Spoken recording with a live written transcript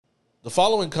The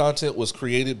following content was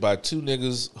created by two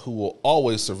niggas who will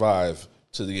always survive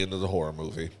to the end of the horror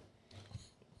movie.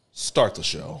 Start the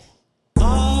show.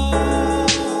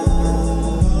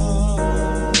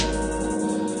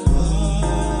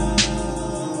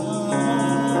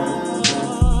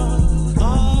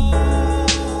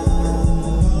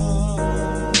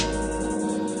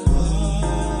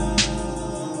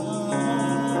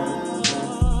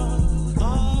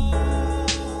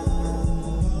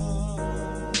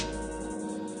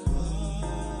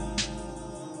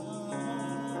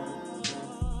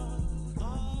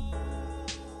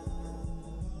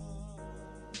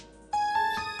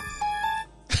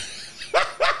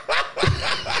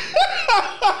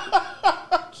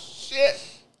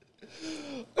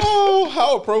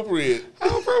 How appropriate.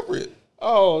 How appropriate.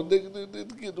 Oh,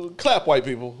 clap, white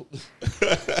people.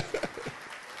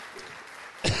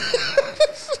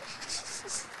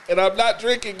 And I'm not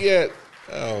drinking yet.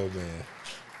 Oh,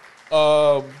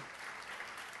 man.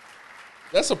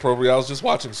 That's appropriate. I was just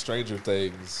watching Stranger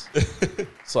Things.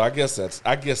 So I guess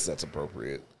that's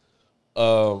appropriate.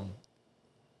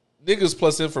 Niggas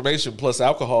plus information plus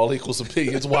alcohol equals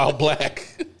opinions while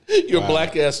black. Your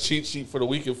black ass cheat sheet for the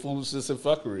week of foolishness and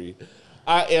fuckery.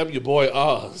 I am your boy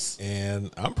Oz.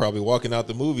 And I'm probably walking out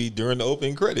the movie during the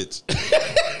opening credits.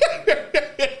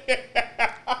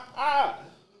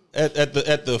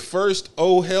 at the first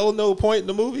oh hell no point in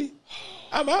the movie,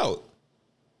 I'm out.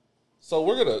 So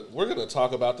we're gonna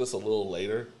talk about this a little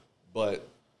later, but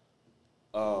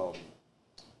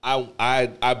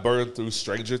I burned through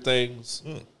Stranger Things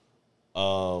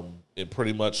in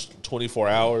pretty much 24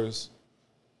 hours.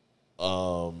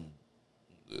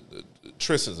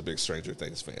 Tristan's a big Stranger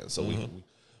Things fan, so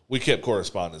we kept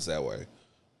correspondence that way.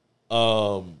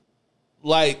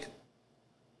 Like,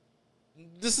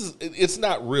 it's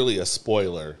not really a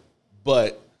spoiler,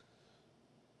 but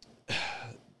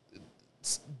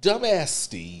dumbass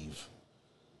Steve.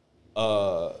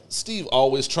 Steve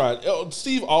always tried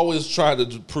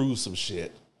to prove some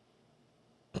shit.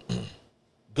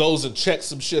 Goes and checks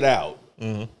some shit out.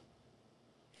 Mm-hmm.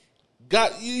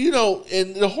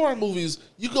 In the horror movies,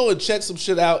 you go and check some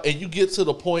shit out and you get to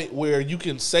the point where you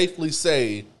can safely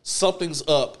say something's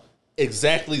up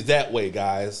exactly that way,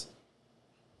 guys.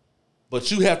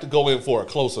 But you have to go in for a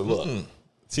closer look. Mm-mm.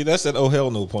 See, that's that oh hell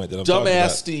no point that I'm talking about. Dumbass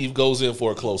Steve goes in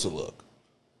for a closer look.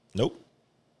 Nope.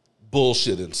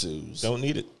 Bullshit ensues. Don't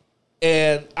need it.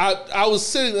 And I was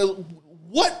sitting there,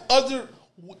 what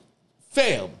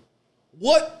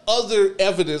other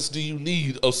evidence do you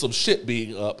need of some shit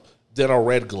being up than a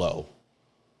red glow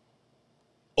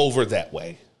over that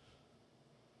way?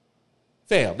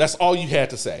 Fam, that's all you had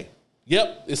to say.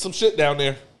 Yep, it's some shit down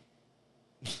there.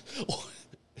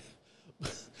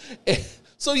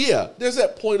 So yeah, there's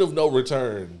that point of no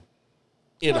return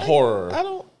in horror. I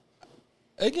don't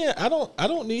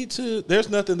need to. There's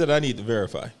nothing that I need to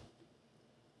verify.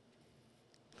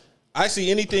 I see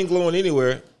anything glowing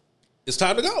anywhere, it's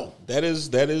time to go. That's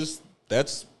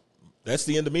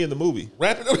the end of me in the movie.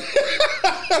 Wrap it up.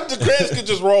 The credits could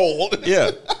just roll.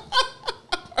 Yeah.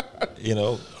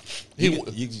 You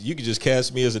could just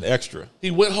cast me as an extra. He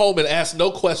went home and asked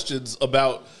no questions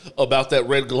about that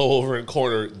red glow over in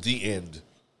corner. The end.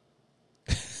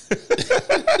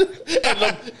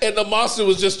 and the monster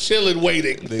was just chilling,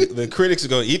 waiting. The critics are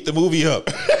going to eat the movie up.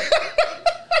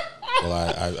 Well,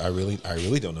 I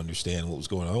really don't understand what was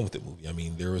going on with the movie. I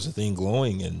mean, there was a thing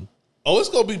glowing and. Oh, it's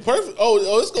gonna be perfect.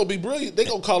 Oh, it's gonna be brilliant. They're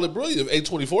gonna call it brilliant if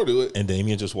A24 do it. And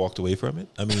Damien just walked away from it.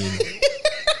 I mean,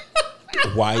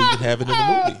 why even have it in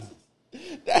the movie?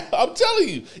 I'm telling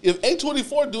you, if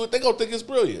A24 do it, they're gonna think it's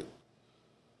brilliant.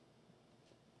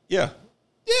 Yeah.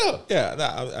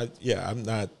 Yeah. I'm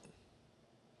not.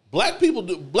 Black people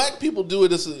do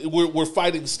it. We're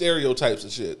fighting stereotypes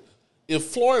and shit. If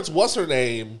Florence, what's her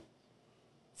name,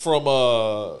 from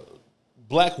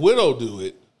Black Widow do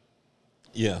it,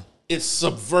 yeah, it's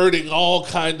subverting all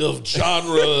kind of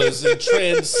genres and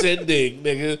transcending,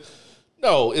 nigga.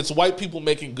 No, it's white people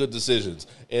making good decisions.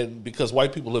 And because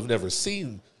white people have never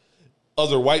seen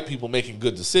other white people making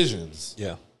good decisions,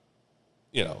 yeah,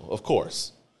 of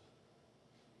course.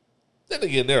 Then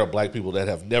again, there are black people that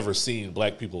have never seen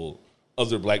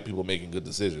other black people making good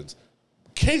decisions.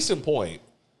 Case in point,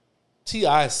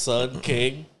 T.I.'s son,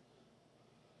 King,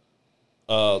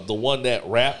 the one that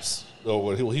raps,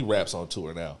 or he raps on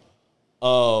tour now,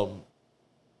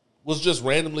 was just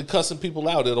randomly cussing people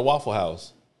out at a Waffle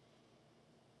House.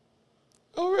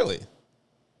 Oh, really?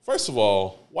 First of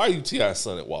all, why are you T.I.'s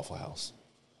son at Waffle House?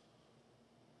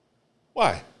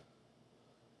 Why?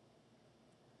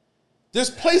 There's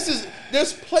places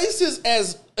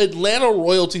as Atlanta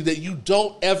royalty that you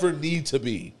don't ever need to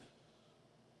be.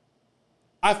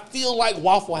 I feel like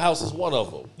Waffle House is one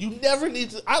of them. You never need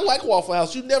to. I like Waffle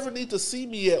House. You never need to see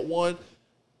me at one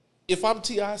if I'm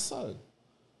T.I.'s son.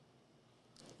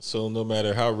 So no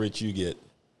matter how rich you get,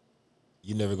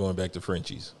 you're never going back to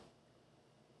Frenchie's.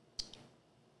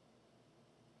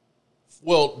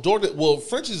 Well,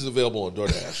 Frenchie's is available on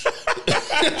DoorDash.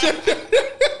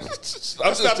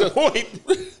 That's not the point.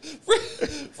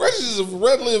 Frenchie's is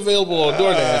readily available on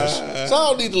DoorDash, so I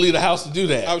don't need to leave the house to do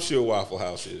that. I'm sure Waffle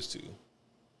House is too.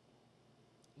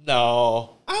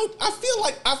 No,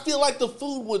 I feel like the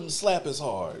food wouldn't slap as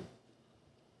hard.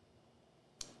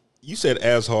 You said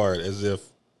as hard as if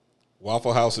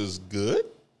Waffle House is good.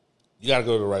 You got to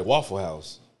go to the right Waffle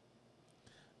House.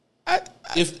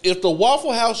 If the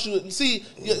Waffle House should see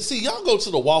y'all go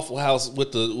to the Waffle House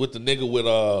with the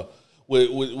nigga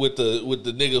with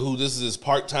the nigga who this is his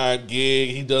part-time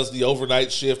gig. He does the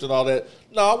overnight shift and all that.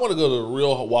 No, I want to go to the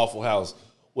real Waffle House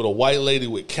with a white lady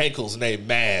with cankles named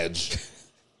Madge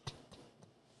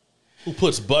who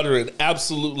puts butter in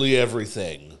absolutely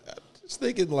everything. Just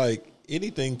thinking like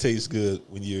anything tastes good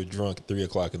when you're drunk at 3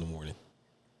 o'clock in the morning.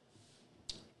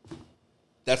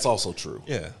 That's also true.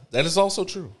 Yeah. That is also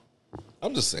true.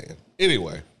 I'm just saying.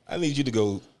 Anyway. I need you to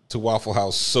go to Waffle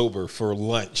House sober for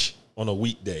lunch on a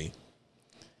weekday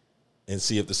and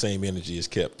see if the same energy is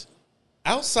kept.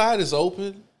 Outside is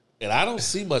open, and I don't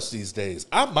see much these days.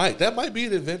 That might be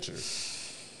an adventure.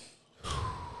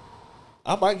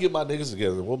 I might get my niggas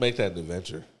together and we'll make that an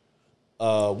adventure.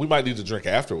 We might need to drink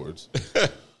afterwards.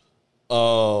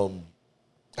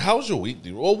 How's your week,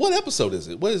 dude? Well, what episode is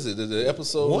it? What is it? Is it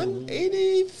episode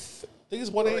 180? I think it's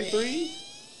 183.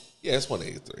 Yeah, it's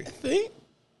 183. I think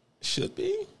should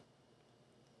be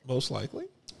most likely.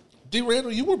 D.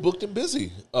 Randle, you were booked and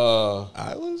busy.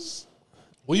 I was.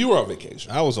 Well, you were on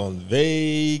vacation. I was on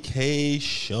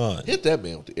vacation. Hit that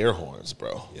man with the air horns,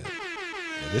 bro. Yeah.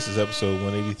 This is episode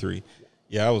 183.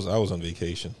 Yeah, I was on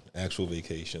vacation, actual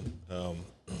vacation.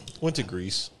 Went to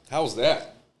Greece. How was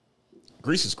that?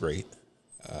 Greece is great.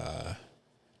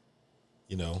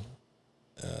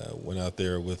 Went out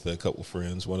there with a couple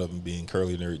friends, one of them being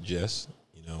Curly Nerd Jess.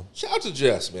 Shout out to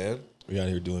Jess, man. We out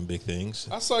here doing big things.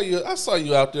 I saw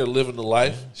you out there living the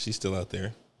life. Yeah, she's still out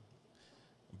there.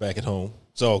 Back at home.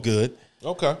 It's all good.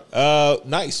 Okay.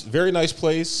 Nice. Very nice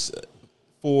place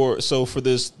for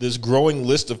this growing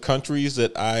list of countries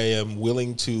that I am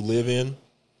willing to live in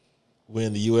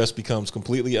when the US becomes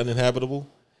completely uninhabitable.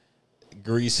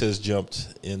 Greece has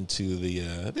jumped into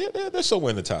they're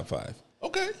somewhere in the top 5.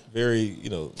 Okay. Very,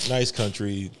 nice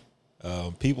country.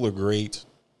 People are great.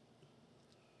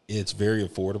 It's very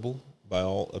affordable by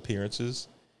all appearances.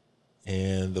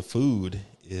 And the food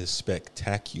is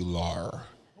spectacular.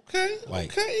 Okay.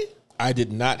 Okay. I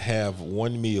did not have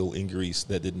one meal in Greece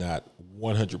that did not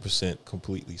 100%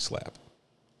 completely slap.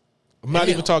 I'm not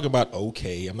even talking about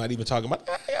okay. I'm not even talking about,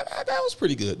 that was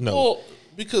pretty good. No. Well,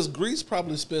 because Greece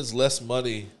probably spends less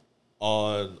money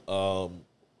on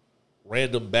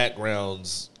random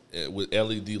backgrounds with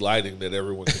LED lighting that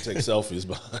everyone can take selfies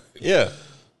behind. Yeah.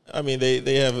 I mean,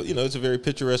 they have, it's a very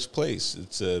picturesque place.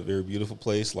 It's a very beautiful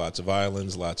place. Lots of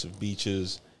islands, lots of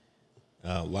beaches,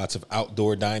 lots of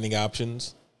outdoor dining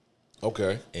options.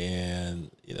 Okay. And,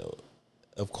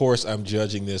 of course, I'm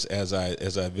judging this as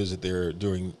I visit there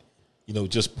during,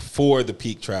 just before the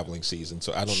peak traveling season.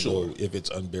 So I don't know if it's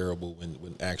unbearable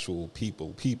when actual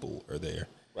people are there.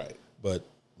 Right. But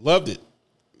loved it.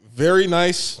 Very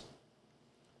nice.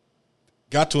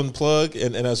 Got to unplug.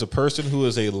 And as a person who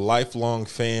is a lifelong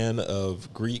fan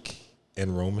of Greek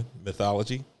and Roman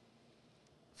mythology,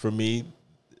 for me,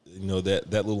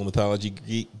 that little mythology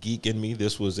geek in me,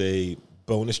 this was a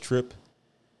bonus trip.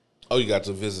 Oh, you got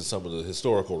to visit some of the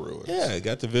historical ruins. Yeah, I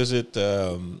got to visit,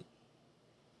 first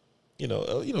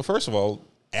of all,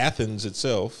 Athens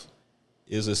itself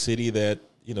is a city that,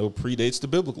 predates the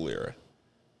biblical era.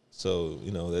 So,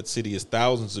 that city is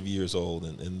thousands of years old,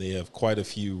 and they have quite a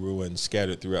few ruins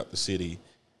scattered throughout the city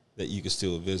that you can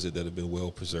still visit that have been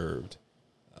well preserved.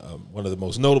 One of the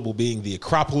most notable being the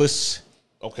Acropolis.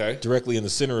 Okay. Directly in the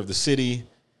center of the city.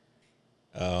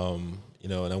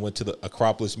 And I went to the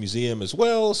Acropolis Museum as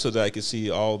well so that I could see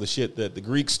all the shit that the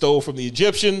Greeks stole from the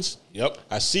Egyptians. Yep.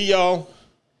 I see y'all.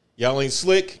 Y'all ain't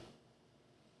slick.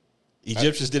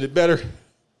 Egyptians did it better.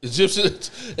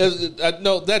 Egyptians,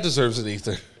 no, that deserves an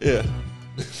ether. Yeah.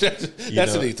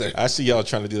 That's an ether. I see y'all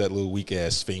trying to do that little weak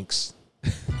ass Sphinx.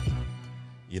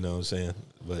 You know what I'm saying?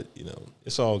 But,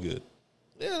 it's all good.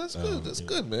 Yeah, that's good. That's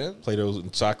good, man. Plato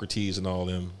and Socrates and all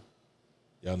them.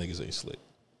 Y'all niggas ain't slick.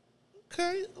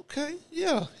 Okay.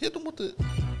 Yeah. Hit them with the,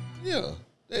 yeah.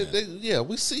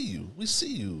 We see you.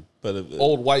 But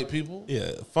old white people.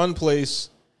 Yeah. Fun place.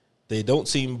 They don't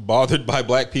seem bothered by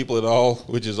black people at all,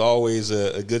 which is always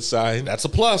a good sign. That's a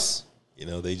plus. You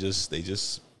know, they just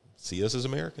see us as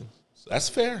Americans. So, that's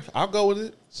fair. I'll go with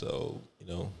it. So, you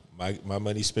know, my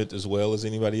money spent as well as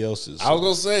anybody else's. I was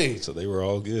gonna say. So they were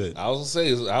all good. I was gonna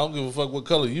say, I don't give a fuck what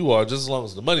color you are, just as long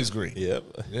as the money's green. Yep.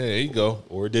 Yeah, there you go.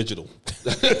 Or digital.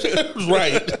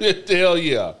 Right. Hell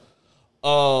yeah.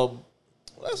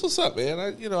 That's what's up, man.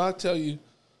 I tell you,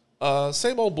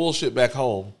 same old bullshit back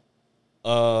home.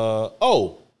 I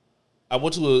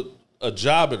went to a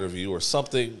job interview or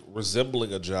something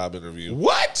resembling a job interview.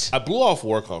 What? I blew off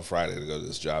work on Friday to go to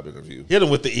this job interview. Hit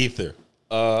him with the ether.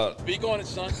 Speak on it,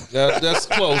 son. That's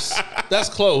close. That's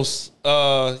close.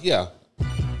 Yeah.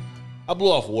 I blew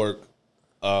off work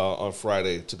on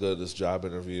Friday to go to this job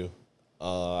interview.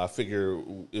 I figure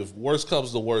if worse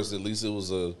comes to worse, at least it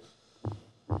was a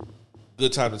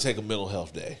good time to take a mental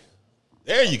health day.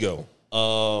 There you go.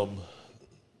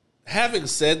 Having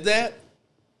said that,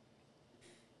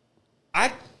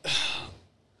 I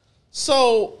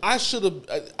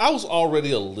was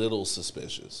already a little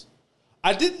suspicious.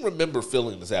 I didn't remember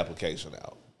filling this application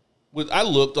out. I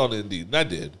looked on Indeed, and I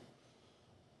did.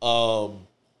 I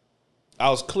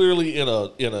was clearly in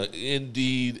a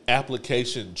Indeed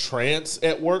application trance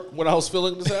at work when I was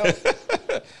filling this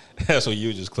out. That's when you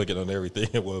were just clicking on everything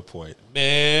at one point.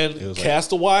 Man, it was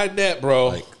cast a wide net, bro.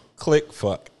 Like, click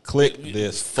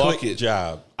this, fuck click it.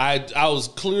 job. I was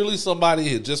clearly somebody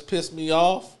had just pissed me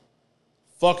off.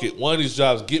 Fuck it. One of these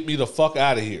jobs, get me the fuck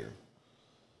out of here.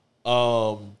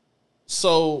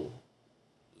 So,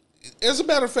 as a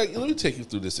matter of fact, let me take you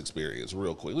through this experience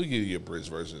real quick. Let me give you a bridge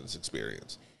version of this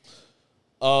experience.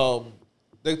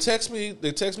 They text me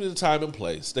the time and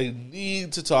place. They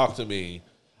need to talk to me.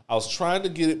 I was trying to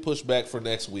get it pushed back for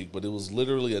next week, but it was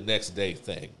literally a next day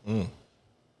thing.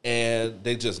 And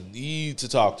they just need to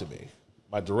talk to me.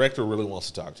 My director really wants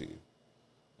to talk to you.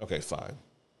 Okay, fine.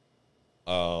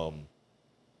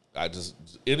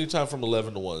 Anytime from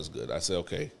 11 to 1 is good. I say,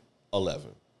 okay, 11.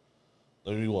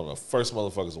 Let me be one of the first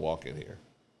motherfuckers to walk in here.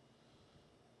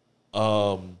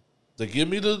 They give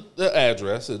me the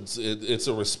address. It's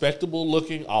a respectable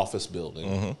looking office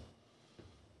building.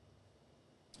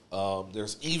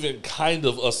 There's even kind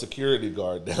of a security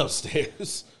guard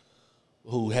downstairs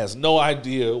who has no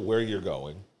idea where you're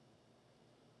going.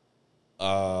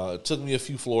 It took me a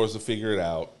few floors to figure it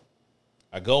out.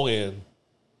 I go in.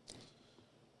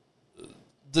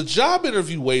 The job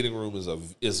interview waiting room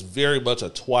is very much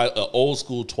a old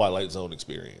school Twilight Zone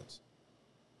experience.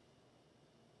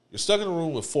 You're stuck in a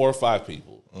room with 4 or 5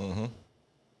 people.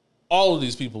 All of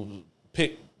these people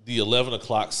pick the 11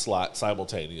 o'clock slot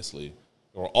simultaneously,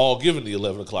 or all given the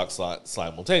 11 o'clock slot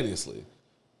simultaneously.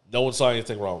 No one saw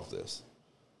anything wrong with this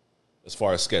as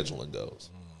far as scheduling goes.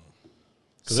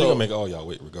 Because they're going to make all y'all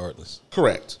wait regardless.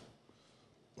 Correct.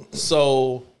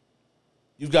 So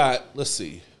you've got, let's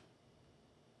see,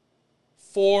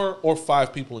 4 or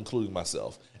 5 people, including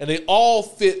myself. And they all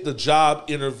fit the job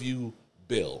interview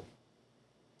bill.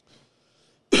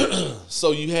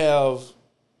 So you have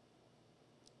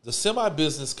the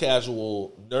semi-business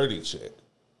casual nerdy chick.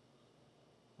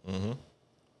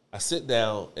 I sit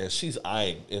down and she's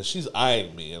eyeing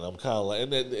me, and I'm kind of like,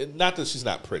 and not that she's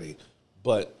not pretty,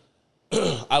 but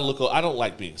I don't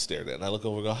like being stared at, and I look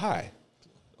over and go, hi.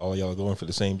 All y'all going for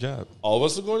the same job. All of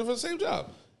us are going for the same job.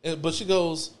 But she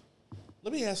goes,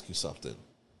 let me ask you something.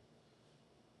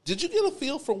 Did you get a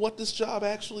feel for what this job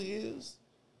actually is?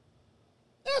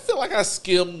 And I feel like I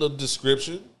skimmed the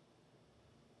description.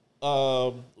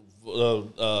 Coordinator,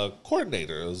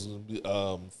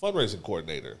 fundraising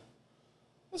coordinator.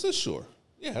 I said, sure.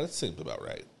 Yeah, that seemed about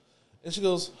right. And she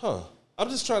goes, I'm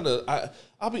just trying to,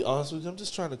 I'll be honest with you, I'm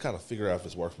just trying to kind of figure out if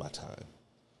it's worth my time.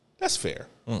 That's fair.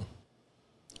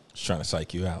 Just trying to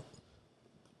psych you out.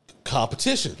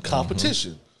 Competition.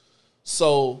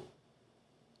 So,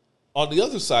 on the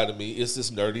other side of me is this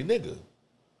nerdy nigga.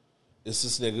 It's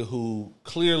this nigga who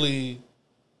clearly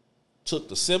took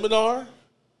the seminar.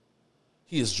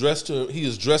 He is dressed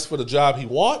for the job he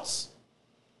wants.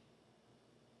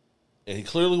 And he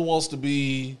clearly wants to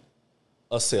be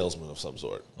a salesman of some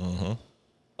sort.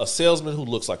 A salesman who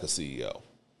looks like a CEO.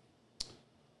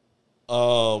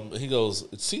 He goes,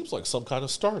 it seems like some kind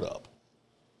of startup.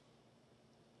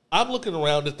 I'm looking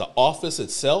around at the office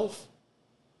itself.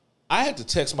 I had to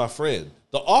text my friend.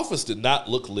 The office did not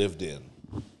look lived in.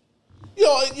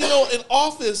 You know, an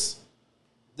office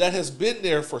that has been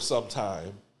there for some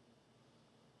time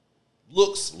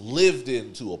looks lived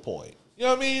in to a point. You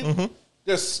know what I mean?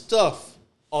 There's stuff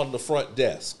on the front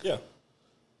desk. Yeah.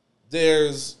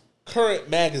 There's current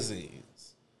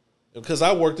magazines. Because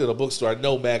I worked at a bookstore, I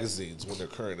know magazines when they're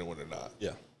current and when they're not.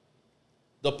 Yeah.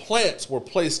 The plants were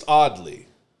placed oddly.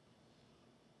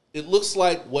 It looks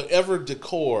like whatever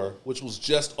decor, which was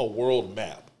just a world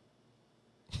map,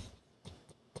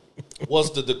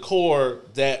 was the decor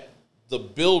that the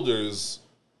builders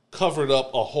covered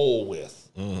up a hole with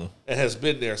and has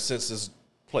been there since this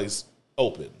place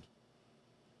opened.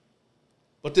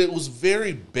 But it was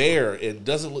very bare and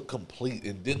doesn't look complete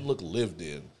and didn't look lived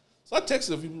in. So I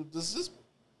texted him, does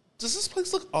this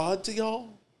place look odd to y'all?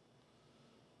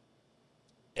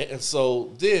 And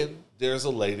so then there's a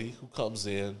lady who comes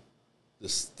in,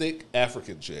 this thick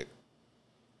African chick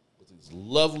with these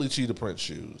lovely cheetah print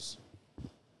shoes.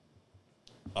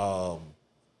 And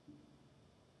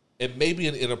maybe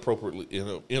an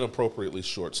inappropriately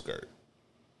short skirt.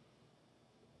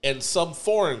 And some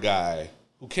foreign guy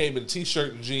who came in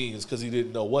t-shirt and jeans because he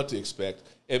didn't know what to expect.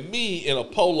 And me in a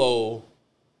polo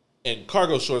and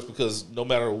cargo shorts because no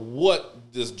matter what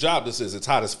this job this is, it's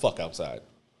hot as fuck outside.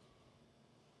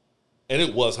 And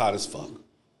it was hot as fuck.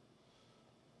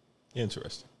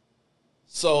 Interesting.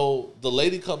 So the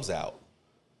lady comes out.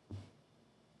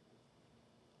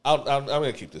 I'm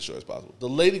going to keep this short as possible. A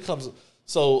lady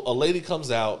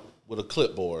comes out with a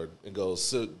clipboard and goes,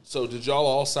 so did y'all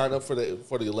all sign up for the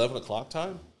 11 o'clock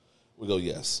time? We go,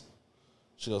 yes.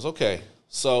 She goes, okay,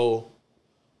 so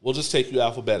we'll just take you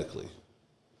alphabetically.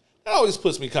 That always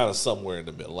puts me kind of somewhere in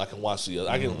the middle. I can watch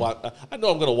I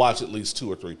know I'm going to watch at least 2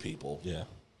 or 3 people. Yeah.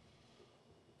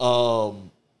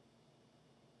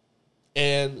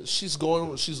 And she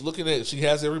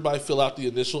has everybody fill out the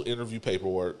initial interview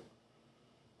paperwork.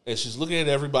 And she's looking at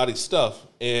everybody's stuff.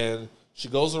 And she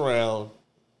goes around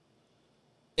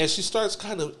and she starts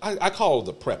I call her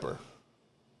the prepper.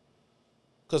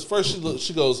 Because first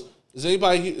she goes, is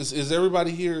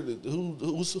everybody here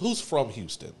who's from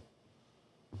Houston?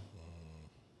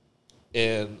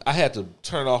 And I had to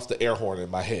turn off the air horn in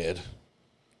my head.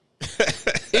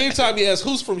 Anytime you ask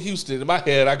who's from Houston, in my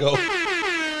head I go. So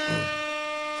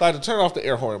I had to turn off the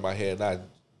air horn in my head, and I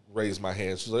raised my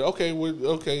hand. She's like, "Okay,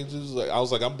 okay." I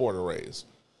was like, "I'm born and raised."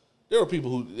 There are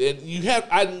people who, and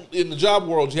in the job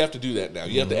world, you have to do that now.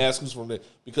 You have to ask who's from there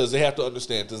because they have to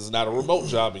understand this is not a remote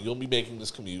job, and you'll be making this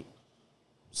commute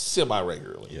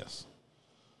semi-regularly. Yes.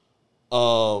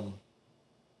 And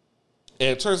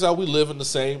it turns out we live in the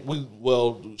same.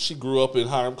 She grew up in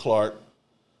Hiram Clark.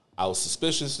 I was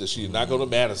suspicious that she did not go to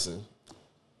Madison.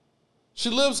 She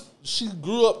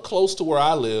grew up close to where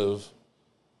I live,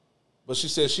 but she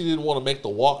said she didn't want to make the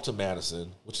walk to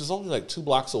Madison, which is only like 2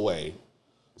 blocks away.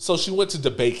 So she went to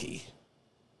DeBakey.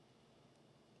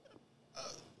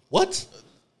 What?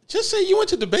 Just say you went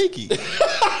to DeBakey.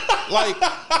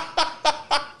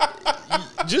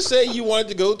 Just say you wanted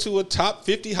to go to a top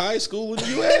 50 high school in the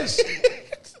U.S.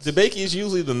 DeBakey is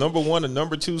usually the number 1 and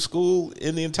number 2 school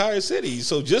in the entire city.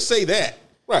 So just say that.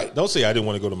 Right. Don't say I didn't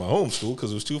want to go to my home school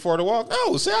because it was too far to walk.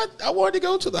 No, say I wanted to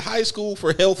go to the high school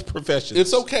for health professions.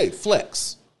 It's okay.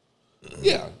 Flex.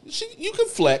 Yeah. You can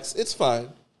flex. It's fine.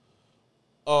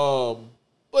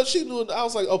 But she knew, I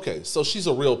was like, okay, so she's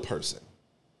a real person.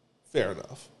 Fair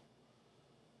enough.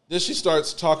 Then she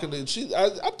starts talking to,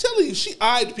 I'm telling you, she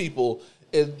eyed people,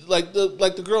 and like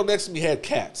the girl next to me had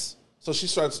cats. So she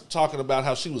starts talking about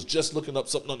how she was just looking up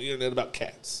something on the internet about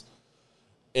cats.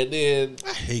 And then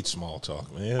I hate small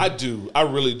talk, man. I do. I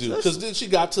really do. Because then she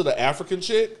got to the African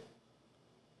chick,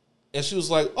 and she was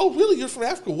like, oh, really? You're from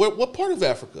Africa? What part of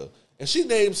Africa? And she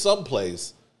named some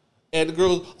place. And the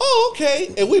girl goes, oh,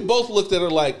 okay. And we both looked at her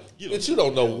like, you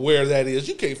don't know where that is.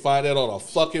 You can't find that on a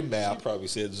fucking map. She probably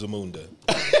said Zamunda.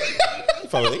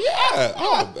 Probably like, yeah.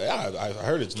 Oh, I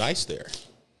heard it's nice there.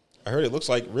 I heard it looks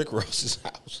like Rick Ross's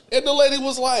house. And the lady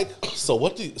was like, so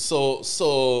what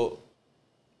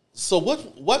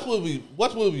would we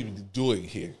be doing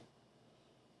here?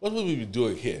 What would we be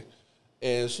doing here?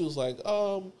 And she was like,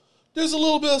 there's a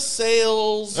little bit of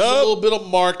sales, a little bit of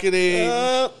marketing.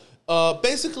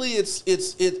 Basically,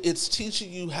 it's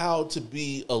teaching you how to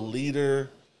be a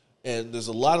leader, and there's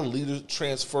a lot of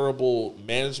transferable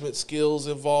management skills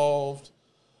involved.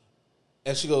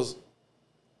 And she goes,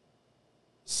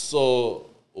 so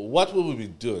what will we be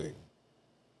doing?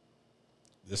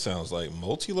 This sounds like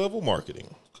multi-level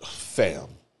marketing. Fam.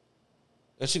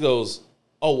 And she goes,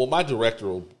 oh, well, my director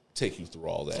will take you through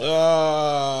all that.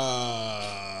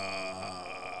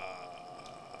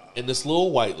 And this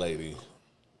little white lady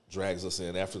drags us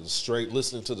in after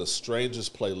listening to the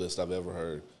strangest playlist I've ever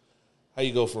heard. How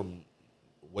you go from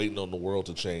Waiting on the World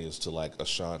to Change to like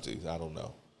Ashanti? I don't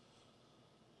know.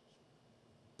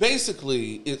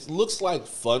 Basically, it looks like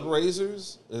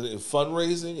fundraising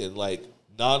and like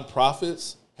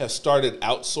nonprofits have started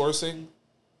outsourcing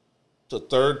to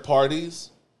third parties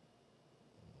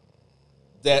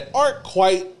that aren't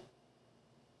quite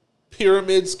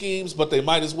pyramid schemes, but they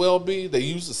might as well be. They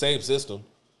use the same system.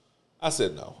 I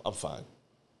said, no, I'm fine.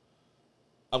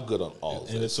 I'm good on all of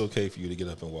this. And it's okay for you to get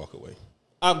up and walk away.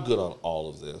 I'm good on all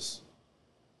of this.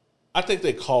 I think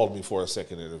they called me for a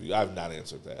second interview. I've not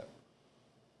answered that.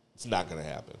 It's not going to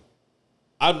happen.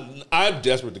 I'm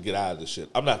desperate to get out of this shit.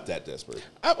 I'm not that desperate.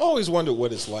 I've always wondered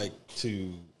what it's like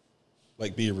to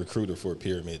be a recruiter for a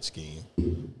pyramid scheme.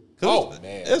 Oh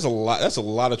man, there's a lot. That's a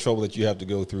lot of trouble that you have to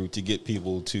go through to get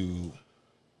people to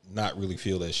not really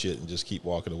feel that shit and just keep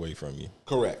walking away from you.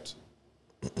 Correct.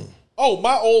 Oh,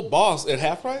 my old boss at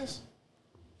Half Price,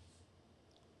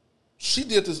 she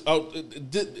did this.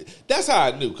 That's how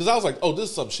I knew, because I was like, oh, this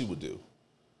is something she would do.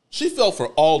 She fell for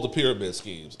all the pyramid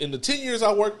schemes. In the 10 years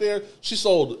I worked there, she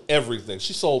sold everything.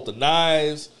 She sold the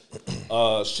knives.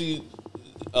 She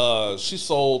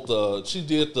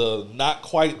did the not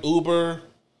quite Uber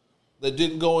that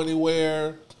didn't go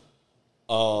anywhere.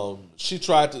 She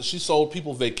sold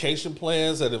people vacation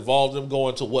plans that involved them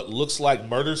going to what looks like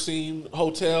murder scene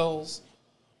hotels.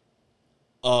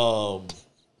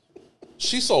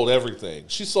 She sold everything.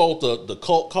 She sold the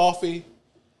cult coffee.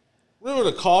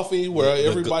 Remember the coffee where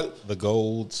everybody... The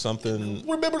gold something...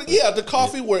 Remember, the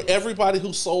coffee where everybody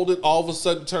who sold it all of a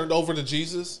sudden turned over to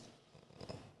Jesus?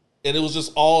 And it was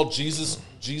just all Jesus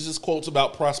quotes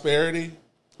about prosperity?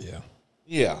 Yeah.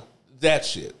 Yeah, that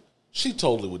shit. She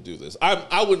totally would do this.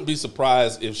 I wouldn't be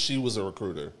surprised if she was a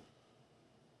recruiter.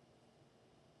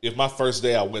 If my first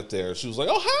day I went there, she was like,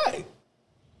 oh, hi.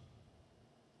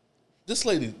 This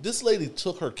lady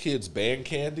took her kids' band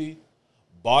candy,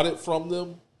 bought it from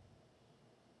them,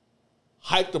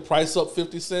 hiked the price up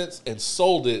 50 cents, and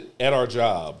sold it at our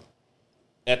job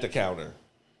at the counter.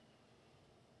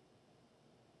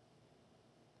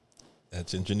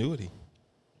 That's ingenuity.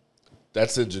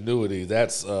 That's ingenuity.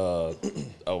 That's,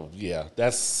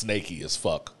 that's snaky as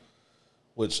fuck.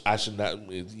 Which I should not,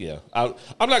 I'm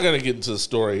not going to get into the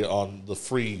story on the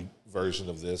free version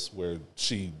of this where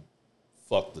she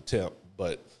fucked the temp,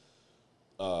 but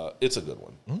it's a good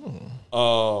one.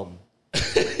 I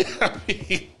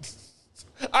mean,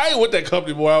 I ain't with that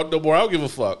company no more. I don't give a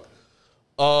fuck.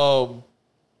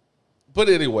 But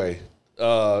anyway,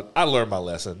 I learned my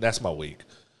lesson. That's my week.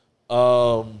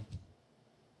 And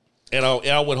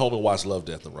I went home and watched Love,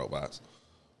 Death, and Robots.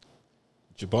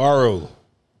 Jabaro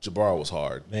was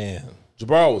hard. Man.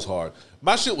 Jabaro was hard.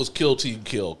 My shit was Kill Team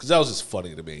Kill, because that was just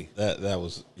funny to me. That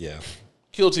was, yeah.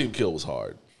 Kill Team Kill was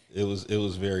hard. It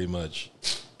was very much,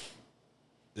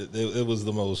 it was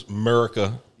the most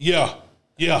America. Yeah.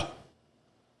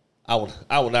 I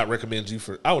would not recommend you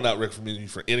for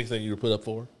anything you were put up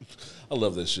for. I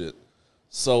love that shit.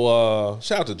 So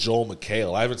shout out to Joel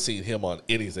McHale. I haven't seen him on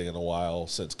anything in a while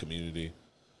since Community.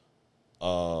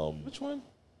 Which one?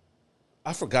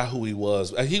 I forgot who he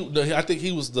was. I think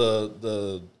he was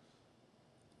the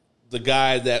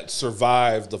guy that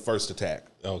survived the first attack.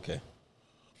 Okay.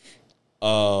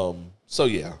 So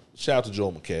yeah, shout out to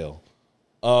Joel McHale.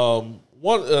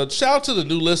 Shout out to the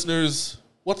new listeners.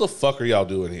 What the fuck are y'all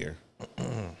doing here?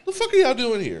 The fuck are y'all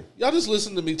doing here? Y'all just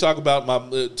listen to me talk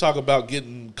about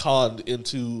getting conned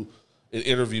into an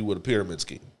interview with a pyramid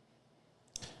scheme.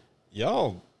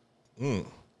 Y'all, I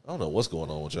don't know what's going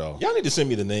on with y'all. Y'all need to send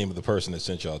me the name of the person that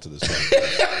sent y'all to this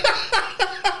podcast.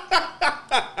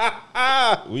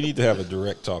 We need to have a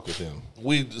direct talk with him.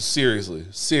 Seriously.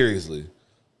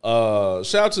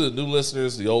 Shout out to the new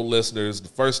listeners, the old listeners, the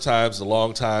first times, the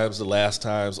long times, the last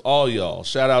times, all y'all.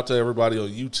 Shout out to everybody on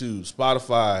YouTube,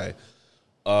 Spotify,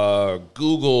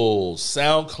 Google,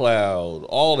 SoundCloud,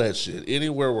 all that shit.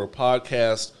 Anywhere where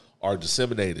podcasts are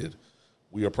disseminated,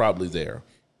 we are probably there.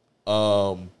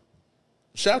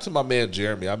 Shout out to my man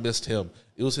Jeremy. I missed him.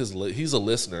 He's a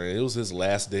listener, and it was his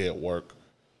last day at work.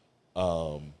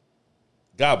 God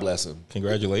bless him.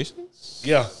 Congratulations.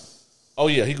 Yeah. Oh,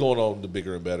 yeah, he going on to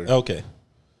bigger and better. Okay.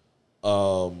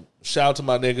 Shout out to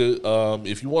my nigga.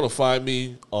 If you want to find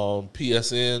me on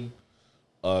PSN,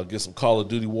 get some Call of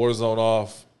Duty Warzone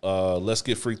off, let's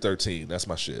get free 13. That's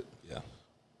my shit. Yeah.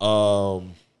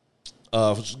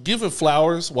 Giving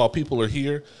flowers while people are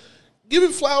here.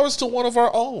 Giving flowers to one of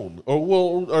our own,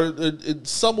 or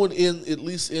someone at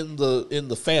least in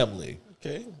the family.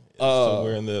 Okay.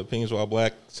 Somewhere in the Opinions While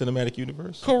Black cinematic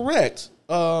universe. Correct.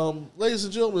 Ladies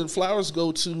and gentlemen, flowers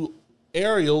go to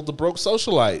Ariel, the broke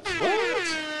socialite.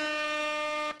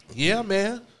 What? Yeah,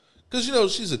 man.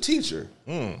 Because, she's a teacher.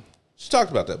 She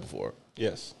talked about that before.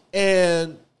 Yes.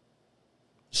 And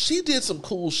she did some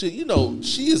cool shit.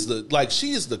 She is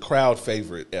the crowd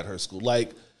favorite at her school.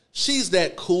 Like, she's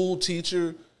that cool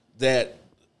teacher that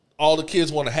all the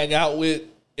kids want to hang out with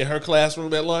in her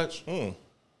classroom at lunch.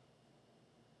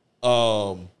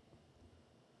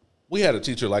 We had a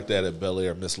teacher like that at Bel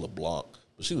Air, Miss LeBlanc,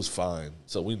 but she was fine,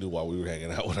 so we knew why we were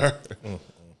hanging out with her.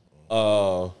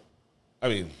 I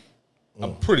mean,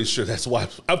 I'm pretty sure that's why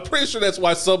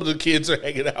some of the kids are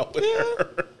hanging out with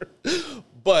her.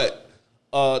 But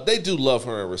they do love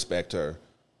her and respect her,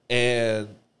 and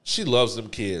she loves them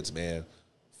kids, man.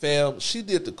 Fam, she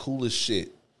did the coolest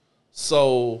shit.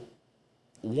 So,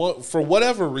 for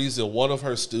whatever reason, one of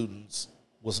her students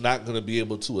was not going to be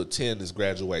able to attend his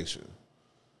graduation.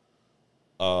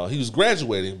 He was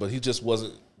graduating, but he just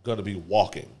wasn't going to be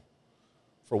walking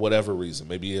for whatever reason.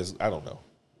 Maybe I don't know.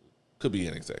 Could be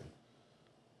anything.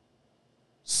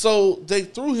 So they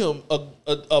threw him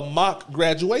a mock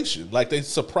graduation. Like they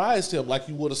surprised him like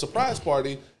you would a surprise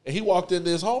party. And he walked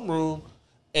into his homeroom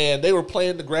and they were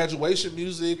playing the graduation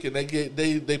music and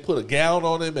they put a gown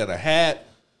on him and a hat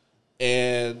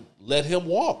and let him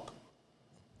walk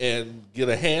and get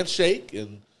a handshake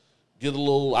and get a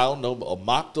little, I don't know, a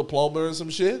mock diploma or some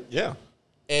shit. Yeah.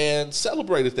 And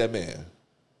celebrated that man.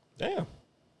 Damn.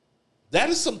 That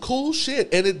is some cool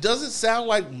shit. And it doesn't sound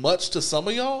like much to some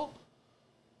of y'all,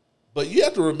 but you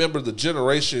have to remember the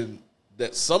generation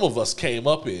that some of us came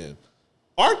up in.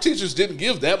 Our teachers didn't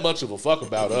give that much of a fuck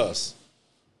about us.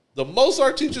 The most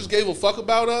our teachers gave a fuck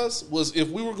about us was if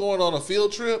we were going on a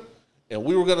field trip and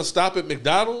we were going to stop at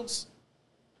McDonald's,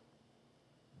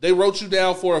 they wrote you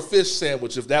down for a fish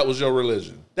sandwich if that was your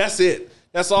religion. That's it.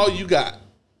 That's all you got.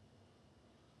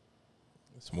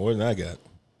 It's more than I got.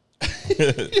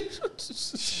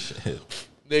 Shit.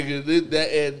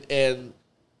 Nigga, and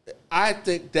I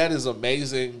think that is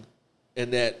amazing,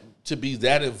 and that to be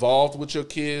that involved with your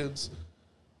kids,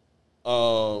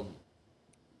 and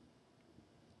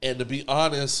to be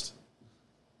honest,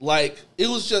 like it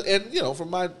was just, and you know, for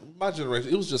my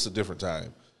generation, it was just a different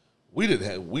time. We didn't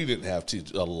have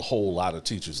a whole lot of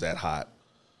teachers that hot,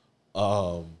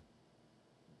 so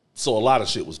a lot of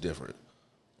shit was different.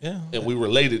 Yeah, and we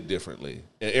related differently,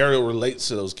 and Ariel relates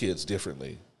to those kids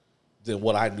differently than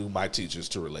what I knew my teachers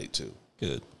to relate to.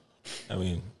 Good. I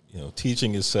mean, you know,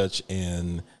 teaching is such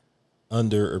an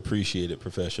underappreciated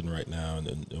profession right now,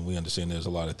 and we understand there's a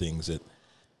lot of things that,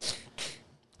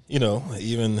 you know,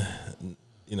 even,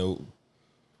 you know,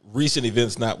 recent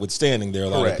events notwithstanding, there are a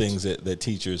lot of things that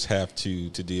teachers have to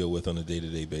deal with on a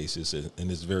day-to-day basis,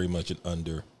 and it's very much an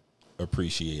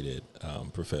underappreciated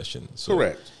profession. So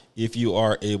correct. If you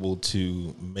are able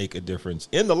to make a difference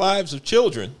in the lives of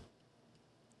children,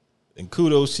 then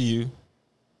kudos to you,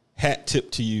 hat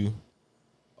tip to you,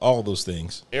 all those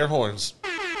things. Air horns.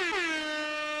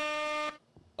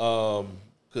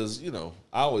 Because, you know,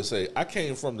 I always say I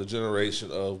came from the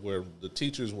generation of where the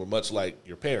teachers were much like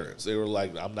your parents. They were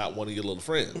like, I'm not one of your little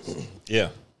friends. Yeah.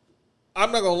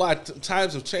 I'm not going to lie.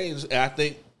 Times have changed, and I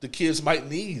think the kids might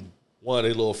need one of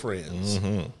their little friends.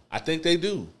 Mm-hmm. I think they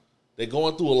do. They're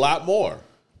going through a lot more,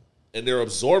 and they're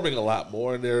absorbing a lot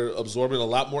more, and they're absorbing a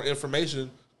lot more information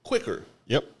quicker.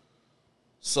 Yep.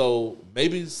 So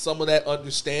maybe some of that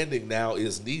understanding now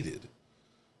is needed.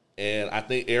 And I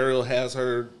think Ariel has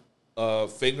her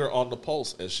finger on the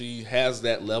pulse, and she has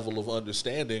that level of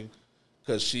understanding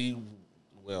because she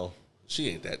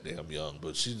ain't that damn young,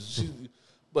 but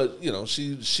but you know,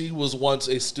 she was once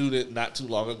a student not too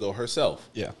long ago herself.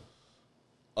 Yeah.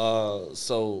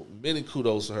 So many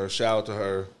kudos to her. Shout out to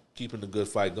her, keeping the good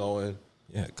fight going.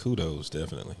 Yeah, kudos,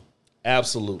 definitely.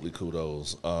 Absolutely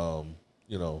kudos.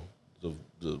 You know,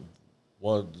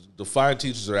 the fine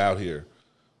teachers are out here.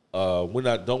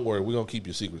 Don't worry, we're gonna keep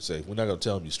your secret safe. We're not gonna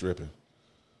tell them you're stripping.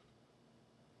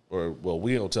 We ain't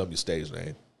gonna tell them your stage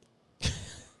name.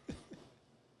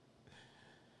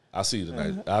 I'll see you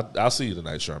tonight. I'll see you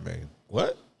tonight, Charmaine.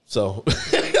 What? So, I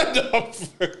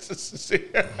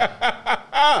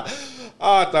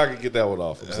thought I could get that one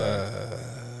off. I'm sorry.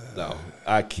 No,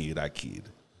 I kid.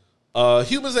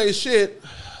 Humans ain't shit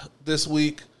this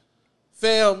week.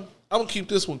 Fam, I'm going to keep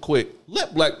this one quick.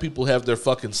 Let black people have their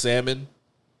fucking salmon.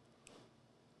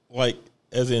 Like,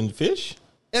 as in fish?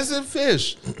 As in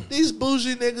fish. These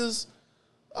bougie niggas,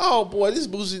 oh boy, these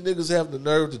bougie niggas have the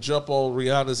nerve to jump on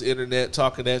Rihanna's internet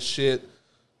talking that shit.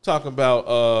 Talking about,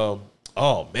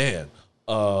 oh man,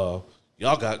 y'all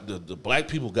got the black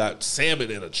people got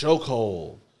salmon in a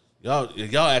chokehold.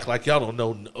 Y'all act like y'all don't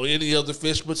know any other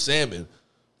fish but salmon.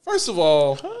 First of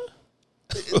all,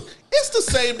 it's the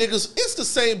same niggas. It's the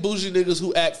same bougie niggas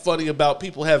who act funny about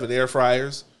people having air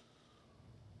fryers.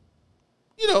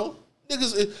 You know,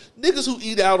 niggas who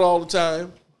eat out all the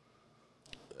time.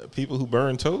 People who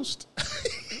burn toast.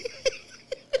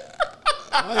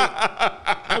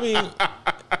 I mean,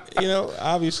 you know,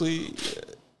 obviously,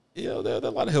 there are a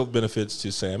lot of health benefits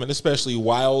to salmon, especially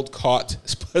wild caught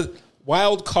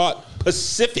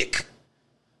Pacific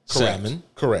salmon.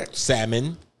 Correct.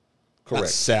 Salmon. Correct. Not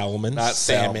salmon. Not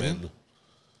salmon.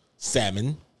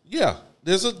 Salmon. Yeah.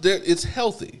 It's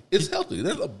healthy. It's healthy.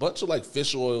 There's a bunch of like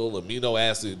fish oil, amino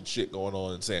acid shit going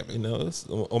on in salmon. It's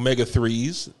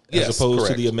omega-3s as opposed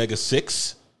to the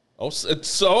omega-6. Oh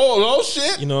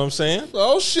shit. You know what I'm saying?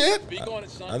 Oh shit.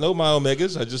 I know my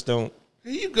omegas. I just don't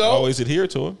Here you go. always adhere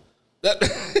to them.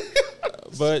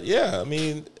 But yeah, I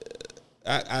mean,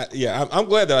 I'm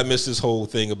glad that I missed this whole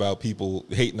thing about people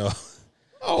hating on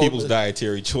people's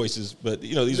dietary choices. But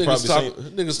these are probably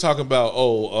niggas talking about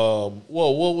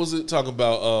what was it talking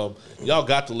about? Y'all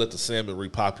got to let the salmon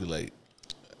repopulate.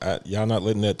 Y'all not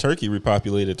letting that turkey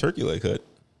repopulate a turkey leg hut.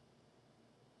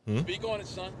 Speak on it,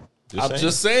 son. I'm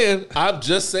just saying.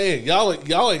 Y'all ain't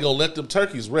gonna let them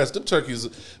turkeys rest. Them turkeys,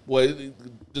 boy,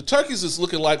 the turkeys is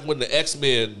looking like when the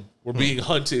X-Men were being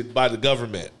hunted by the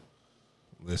government.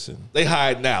 Listen, they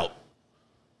hiding out.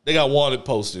 They got wanted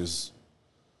posters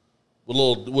with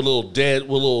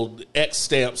little X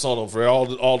stamps on them for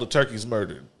all the turkeys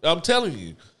murdered. I'm telling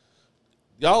you,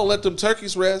 y'all let them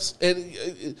turkeys rest. And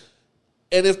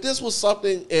if this was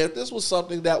something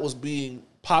that was being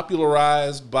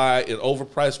popularized by an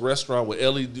overpriced restaurant with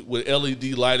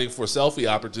LED lighting for selfie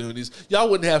opportunities, y'all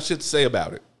wouldn't have shit to say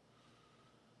about it.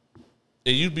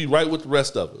 And you'd be right with the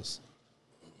rest of us.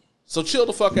 So chill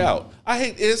the fuck out. I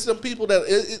hate it's some people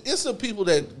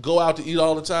that go out to eat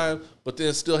all the time, but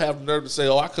then still have the nerve to say,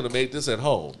 "Oh, I could have made this at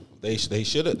home." They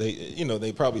should have.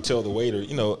 They probably tell the waiter,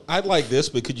 I'd like this,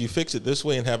 but could you fix it this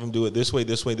way and have them do it this way,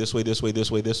 this way, this way, this way,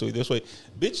 this way, this way, this way?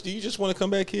 Bitch, do you just want to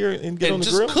come back here and get on the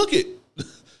grill? Just cook it.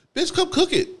 Bitch, come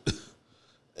cook it.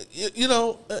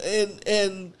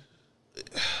 And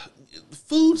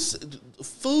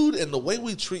food and the way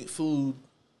we treat food.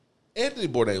 Anthony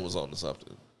Bourdain was on to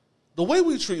something. The way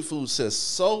we treat food says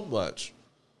so much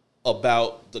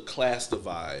about the class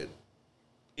divide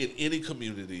in any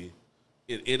community,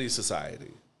 in any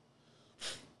society.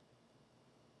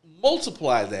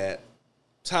 Multiply that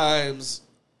times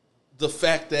the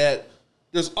fact that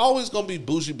there's always going to be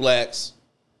bougie blacks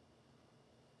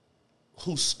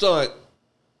who stunt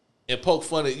and poke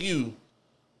fun at you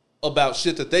about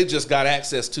shit that they just got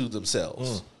access to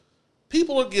themselves.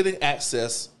 People are getting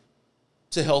access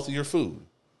to healthier food.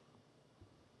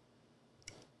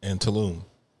 And Tulum,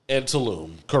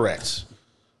 correct.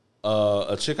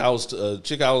 A chick I was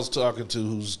talking to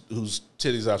whose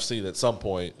titties I've seen at some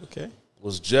point,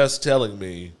 was just telling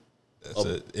me. That's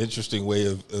an interesting way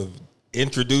of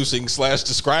introducing /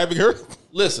 describing her.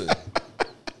 Listen,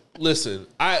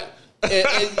 and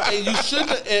you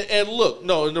shouldn't. And look,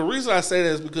 no, and the reason I say that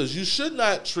is because you should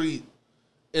not treat,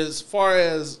 as far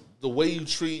as the way you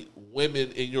treat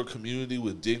women in your community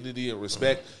with dignity and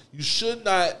respect. You should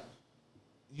not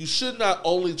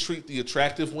only treat the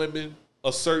attractive women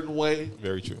a certain way.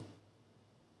 Very true.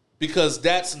 Because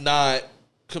that's not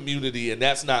community, and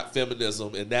that's not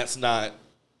feminism, and that's not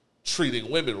treating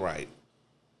women right.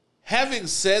 Having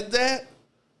said that,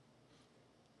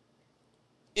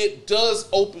 it does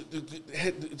open,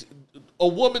 a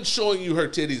woman showing you her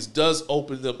titties does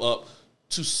open them up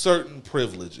to certain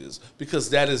privileges, because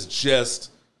that is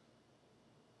just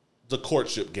the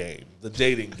courtship game, the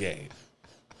dating game.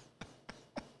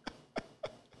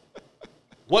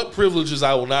 What privileges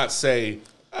I will not say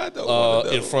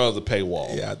in front of the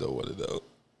paywall. Yeah, I don't want to know.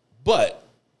 But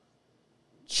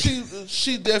she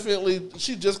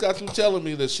just got through telling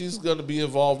me that she's going to be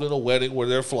involved in a wedding where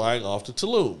they're flying off to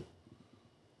Tulum.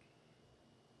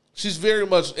 She very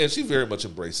much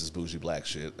embraces bougie black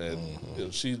shit,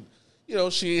 and she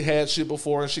ain't had shit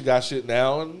before and she got shit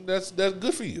now, and that's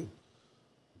good for you.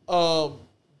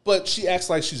 But she acts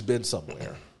like she's been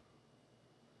somewhere.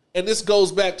 And this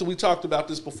goes back to, we talked about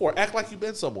this before, act like you've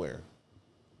been somewhere.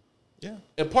 Yeah.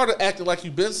 And part of acting like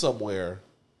you've been somewhere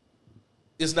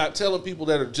is not telling people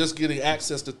that are just getting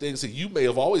access to things that you may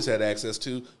have always had access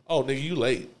to, oh, nigga, you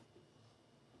late.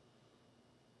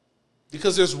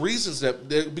 Because there's reasons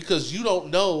because you don't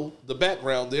know the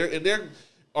background there, and there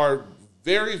are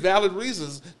very valid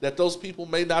reasons that those people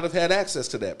may not have had access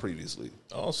to that previously.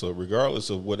 Also, regardless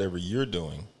of whatever you're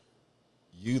doing,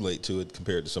 you late to it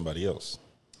compared to somebody else.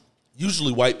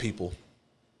 Usually white people.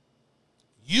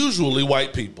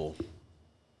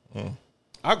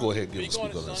 I'll go ahead and give a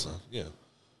speak on this. Yeah.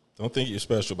 Don't think you're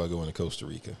special by going to Costa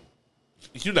Rica.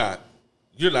 You're not.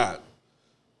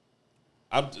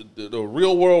 The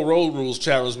Real World Road Rules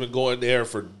Challenge has been going there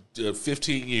for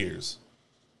 15 years.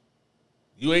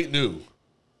 You ain't new.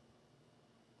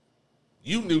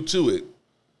 You new to it.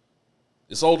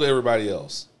 It's old to everybody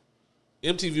else.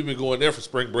 MTV been going there for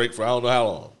spring break for I don't know how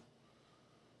long.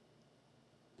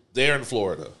 They're in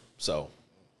Florida. So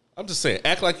I'm just saying,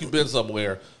 act like you've been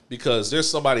somewhere because there's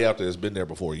somebody out there that's been there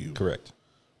before you. Correct.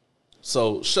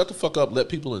 So shut the fuck up, let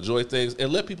people enjoy things,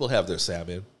 and let people have their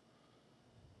salmon.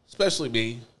 Especially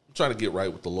me. I'm trying to get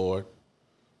right with the Lord.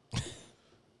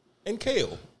 And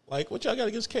kale. Like, what y'all got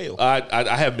against kale? I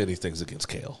have many things against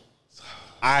kale.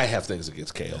 I have things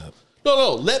against kale. Yeah.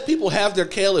 No. Let people have their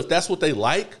kale if that's what they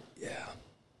like. Yeah.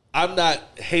 I'm not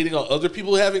hating on other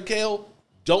people having kale.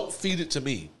 Don't feed it to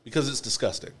me because it's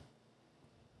disgusting.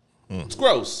 It's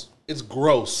gross. It's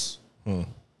gross.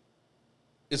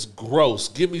 It's gross.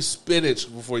 Give me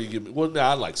spinach before you give me. Well, no,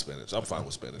 I like spinach. I'm fine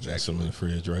with spinach. Got some in the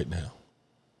fridge right now.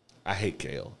 I hate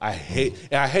kale. I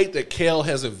hate that kale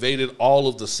has invaded all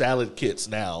of the salad kits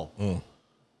now. And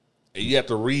you have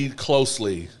to read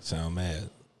closely. Sound mad.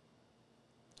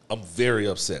 I'm very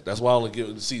upset. That's why I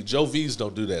only Joe V's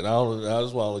don't do that.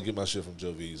 That's why I only get my shit from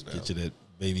Joe V's now. Get you that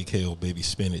baby kale, baby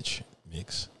spinach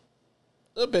mix.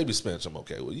 Baby spinach, I'm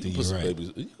okay with. You can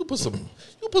put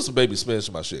some baby spinach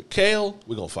in my shit. Kale,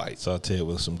 we're gonna fight. Saute it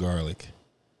with some garlic.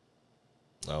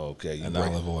 Oh, okay. And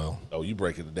olive oil. Oh, you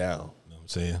breaking it down. You know what I'm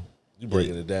saying? You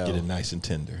breaking it down. Get it nice and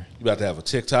tender. You about to have a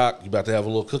TikTok? You about to have a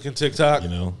little cooking TikTok? You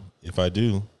know, if I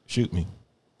do, shoot me.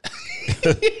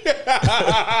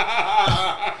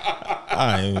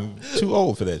 I'm too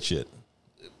old for that shit.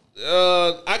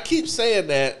 I keep saying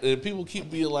that, and people keep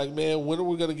being like, man, when are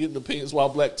we going to get an Opinions While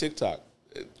Black TikTok?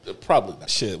 Probably not.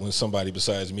 Shit, when somebody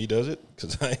besides me does it,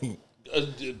 because I ain't.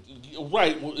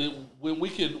 Right.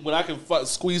 When I can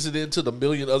squeeze it into the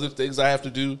million other things I have to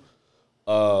do,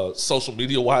 social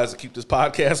media wise, to keep this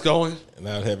podcast going. And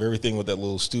I'd have everything with that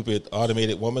little stupid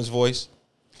automated woman's voice.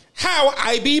 How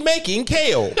I be making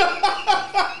kale.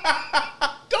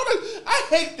 I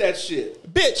hate that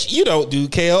shit. Bitch, you don't do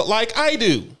kale like I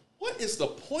do. What is the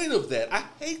point of that? I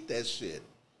hate that shit.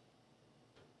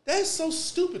 That's so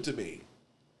stupid to me.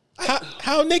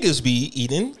 How niggas be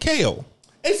eating kale?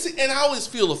 And I always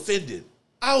feel offended.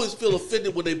 I always feel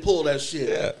offended when they pull that shit.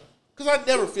 Yeah. Because I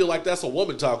never feel like that's a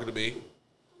woman talking to me.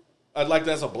 I'd like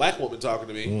that's a black woman talking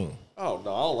to me. Oh,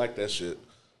 no, I don't like that shit.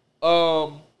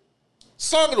 Song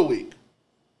of the week.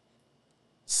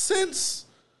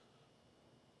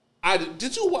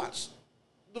 Did you watch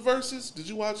the verses? Did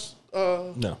you watch?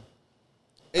 No.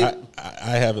 I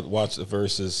haven't watched the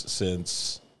verses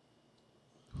since.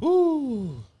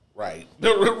 Right.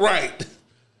 Right.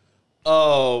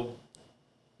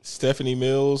 Stephanie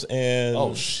Mills and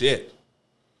oh shit,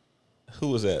 who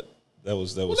was that? That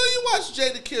was. Well, no, you watched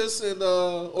Jada Kiss and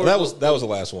that was the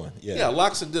last one. Yeah,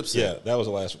 Locks and Dipset. Yeah, that was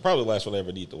the last, probably the last one I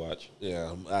ever need to watch.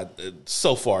 Yeah,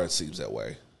 so far it seems that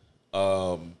way.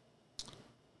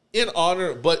 In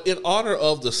honor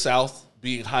of the South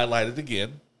being highlighted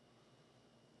again,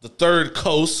 the Third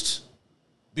Coast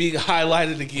being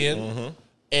highlighted again,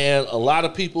 and a lot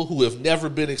of people who have never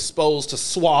been exposed to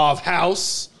Suave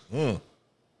House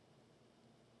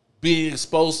being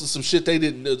exposed to some shit they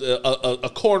didn't, a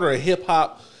corner of hip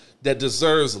hop that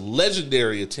deserves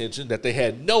legendary attention that they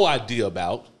had no idea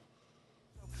about.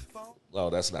 Oh,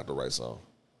 that's not the right song.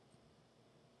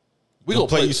 We gonna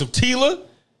play you some Tila.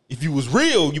 If you was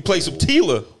real, you play some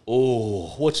Tila.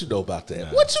 Oh, what you know about that?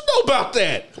 Nah. What you know about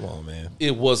that? Come on, man.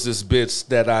 It was this bitch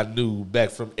that I knew back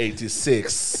from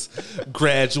 86.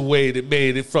 Graduated,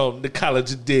 made it from the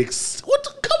College of Dicks.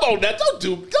 Come on now, don't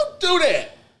do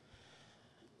that.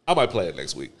 I might play it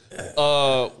next week.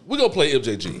 We're gonna play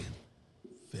MJG.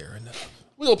 Fair enough.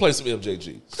 We're gonna play some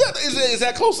MJG. Is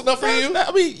that close enough for you?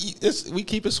 I mean, we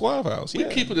keep it Suave House. We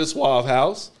keep it in Suave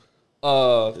House.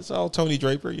 It's all Tony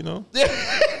Draper, you know.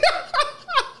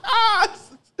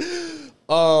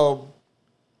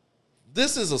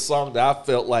 This is a song that I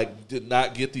felt like did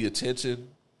not get the attention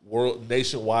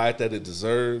nationwide that it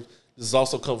deserved. This is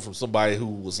also coming from somebody who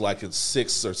was like in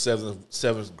 6th or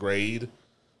 7th grade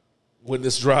when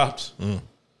this dropped.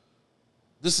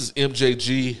 This is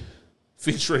MJG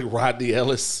featuring Rodney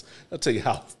Ellis. I'll tell you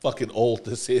how fucking old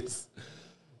this is.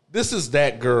 This is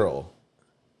that girl.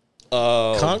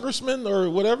 Congressman or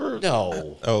whatever?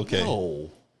 No. Okay. No.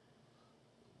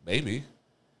 Maybe.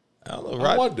 I don't know.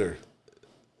 I wonder.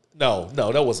 No,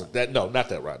 that wasn't that. No, not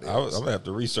that Rodney. I'm going to have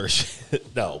to research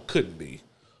it. No, couldn't be.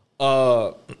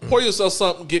 Pour yourself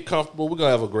something. Get comfortable. We're going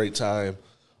to have a great time.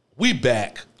 We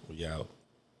back. We out.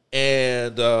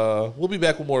 And we'll be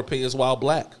back with more Opinions While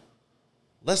Black.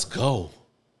 Let's go.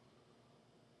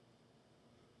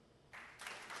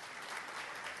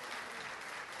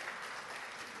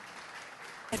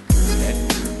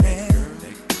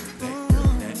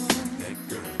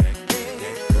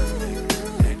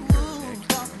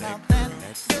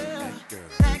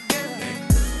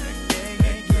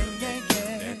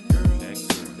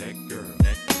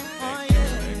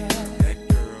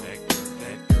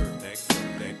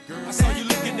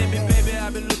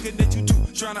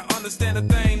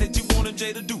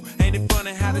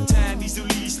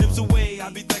 easily slips away. I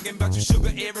be thinking about you,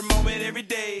 sugar, every moment, every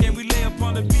day. And we lay up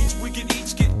on the beach, we can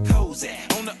each get cozy.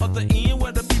 On the other end,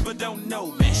 where the people don't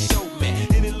know me, show me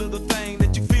any little thing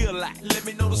that you feel like. Let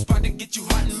me know the spot to get you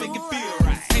hot and make it feel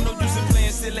right. Ain't no use in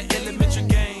playing silly elementary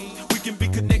game. We can be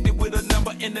connected with a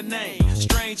number in the name.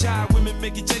 Strange how women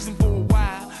make you chase them for a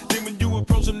while. Then when you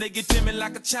approach them, they get timid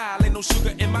like a child. Ain't no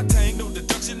sugar in my tank, no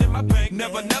deduction in my bank.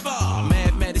 Never, never.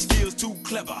 Mathematics skills too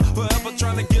clever. Forever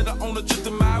trying to get her on a trip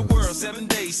to my world. 7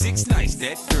 days, 6 nights.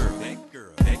 That girl, that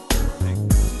girl, that girl.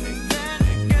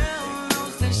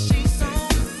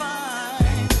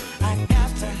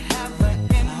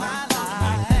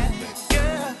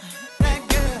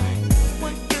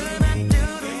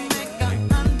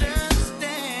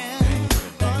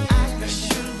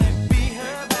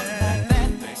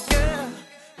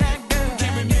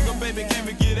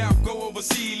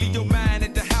 Leave your mind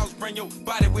at the house, bring your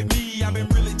body with me. I've been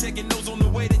really taking notes on the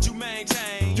way that you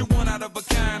maintain. You're one out of a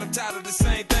kind, I'm tired of the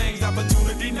same things.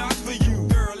 Opportunity knocks for you,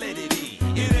 girl, let it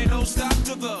in. It ain't no stop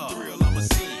to the thrill I'ma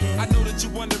see. I know that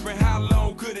you're wondering how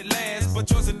long could it last, but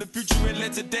trust in the future and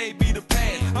let today be the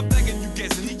past. I'm thinking you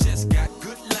guessing he just got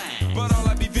good lines, but all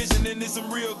I be visioning is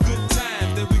some real good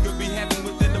times that we could be having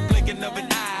within the blinking of an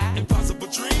eye. Impossible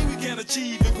dream we can't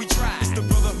achieve if we try. It's the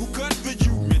brother who cut for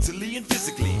you mentally and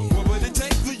physically. What would it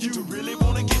take for you to really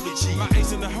wanna give me cheap? My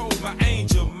ace in the hole, my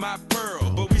angel, my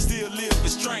pearl, but we still live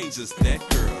as strangers. That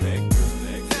girl, that girl.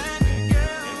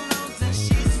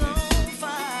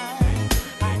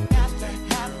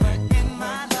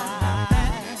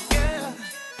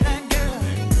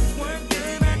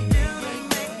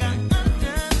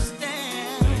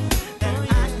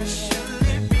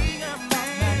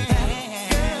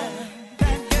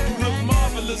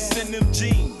 In them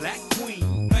jeans, black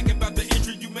queen. Thinking about the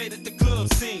entry you made at the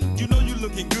club scene. You know you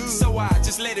looking good, so I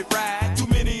just let it ride. Too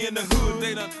many in the hood,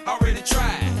 they done already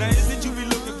tried. Now isn't you be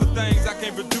looking for things I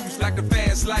can't produce, like a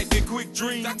fast life and quick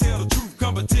dreams? I tell the truth,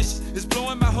 competition is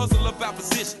blowing my hustle up out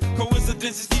position.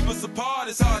 Coincidences keep us apart,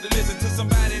 it's hard to listen to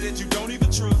somebody that you don't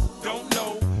even trust, don't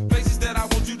know. Places that I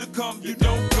want you to come, you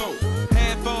don't go.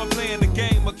 Had fun playing the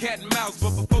game of cat and mouse,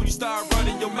 but before you start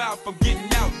running your mouth, I'm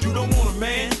getting out. You don't want a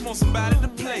man, you want somebody to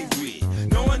play with.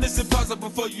 Knowing it's impossible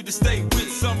for you to stay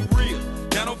with something real.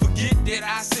 Now don't forget that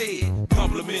I said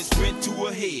compliments went to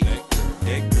her head.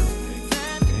 That girl.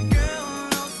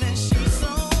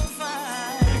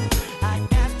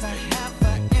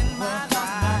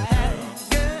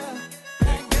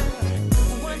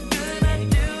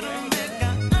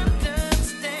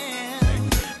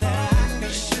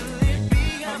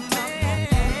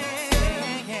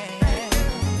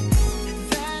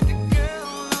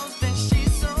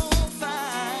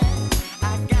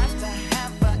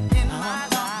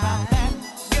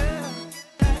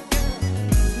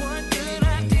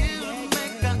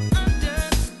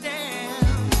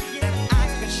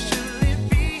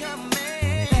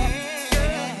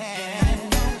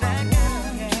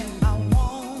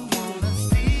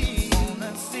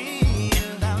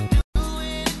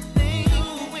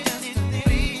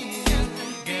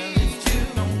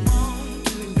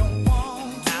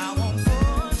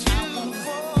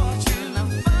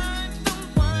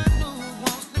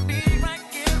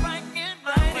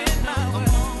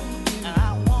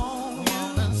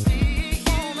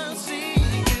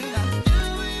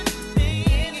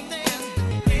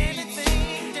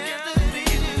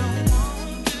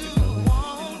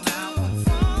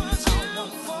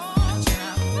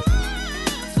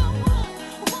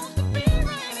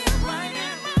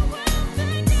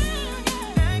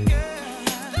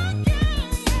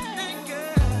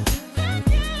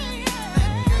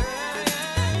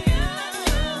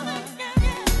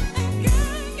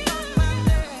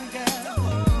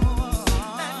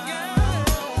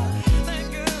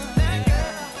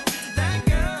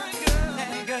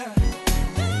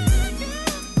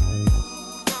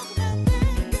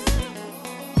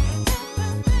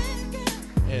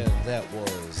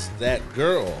 That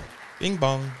Girl Bing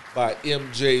Bong by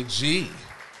MJG.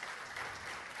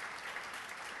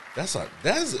 That's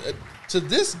to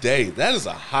this day, that is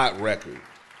a hot record.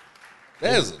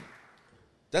 That's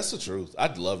the truth. I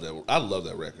love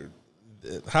that record.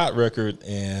 Hot record,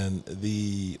 and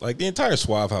the entire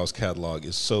Suave House catalog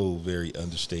is so very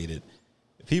understated.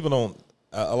 People don't.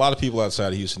 A lot of people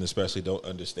outside of Houston, especially, don't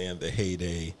understand the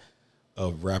heyday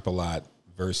of Rap-A-Lot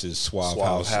versus Suave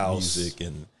House music,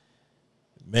 and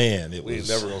man, we ain't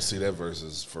never gonna see that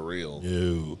versus for real.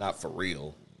 No, not for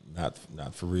real. Not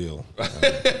for real. I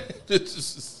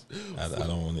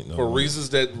don't want to know. For reasons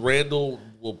that Randle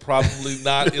will probably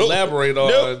not elaborate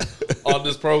on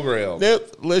this program.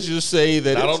 Let's just say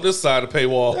that not on this side of the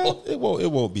paywall.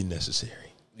 It won't be necessary.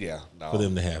 Yeah, no. For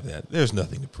them to have that. There's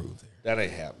nothing to prove there. That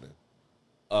ain't happening.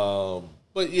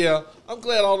 But yeah, I'm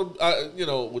glad all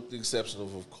the, with the exception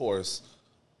of course,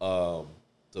 the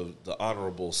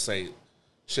Honorable Saint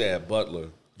Chad Butler.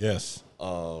 Yes.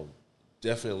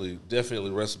 Definitely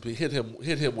recipe. Hit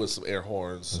him with some air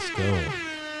horns. Let's go.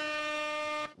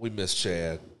 We miss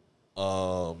Chad.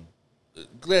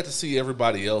 Glad to see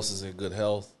everybody else is in good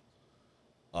health.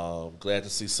 Glad to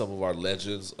see some of our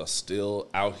legends are still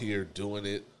out here doing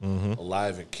it,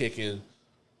 alive and kicking.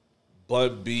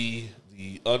 Bun B,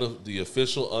 the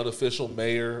official, unofficial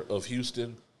mayor of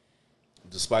Houston,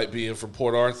 despite being from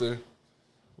Port Arthur.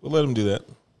 We'll let him do that.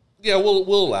 Yeah, we'll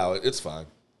allow it. It's fine.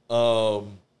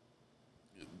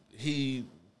 He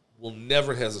will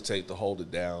never hesitate to hold it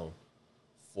down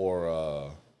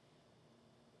for,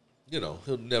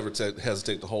 he'll never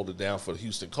hesitate to hold it down for the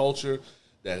Houston culture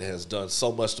that has done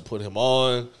so much to put him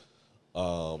on,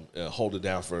 and hold it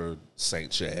down for St.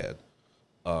 Chad.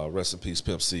 Rest in peace,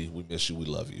 Pimp C. We miss you. We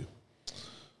love you.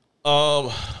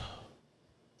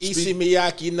 Issey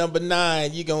Miyake number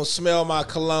 9. You gonna smell my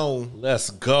cologne? Let's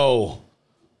go.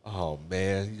 Oh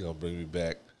man, you gonna bring me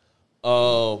back.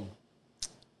 Got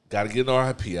to get an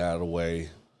RIP out of the way.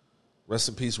 Rest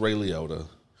in peace, Ray Liotta.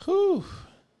 Whew.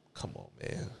 Come on,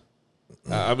 man.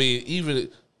 I mean, even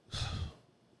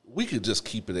we could just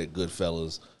keep it at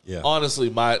Goodfellas. Yeah.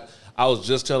 Honestly, I was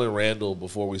just telling Randle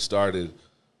before we started.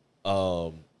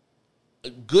 Goodfellas,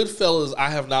 I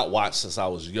have not watched since I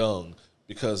was young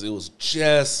because it was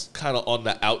just kind of on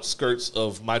the outskirts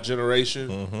of my generation.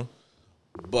 Mm-hmm.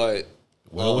 But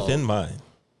within mine.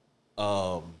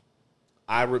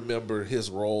 I remember his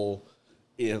role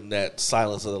in that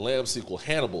Silence of the Lambs sequel,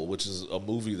 Hannibal, which is a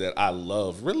movie that I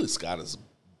love. Ridley Scott is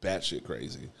batshit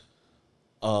crazy.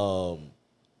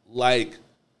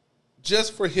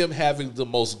 Just for him having the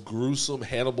most gruesome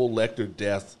Hannibal Lecter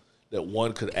death that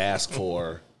one could ask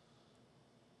for,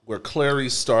 where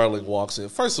Clarice Starling walks in.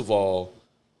 First of all,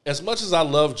 as much as I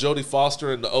love Jodie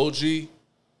Foster and the OG,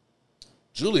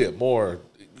 Juliette Moore,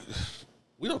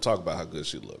 we don't talk about how good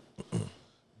she looked.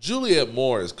 Juliette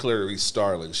Moore is Clarice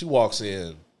Starling. She walks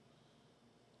in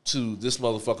to this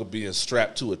motherfucker being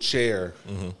strapped to a chair,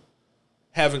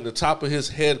 having the top of his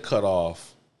head cut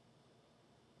off,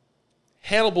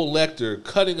 Hannibal Lecter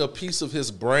cutting a piece of his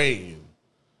brain,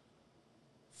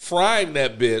 frying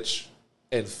that bitch,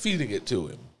 and feeding it to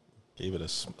him. Gave it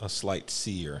a slight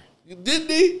sear. Didn't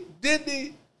he?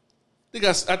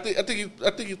 I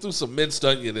think he threw some minced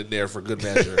onion in there for good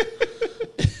measure.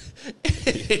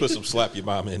 Put some slap your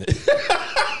mom in it.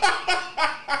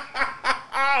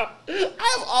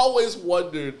 I've always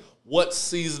wondered what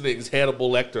seasonings Hannibal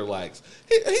Lecter likes.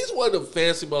 He's one of the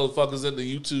fancy motherfuckers in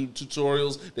the YouTube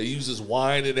tutorials that uses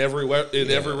wine in every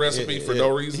recipe for no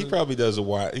reason. He probably does a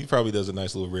wine. He probably does a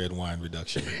nice little red wine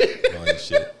reduction. All that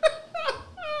shit.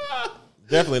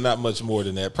 Definitely not much more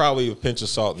than that. Probably a pinch of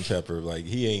salt and pepper. Like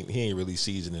he ain't really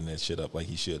seasoning that shit up like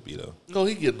he should be though. No,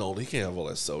 he getting old. He can't have all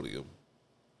that sodium.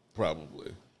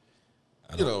 Probably.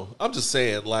 I'm just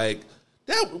saying, like,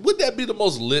 would that be the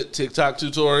most lit TikTok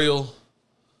tutorial?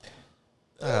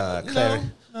 Clary.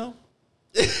 No.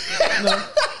 It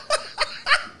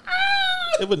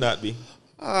would not be.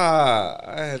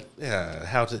 How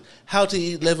to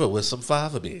eat liver with some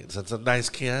fava beans and some nice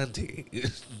Chianti.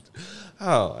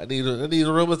 I need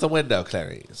a room with a window,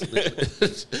 Clarice.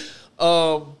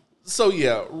 So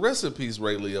yeah, rest in peace,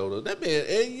 Ray Liotta. That man,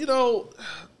 and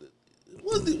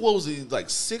what was he, like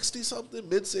 60 something,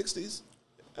 mid 60s?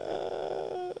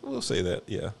 We'll say that,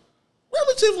 yeah.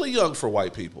 Relatively young for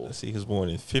white people. Let's see, he was born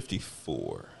in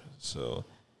 54. So,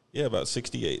 yeah, about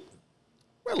 68.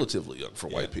 Relatively young for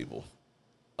white people.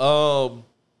 So,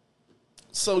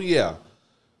 yeah.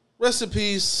 Rest in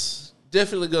peace.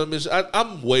 Definitely going to miss it.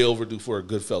 I'm way overdue for a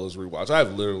Goodfellas rewatch.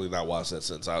 I've literally not watched that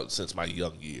since my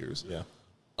young years. Yeah.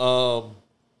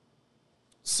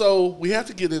 So, we have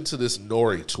to get into this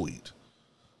Nori tweet.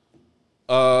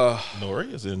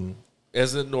 Nori, as in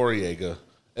Noriega.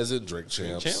 As in Drink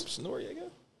Champs. Champs, Noriega?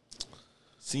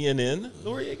 CNN,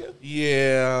 Noriega?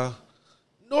 Yeah.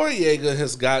 Noriega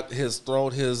has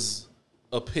thrown his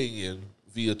opinion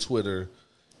via Twitter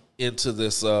into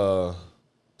this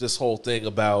this whole thing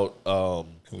about and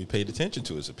we paid attention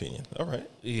to his opinion. All right.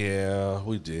 Yeah,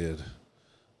 we did.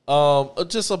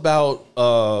 Just about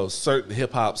certain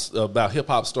hip hop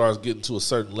stars getting to a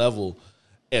certain level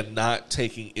and not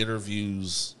taking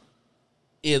interviews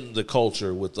in the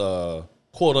culture with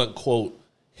quote unquote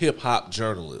hip hop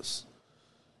journalists.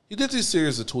 He did this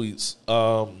series of tweets.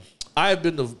 I have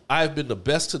been the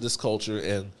best to this culture,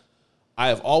 and I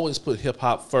have always put hip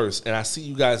hop first. And I see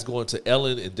you guys going to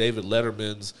Ellen and David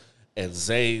Letterman's and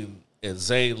Zayn and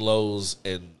Zane Lowe's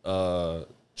and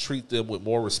treat them with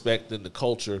more respect than the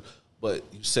culture, but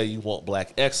you say you want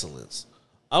black excellence.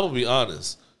 I'm going to be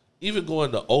honest. Even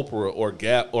going to Oprah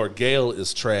or Gayle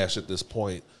is trash at this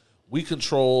point. We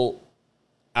control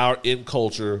our in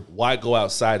culture. Why go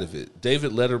outside of it?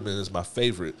 David Letterman is my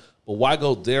favorite, but why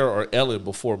go there or Ellen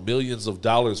before millions of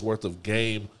dollars worth of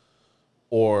Game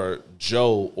or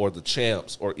Joe or the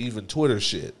Champs or even Twitter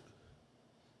shit?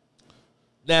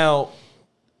 Now,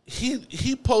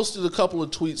 he posted a couple of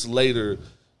tweets later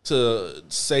to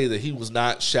say that he was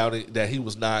not shouting, that he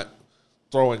was not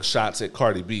throwing shots at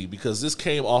Cardi B, because this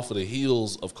came off of the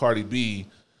heels of Cardi B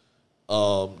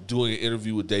doing an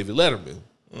interview with David Letterman.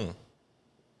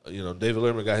 You know, David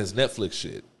Letterman got his Netflix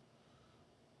shit.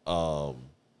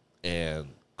 And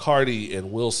Cardi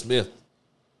and Will Smith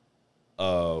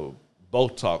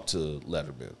both talked to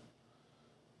Letterman.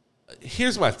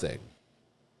 Here's my thing.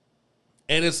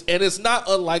 And it's not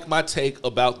unlike my take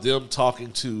about them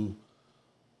talking to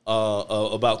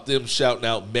about them shouting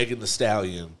out Megan Thee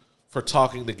Stallion for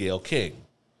talking to Gayle King.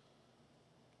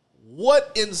 What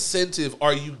incentive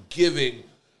are you giving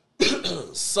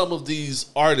some of these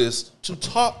artists to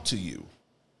talk to you?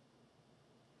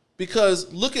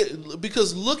 Because look at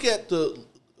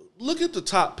the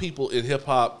top people in hip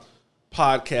hop,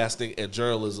 podcasting, and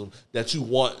journalism that you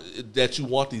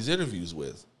want these interviews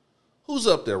with. Who's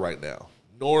up there right now?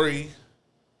 Nori,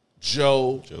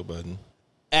 Joe Budden,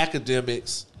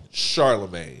 Academics,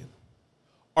 Charlemagne.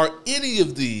 Are any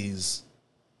of these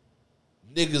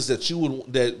niggas that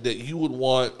you would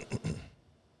want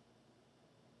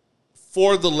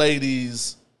for the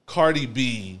ladies, Cardi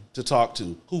B to talk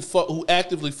to, who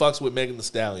actively fucks with Megan Thee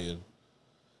Stallion?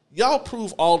 Y'all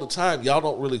prove all the time y'all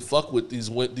don't really fuck with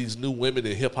these new women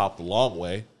in hip hop the long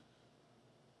way.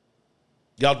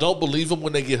 Y'all don't believe them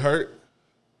when they get hurt.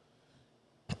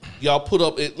 Y'all put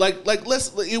up it like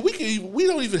we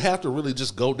don't even have to really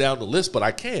just go down the list, but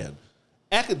I can.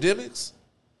 Academics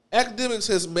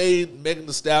has made Megan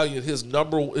Thee Stallion his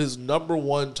number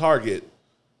one target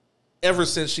ever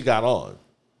since she got on,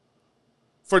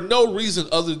 for no reason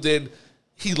other than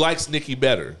he likes Nicki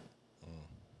better.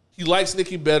 He likes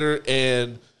Nicki better,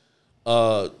 and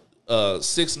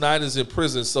 6ix9ine is in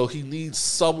prison, so he needs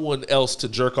someone else to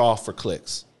jerk off for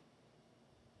clicks.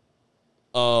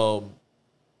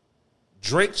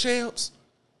 Drink Champs,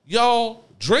 y'all.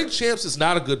 Drink Champs is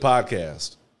not a good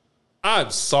podcast.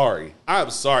 I'm sorry. I'm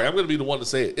going to be the one to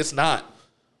say it. It's not.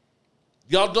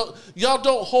 Y'all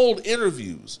don't hold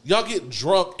interviews. Y'all get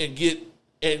drunk and get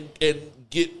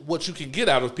what you can get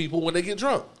out of people when they get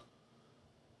drunk.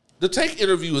 The Tank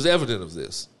interview is evident of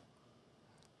this.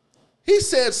 He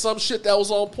said some shit that was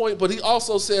on point, but he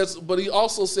also said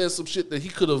some shit that he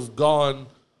could have gone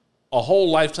a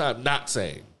whole lifetime not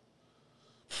saying.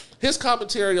 His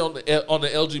commentary on the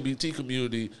LGBT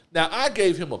community, now I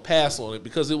gave him a pass on it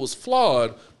because it was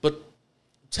flawed, but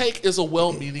Tank is a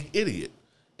well-meaning idiot.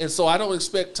 And so I don't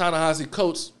expect Ta-Nehisi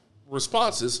Coates'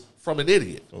 responses from an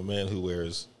idiot. A man who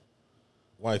wears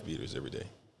wife beaters every day.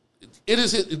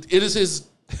 It's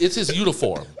his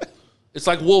uniform. It's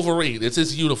like Wolverine. It's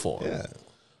his uniform. Yeah.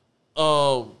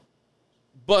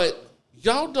 But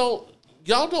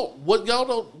what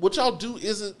y'all do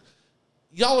isn't,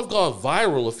 y'all have gone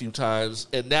viral a few times,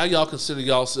 and now y'all consider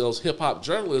yourselves hip-hop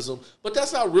journalism, but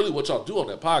that's not really what y'all do on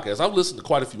that podcast. I've listened to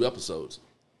quite a few episodes.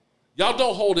 Y'all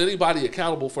don't hold anybody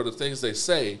accountable for the things they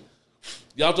say.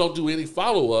 Y'all don't do any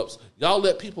follow-ups. Y'all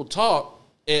let people talk,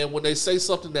 and when they say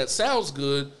something that sounds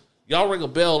good, y'all ring a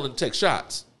bell and take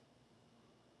shots.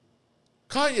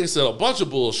 Kanye said a bunch of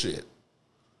bullshit.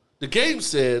 The Game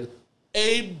said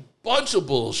a bunch of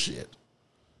bullshit.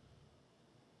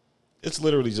 It's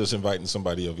literally just inviting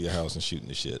somebody over your house and shooting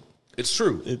the shit. It's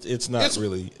true. It's not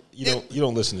really. You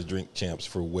don't listen to Drink Champs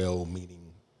for well-meaning,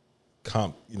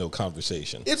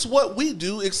 conversation. It's what we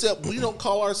do, except we don't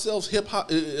call ourselves hip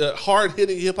hop,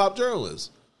 hard-hitting hip hop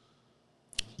journalists.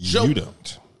 You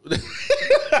don't.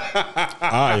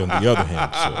 I, on the other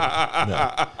hand,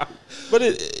 no. But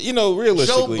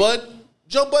realistically,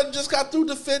 Joe Budden just got through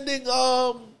defending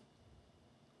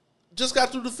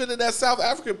that South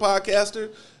African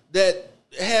podcaster that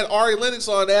had Ari Lennox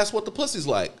on and asked what the pussy's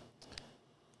like.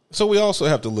 So we also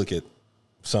have to look at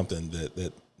something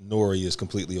that Nori is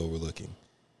completely overlooking.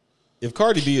 If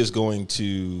Cardi B is going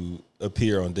to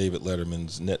appear on David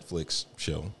Letterman's Netflix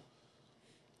show,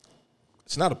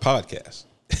 it's not a podcast.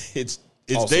 It's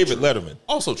David Letterman.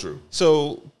 Also true.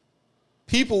 So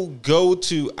people go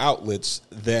to outlets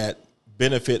that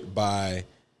benefit by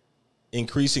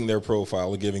increasing their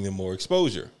profile and giving them more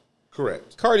exposure.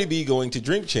 Correct. Cardi B going to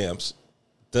Drink Champs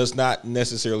does not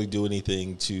necessarily do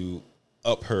anything to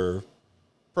up her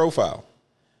profile.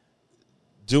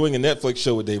 Doing a Netflix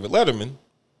show with David Letterman,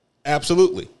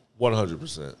 absolutely.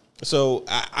 100%. So,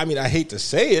 I mean, I hate to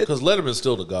say it. Because Letterman's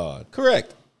still the god.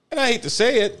 Correct. And I hate to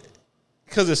say it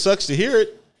because it sucks to hear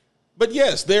it. But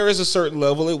yes, there is a certain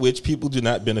level at which people do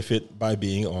not benefit by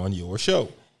being on your show.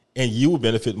 And you would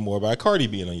benefit more by Cardi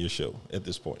being on your show at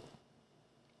this point.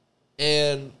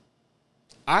 And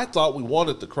I thought we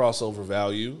wanted the crossover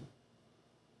value.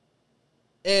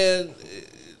 And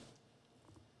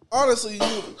honestly,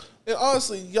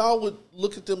 y'all would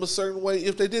look at them a certain way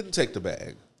if they didn't take the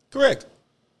bag. Correct.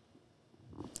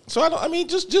 So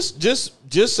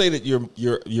just say that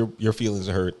your feelings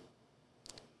are hurt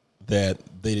that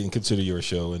they didn't consider your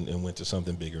show and went to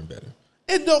something bigger and better.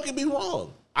 And don't get me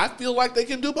wrong, I feel like they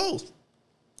can do both.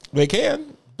 They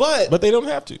can, but they don't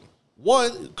have to.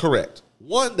 Correct.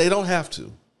 One, they don't have to.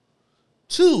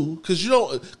 Two, because you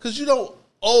don't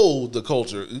owe the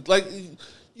culture. Like,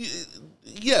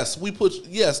 yes,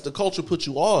 the culture put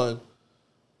you on,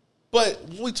 but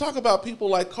when we talk about people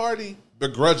like Cardi,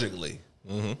 begrudgingly.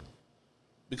 Mm-hmm.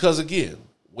 Because again,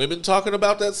 women talking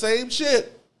about that same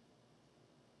shit.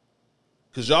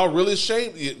 Because y'all really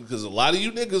shame, because a lot of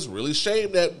you niggas really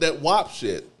shame that WAP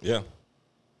shit. Yeah.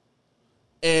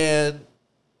 And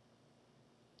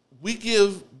we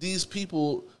give these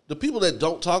people, the people that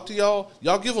don't talk to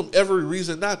y'all give them every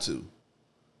reason not to.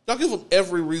 Y'all give them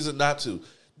every reason not to.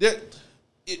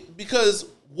 Because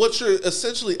what you're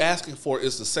essentially asking for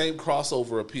is the same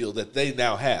crossover appeal that they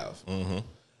now have. Mm-hmm.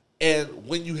 And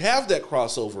when you have that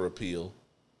crossover appeal,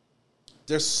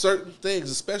 there's certain things,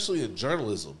 especially in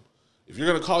journalism, if you're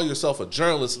going to call yourself a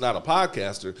journalist, not a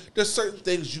podcaster, there's certain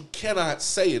things you cannot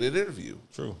say in an interview.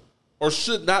 True. Or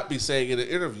should not be saying in an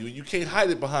interview. You can't hide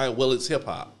it behind, well, it's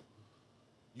hip-hop.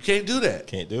 You can't do that.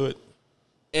 Can't do it.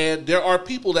 And there are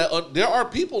people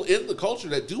in the culture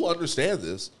that do understand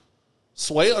this.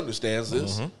 Sway understands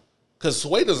this. Because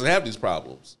Sway doesn't have these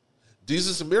problems.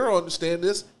 Deezus and Miro understand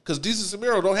this because Deezus and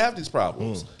Miro don't have these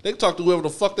problems. They can talk to whoever the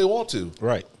fuck they want to.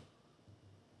 Right.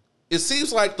 It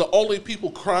seems like the only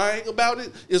people crying about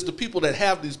it is the people that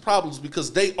have these problems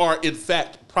because they are, in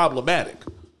fact, problematic.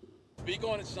 Speak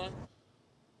on it, son.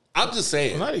 I'm just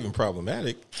saying. Well, not even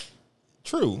problematic.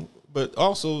 True. But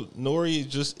also, Nori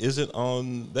just isn't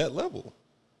on that level.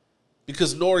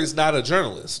 Because Nori's not a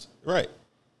journalist. Right.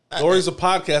 Nori's a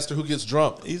podcaster who gets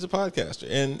drunk. He's a podcaster.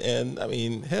 And I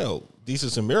mean, hell,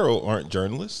 Deezus and Miro aren't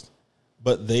journalists,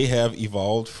 but they have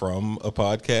evolved from a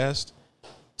podcast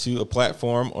to a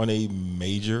platform on a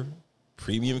major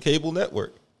premium cable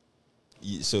network.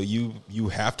 So you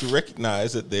have to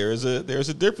recognize that there's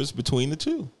a difference between the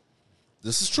two.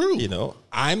 This is true. You know,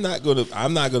 I'm not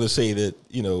gonna say that,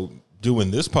 you know,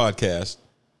 doing this podcast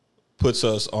puts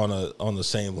us on the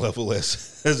same level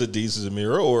as a Deezus and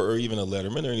Miro or even a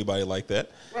Letterman or anybody like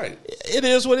that. Right. It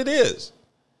is what it is.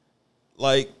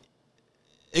 Like,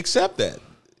 accept that.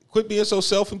 Quit being so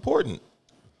self-important.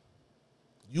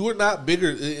 You are not bigger,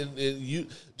 and you and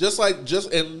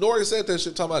Nori said that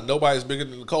shit talking about nobody's bigger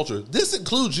than the culture. This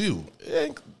includes you,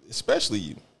 especially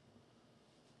you.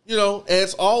 You know, and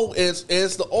it's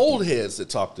the old heads that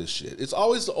talk this shit. It's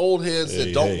always the old heads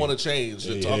that don't want to change.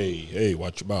 Hey,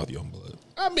 watch your mouth, young blood.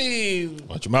 I mean,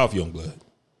 watch your mouth, young blood.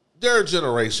 There are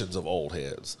generations of old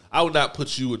heads. I would not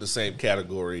put you in the same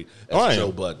category as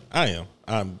Joe Budden. I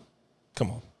am.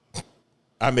 Come on.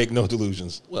 I make no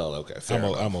delusions. Well, okay,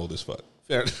 I'm old as fuck.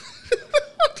 Fair.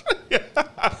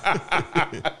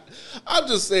 I'm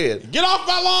just saying. Get off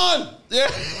my lawn. Yeah.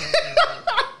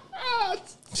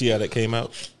 See how that came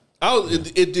out?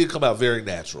 It did come out very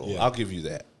natural. Yeah. I'll give you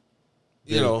that.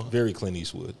 Very Clint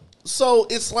Eastwood. So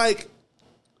it's like,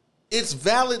 it's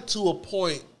valid to a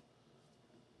point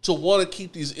to want to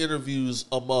keep these interviews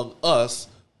among us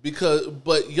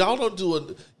but y'all don't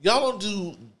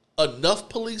do enough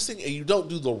policing and you don't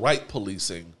do the right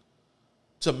policing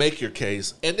to make your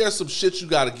case. And there's some shit you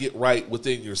got to get right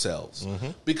within yourselves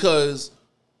because,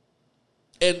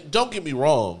 and don't get me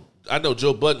wrong, I know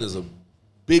Joe Budden is a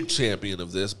big champion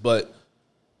of this, but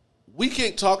we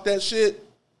can't talk that shit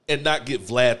and not get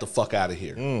Vlad the fuck out of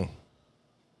here.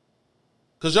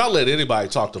 Because y'all let anybody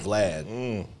talk to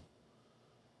Vlad.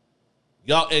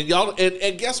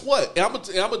 And guess what? I'm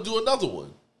gonna do another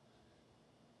one.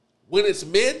 When it's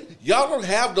men, y'all don't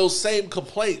have those same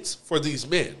complaints for these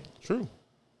men. True.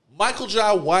 Michael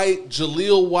Jai White,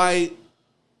 Jaleel White,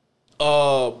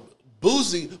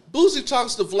 Boozy. Boozy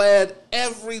talks to Vlad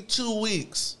every 2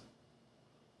 weeks.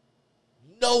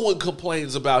 No one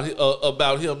complains about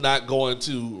him not going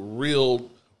to real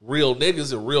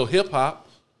niggas and real hip hop.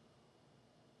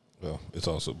 Well, it's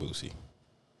also Boozy.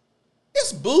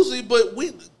 It's Boozy, but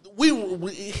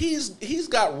he's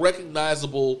got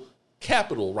recognizable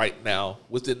capital right now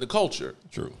within the culture.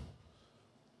 True.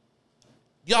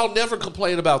 Y'all never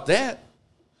complain about that.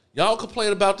 Y'all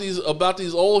complain about these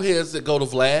old heads that go to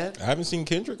Vlad. I haven't seen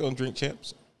Kendrick on Drink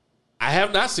Champs. I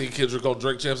have not seen Kendrick on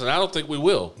Drink Champs, and I don't think we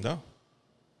will. No.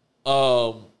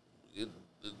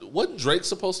 Wasn't Drake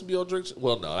supposed to be on Drink Champs?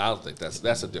 Well, no, I don't think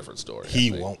that's a different story.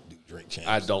 He won't do Drink Champs.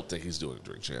 I don't think he's doing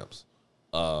Drink Champs.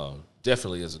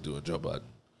 Definitely isn't doing Joe Budden.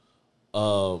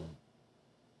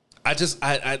 I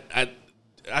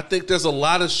think there's a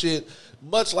lot of shit,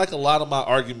 much like a lot of my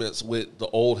arguments with the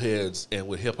old heads and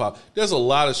with hip hop. There's a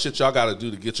lot of shit y'all got to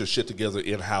do to get your shit together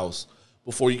in house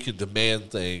before you can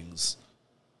demand things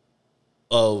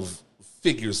of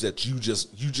figures that you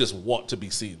just want to be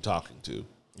seen talking to.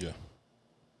 Yeah.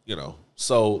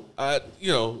 So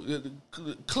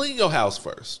clean your house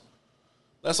first.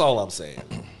 That's all I'm saying.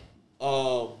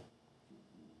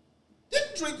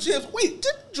 Didn't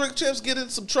Drink Champs get in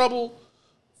some trouble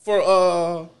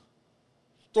for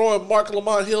throwing Mark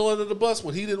Lamont Hill under the bus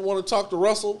when he didn't want to talk to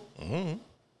Russell? Mm-hmm.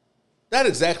 That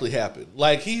exactly happened.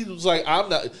 Like, he was like, I'm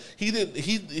not. He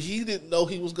didn't know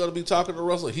he was going to be talking to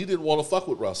Russell. He didn't want to fuck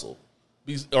with Russell,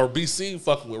 be seen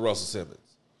fucking with Russell Simmons.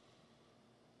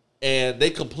 And they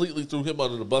completely threw him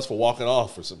under the bus for walking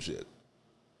off for some shit.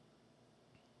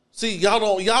 See, y'all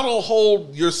don't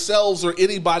hold yourselves or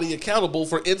anybody accountable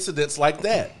for incidents like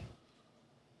that.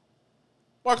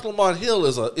 Mark Lamont Hill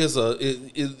is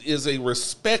a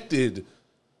respected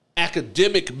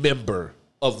academic member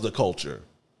of the culture.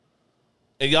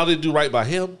 And y'all didn't do right by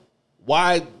him.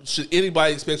 Why should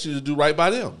anybody expect you to do right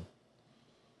by them?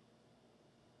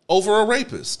 Over a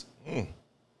rapist.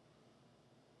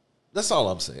 That's all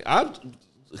I'm saying.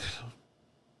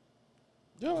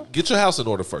 Get your house in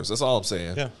order first. That's all I'm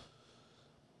saying. Yeah.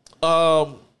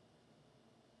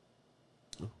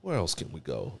 Where else can we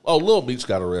go? Oh, Lil Meech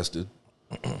got arrested.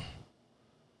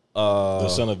 The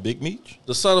son of Big Meech?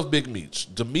 The son of Big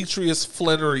Meech, Demetrius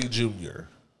Flannery Jr.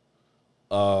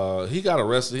 He got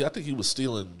arrested. I think he was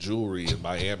stealing jewelry in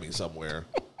Miami somewhere.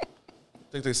 I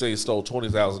think they say he stole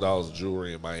 $20,000 of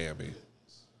jewelry in Miami.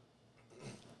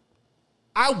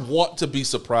 I want to be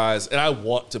surprised and I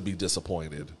want to be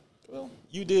disappointed. Well,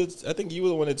 you did. I think you were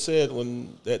the one that said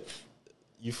when that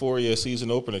Euphoria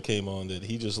season opener came on that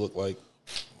he just looked like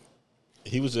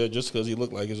he was there just because he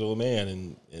looked like his old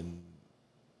man and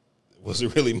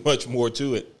wasn't really much more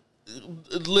to it.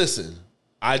 Listen,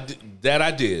 I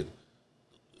did.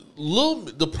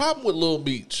 The problem with Lil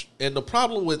Meech and the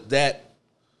problem with that,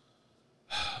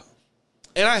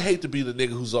 and I hate to be the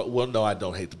nigga who's, well, no, I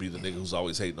don't hate to be the nigga who's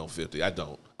always hating on 50. I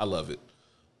don't. I love it.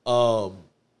 But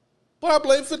I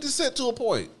blame 50 Cent to a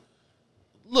point.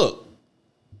 Look,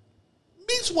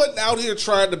 Meech wasn't out here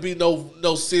trying to be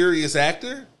no serious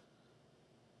actor.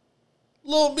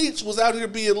 Lil Meech was out here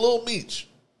being Lil Meech.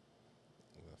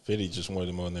 50 just wanted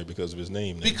him on there because of his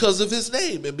name. Because of his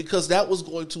name and because that was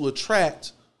going to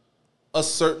attract a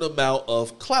certain amount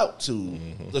of clout to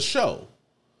the show.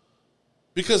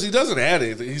 Because he doesn't add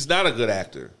anything. He's not a good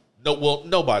actor. No, well,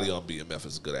 nobody on BMF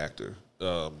is a good actor,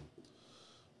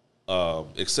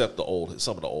 except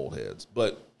some of the old heads.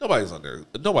 But nobody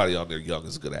on there young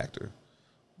is a good actor.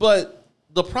 But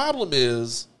the problem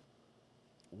is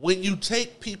when you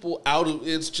take people out of,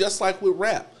 it's just like with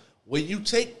rap. When you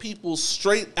take people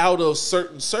straight out of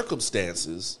certain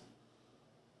circumstances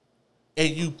and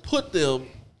you put them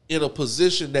in a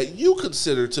position that you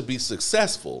consider to be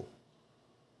successful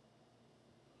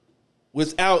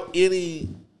without any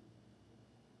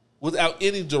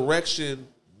direction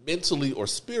mentally or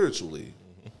spiritually,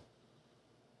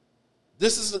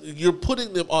 you're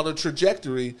putting them on a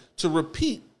trajectory to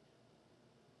repeat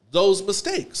those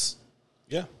mistakes.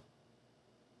 Yeah.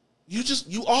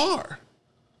 You are.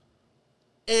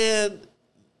 And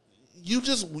you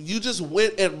just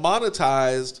went and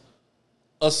monetized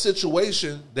a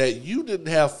situation that you didn't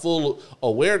have full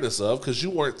awareness of because you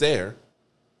weren't there.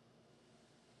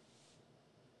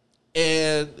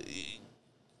 And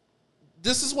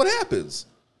this is what happens.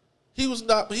 He was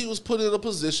put in a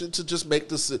position to just make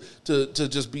this to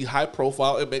just be high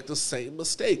profile and make the same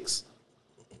mistakes.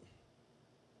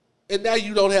 And now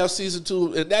you don't have season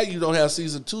 2. And now you don't have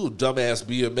season 2 of dumbass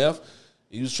BMF.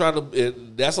 He was trying to.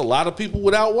 And that's a lot of people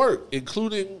without work,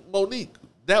 including Monique.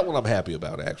 That one I'm happy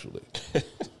about, actually.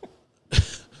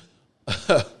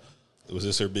 Was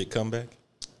this her big comeback?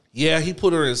 Yeah, he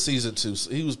put her in season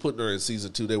 2. He was putting her in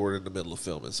season 2. They were in the middle of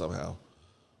filming somehow.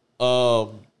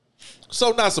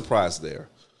 So not surprised there.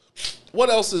 What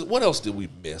else did we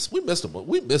miss? We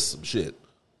missed some shit.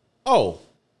 Oh,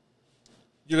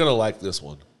 you're gonna like this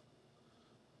one.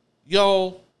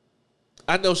 Y'all,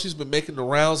 I know she's been making the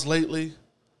rounds lately.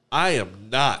 I am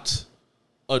not,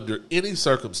 under any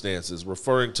circumstances,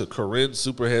 referring to Karinne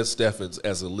Superhead Steffans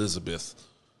as Elizabeth.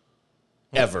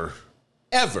 Ever.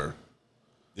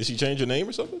 Did she change her name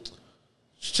or something?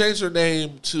 She changed her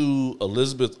name to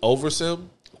Elizabeth Oversim.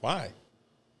 Why?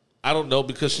 I don't know,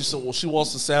 because she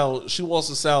wants to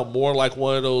sound more like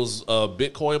one of those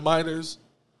Bitcoin miners.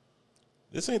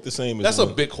 This ain't the same as That's a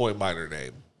Bitcoin miner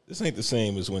name. This ain't the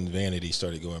same as when Vanity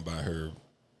started going by her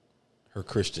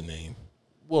Christian name.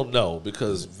 Well, no,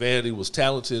 because Vanity was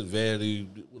talented.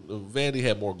 Vanity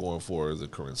had more going for her than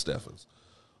Karinne Steffans.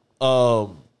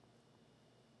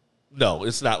 No,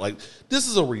 it's not like this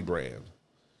is a rebrand.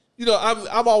 You know,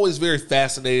 I'm always very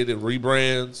fascinated in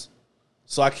rebrands,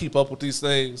 so I keep up with these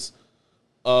things.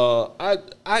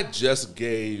 I just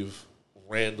gave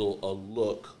Randle a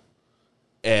look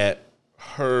at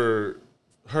her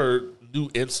new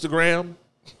Instagram.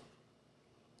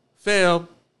 Fam,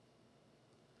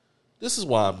 this is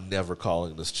why I'm never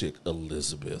calling this chick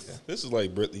Elizabeth. Yeah, this is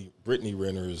like Brittany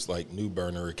Renner's like new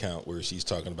burner account where she's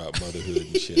talking about motherhood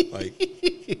and shit. Like,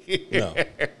 no.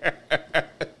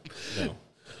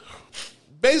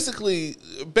 Basically,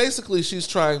 she's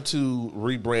trying to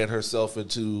rebrand herself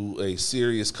into a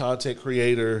serious content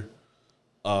creator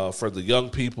for the young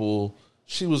people.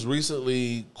 She was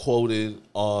recently quoted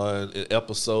on an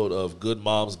episode of Good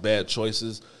Moms, Bad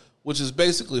Choices, which is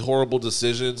basically horrible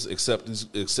decisions, except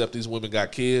these women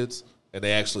got kids and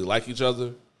they actually like each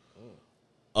other.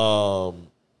 But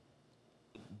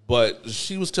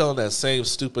she was telling that same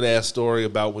stupid ass story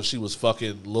about when she was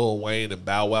fucking Lil Wayne and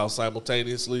Bow Wow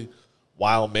simultaneously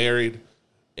while married,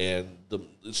 and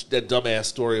that dumbass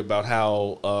story about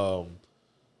how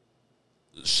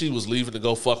she was leaving to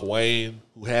go fuck Wayne,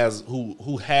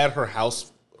 who had her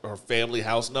family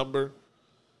house number.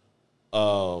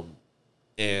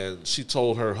 And she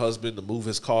told her husband to move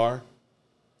his car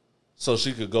so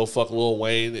she could go fuck Lil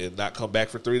Wayne and not come back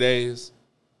for 3 days.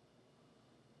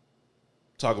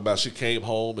 Talk about she came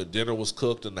home and dinner was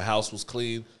cooked and the house was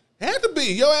clean. Had to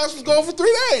be. Your ass was gone for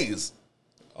 3 days.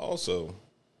 Also,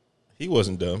 he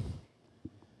wasn't dumb.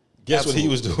 Guess Absolutely. what he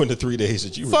was doing the 3 days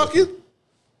that you were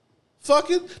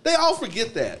Fucking. They all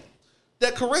forget that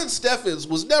Karinne Steffans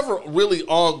was never really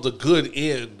on the good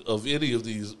end of any of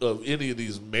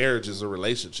these marriages or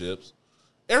relationships.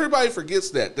 Everybody forgets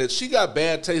that she got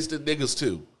bad taste in niggas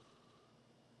too.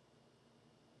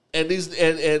 And these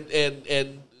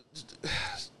and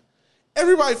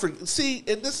everybody see,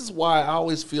 and this is why I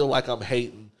always feel like I'm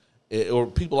hating, or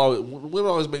women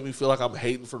always make me feel like I'm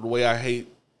hating for the way I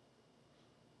hate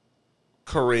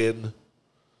Karinne,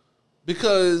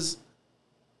 because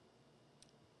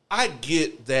I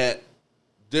get that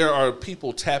there are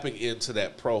people tapping into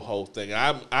that pro-ho thing.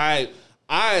 I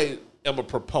am a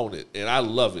proponent, and I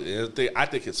love it. And I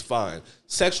think it's fine.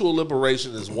 Sexual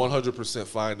liberation is 100%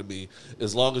 fine to me,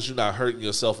 as long as you're not hurting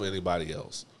yourself or anybody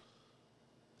else.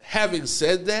 Having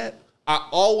said that, I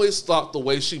always thought the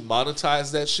way she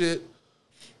monetized that shit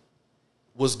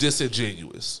was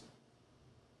disingenuous.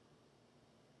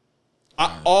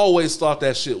 I always thought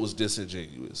that shit was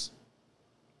disingenuous.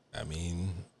 I mean,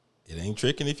 it ain't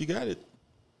tricking if you got it.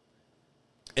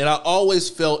 And I always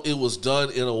felt it was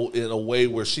done in a way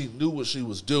where she knew what she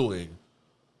was doing,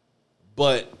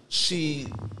 but she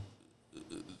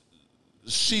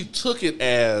took it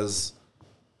as,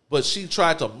 but she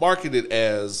tried to market it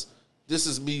as, this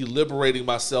is me liberating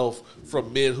myself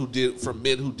from men who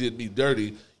did me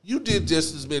dirty. You did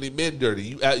just as many men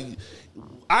dirty.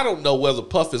 I don't know whether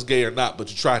Puff is gay or not,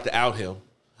 but you tried to out him.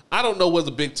 I don't know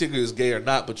whether Big Tigger is gay or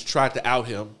not, but you tried to out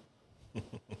him.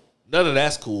 None of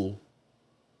that's cool.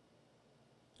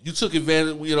 You took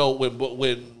advantage, you know, when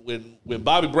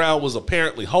Bobby Brown was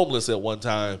apparently homeless at one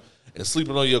time and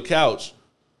sleeping on your couch,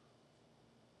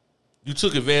 you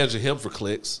took advantage of him for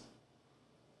clicks.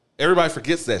 Everybody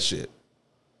forgets that shit.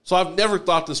 So I've never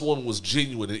thought this woman was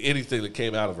genuine in anything that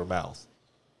came out of her mouth.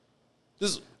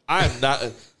 I am not.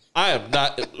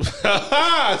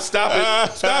 Stop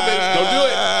it.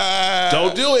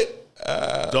 Don't do it.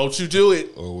 Don't you do it.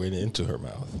 Or went into her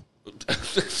mouth.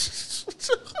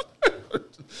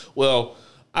 Well,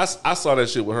 I saw that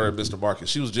shit with her and Mr. Marcus.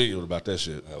 She was genuine about that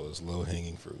shit. That was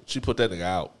low-hanging fruit. She put that nigga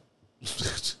out.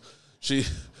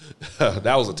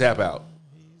 That was a tap out.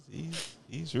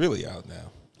 He's really out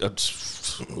now.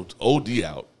 OD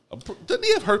out. Doesn't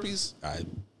he have herpes?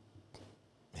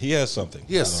 He has something.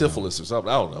 He has syphilis or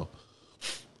something. I don't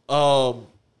know.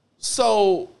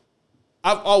 So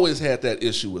I've always had that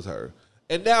issue with her,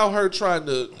 and now her trying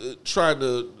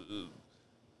to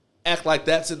act like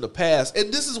that's in the past.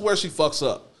 And this is where she fucks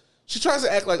up. She tries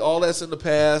to act like all that's in the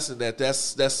past and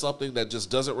that's something that just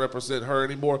doesn't represent her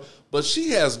anymore. But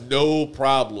she has no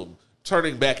problem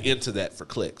turning back into that for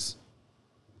clicks.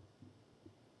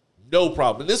 No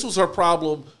problem. And this was her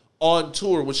problem on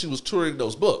tour when she was touring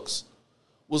those books,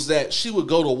 was that she would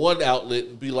go to one outlet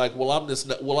and be like, well, I'm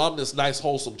this nice,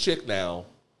 wholesome chick now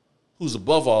who's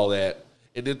above all that,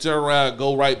 and then turn around and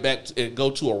go right back and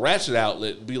go to a ratchet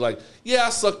outlet and be like, yeah, I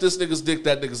sucked this nigga's dick,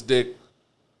 that nigga's dick.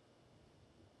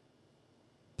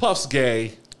 Puff's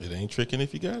gay. It ain't tricking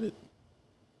if you got it.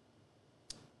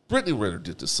 Brittany Renner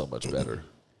did this so much better.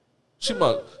 She's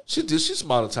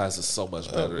monetized it so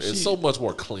much better. It's so much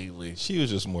more cleanly. She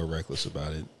was just more reckless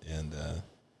about it. And,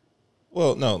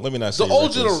 well, no, let me not say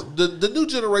the new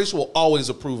generation will always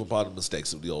approve upon the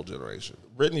mistakes of the old generation.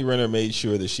 Brittany Renner made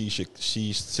sure that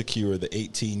she secured the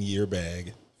 18-year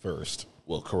bag first.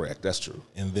 Well, correct. That's true.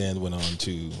 And then went on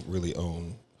to really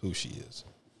own who she is.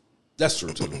 That's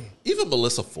true, too. Even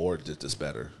Melissa Ford did this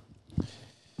better.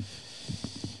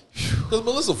 Because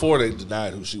Melissa Ford ain't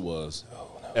denied who she was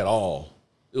at all.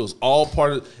 It was all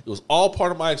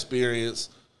part of my experience.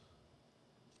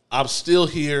 I'm still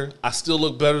here. I still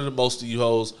look better than most of you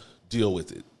hoes. Deal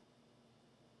with it.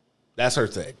 That's her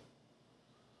thing.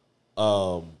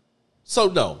 So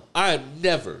no, I am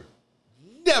never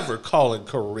calling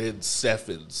Karinne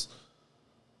Steffans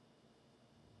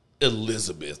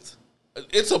Elizabeth.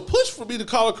 It's a push for me to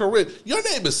call her Karinne. Your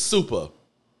name is Super.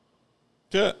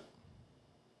 Yeah.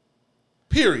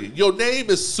 Period. Your name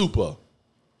is Super.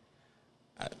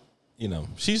 That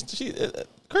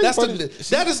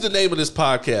is the name of this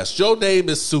podcast. Your name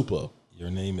is Super.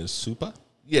 Your name is Super?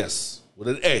 Yes, with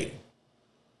an A.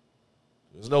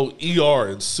 There's no ER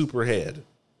in Superhead.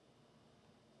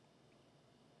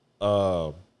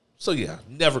 So yeah,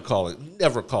 never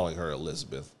calling her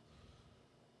Elizabeth.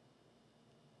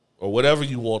 Or whatever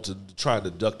you want to try and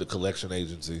deduct the collection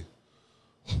agency.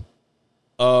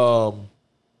 What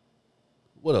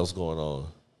else going on?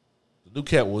 The new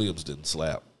Cat Williams didn't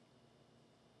slap.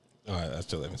 All right, I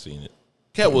still haven't seen it.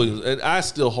 Cat Williams, and I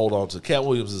still hold on to Cat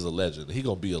Williams is a legend. He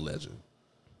gonna be a legend.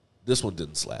 This one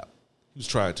didn't slap. He was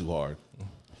trying too hard.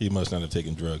 He must not have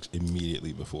taken drugs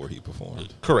immediately before he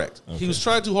performed. Correct. Okay. He was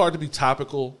trying too hard to be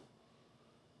topical,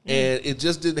 and it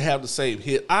just didn't have the same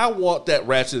hit. I want that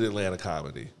ratchet Atlanta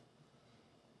comedy.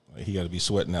 He got to be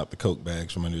sweating out the Coke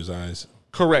bags from under his eyes.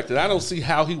 Correct, and I don't see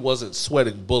how he wasn't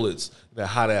sweating bullets in that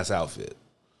hot ass outfit.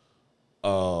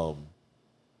 And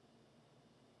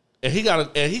he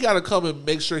gotta come and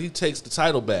make sure he takes the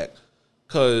title back,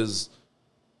 because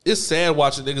it's sad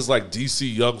watching niggas like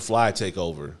DC Young Fly take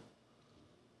over.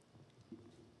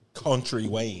 Country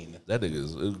Wayne. That nigga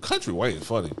is Country Wayne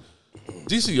funny.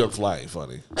 DC Young Fly ain't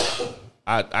funny.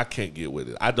 I can't get with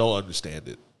it. I don't understand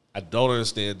it. I don't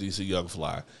understand DC Young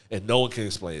Fly, and no one can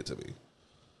explain it to me.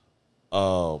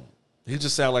 He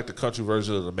just sound like the country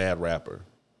version of the Mad Rapper.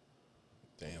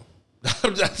 Damn.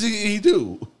 He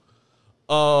do.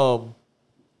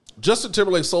 Justin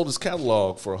Timberlake sold his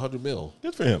catalog for $100 million.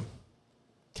 Good for him.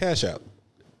 Cash out.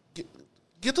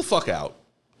 Get the fuck out.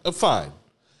 I'm fine.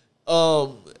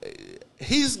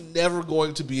 He's never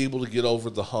going to be able to get over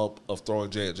the hump of throwing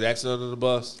Janet Jackson under the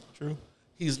bus. True.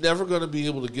 He's never going to be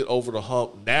able to get over the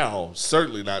hump now,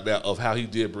 certainly not now, of how he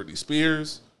did Britney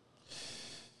Spears.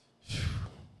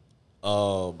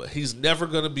 He's never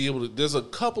going to be able to. There's a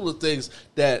couple of things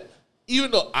that,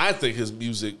 even though I think his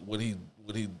music when he's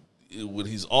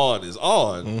on is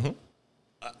on, mm-hmm.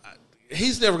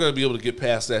 He's never going to be able to get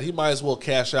past that. He might as well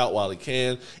cash out while he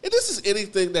can. And this is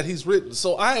anything that he's written,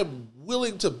 so I am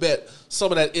willing to bet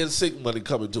some of that NSYNC money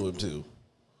coming to him too.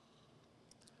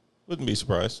 Wouldn't be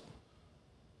surprised.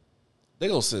 They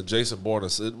gonna send Jason Bourne.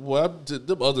 Them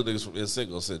other niggas from NSYNC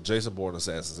gonna send Jason Bourne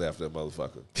assassins after that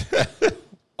motherfucker.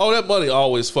 Oh, that money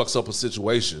always fucks up a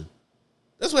situation.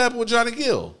 That's what happened with Johnny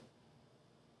Gill.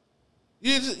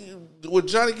 When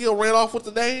Johnny Gill ran off with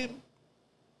the name.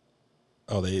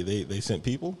 Oh, they sent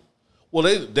people?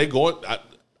 Well, they going.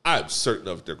 I'm certain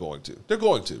of it. They're going to. They're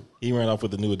going to. He ran off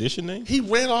with the New Edition name? He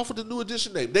ran off with the New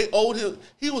Edition name. They owed him.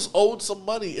 He was owed some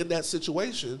money in that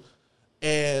situation.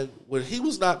 And when he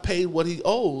was not paid what he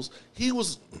owes,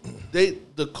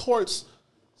 the courts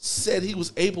said he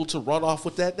was able to run off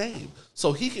with that name,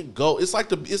 so he can go. It's like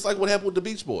what happened with the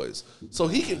Beach Boys. So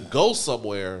he can go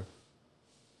somewhere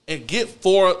and get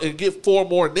four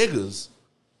more niggas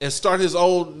and start his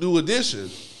own New Edition.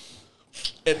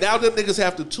 And now them niggas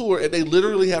have to tour, and they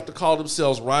literally have to call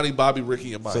themselves Ronnie, Bobby,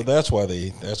 Ricky, and Mike. So that's why they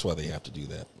have to do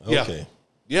that. Okay,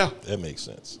 yeah, that makes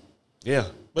sense. Yeah.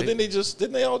 But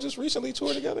didn't they all just recently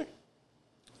tour together?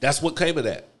 That's what came of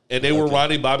that. And they were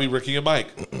Ronnie, Bobby, Ricky, and Mike.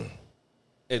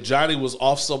 and Johnny was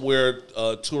off somewhere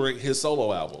touring his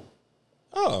solo album.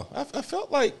 Oh, I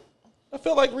felt like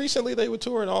recently they were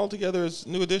touring all together as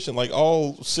New Edition, like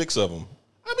all 6 of them.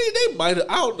 I mean, they might have.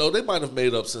 I don't know. They might have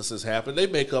made up since this happened. They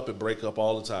make up and break up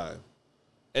all the time,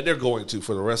 and they're going to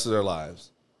for the rest of their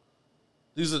lives.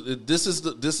 This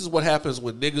is what happens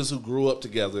when niggas who grew up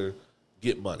together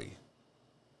get money.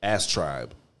 Ass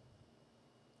Tribe.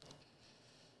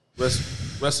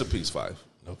 Rest in peace, Five.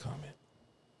 No comment.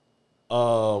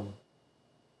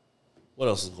 What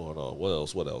else is going on?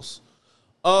 What else?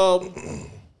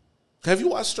 Have you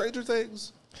watched Stranger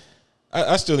Things?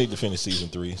 I still need to finish season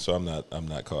 3, so I'm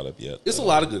not caught up yet. It's a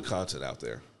lot of good content out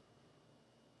there.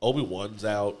 Obi-Wan's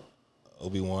out. A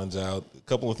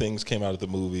couple of things came out of the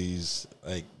movies.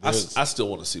 Like I still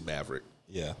want to see Maverick.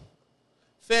 Yeah.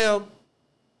 Fam,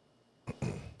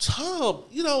 Tom,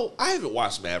 I haven't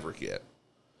watched Maverick yet.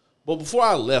 But before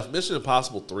I left, Mission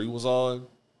Impossible 3 was on.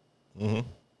 Mm-hmm.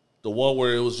 The one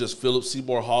where it was just Philip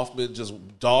Seymour Hoffman just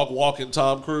dog walking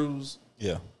Tom Cruise.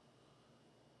 Yeah.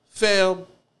 Fam,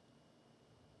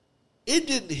 it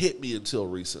didn't hit me until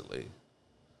recently.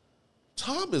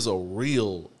 Tom is a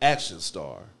real action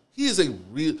star. He is a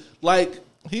real,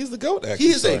 he's the GOAT action star. He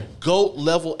is a GOAT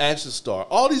level action star.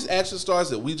 All these action stars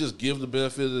that we just give the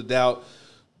benefit of the doubt,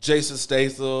 Jason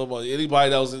Statham or anybody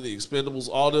that was in the Expendables,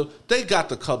 all them, they got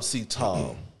to come see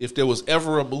Tom. If there was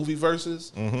ever a movie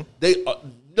versus,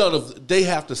 they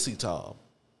have to see Tom.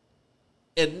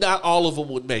 And not all of them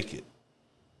would make it.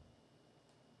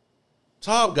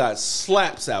 Tom got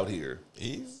slaps out here.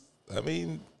 And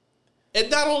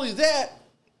not only that,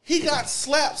 he got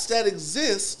slaps that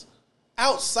exist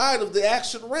outside of the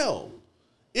action realm.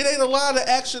 It ain't a lot of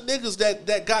action niggas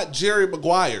that got Jerry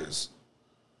Maguires.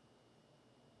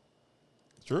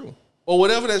 True. Or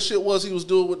whatever that shit was he was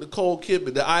doing with Nicole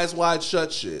Kidman, the Eyes Wide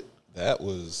Shut shit. That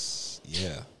was,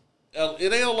 yeah.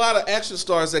 It ain't a lot of action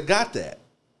stars that got that.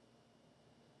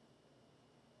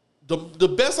 The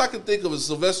best I can think of is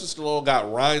Sylvester Stallone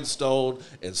got Rhinestone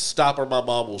and Stop or My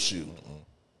Mom Will Shoot.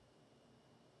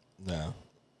 No.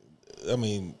 I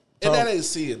mean... and that ain't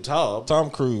seeing Tom. Tom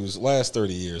Cruise, last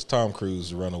 30 years, Tom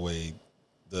Cruise run away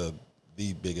the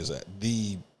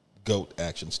GOAT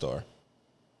action star.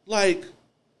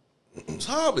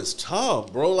 Tom is Tom,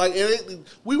 bro.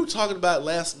 We were talking about it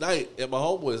last night at my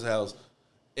homeboy's house,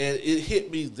 and it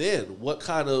hit me then what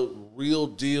kind of real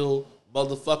deal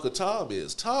motherfucker Tom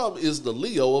is. Tom is the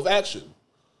Leo of action.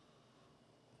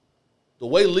 The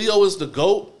way Leo is the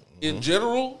GOAT in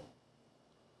general,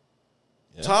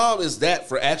 Tom is that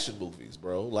for action movies,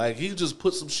 bro. He just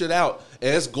put some shit out,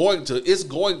 and it's going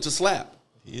to slap.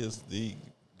 He is the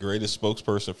greatest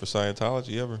spokesperson for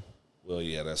Scientology ever. Well,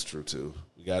 yeah, that's true too.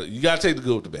 You got to take the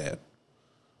good with the bad.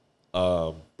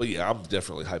 But yeah, I'm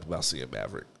definitely hyped about seeing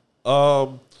Maverick. I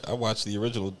watched the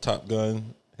original Top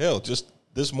Gun. Hell, just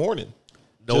this morning.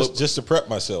 Just to prep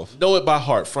myself. Know it by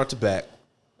heart, front to back.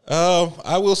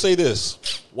 I will say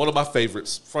this. One of my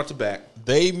favorites, front to back.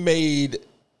 They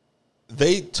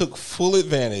took full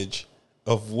advantage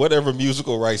of whatever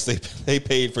musical rights they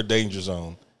paid for Danger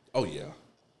Zone. Oh, yeah.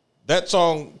 That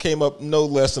song came up no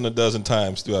less than a dozen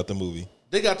times throughout the movie.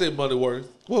 They got their money worth.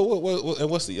 Well, and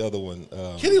what's the other one?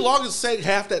 Kenny Loggins sang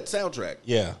half that soundtrack.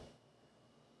 Yeah.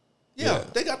 Yeah,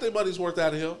 they got their money's worth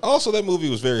out of him. Also, that movie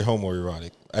was very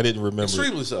homoerotic. I didn't remember.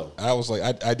 Extremely so. I was like,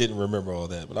 I didn't remember all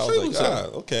that, but I was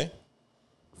like, okay.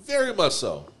 Very much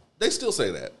so. They still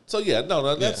say that. So, yeah,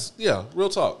 no, that's, real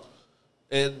talk.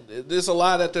 And there's a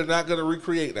lot that they're not going to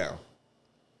recreate now.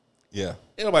 Yeah.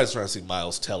 Ain't nobody's trying to see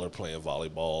Miles Teller playing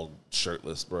volleyball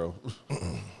shirtless, bro.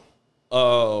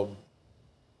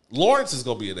 Lawrence is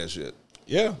going to be in that shit.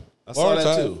 Yeah. I saw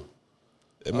that too.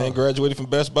 That man graduated from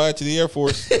Best Buy to the Air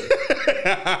Force.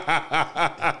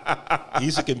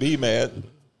 Easy can be mad.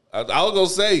 I was gonna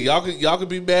say y'all can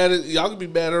be mad at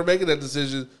her making that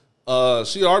decision.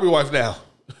 She an Army wife now.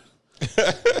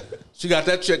 She got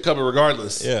that check coming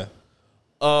regardless. Yeah.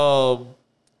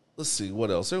 Let's see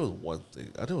what else. There was one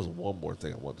thing. There was one more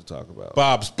thing I wanted to talk about.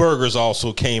 Bob's Burgers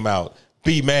also came out.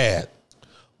 Be mad.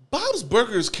 Bob's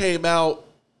Burgers came out.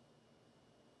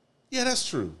 Yeah, that's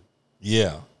true.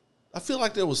 Yeah. I feel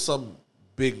like there was some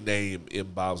big name in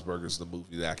Bob's Burgers, the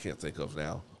movie, that I can't think of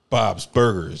now. Bob's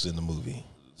Burgers in the movie.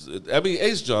 I mean,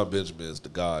 H. John Benjamin is the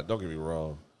god. Don't get me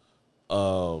wrong.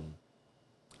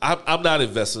 I'm not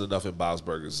invested enough in Bob's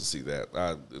Burgers to see that.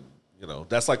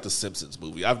 That's like the Simpsons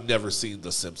movie. I've never seen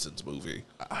the Simpsons movie.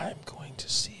 I'm going to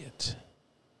see it.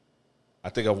 I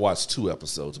think I've watched 2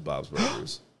 episodes of Bob's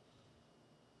Burgers.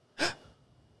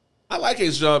 I like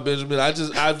H. John Benjamin.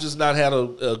 I've just not had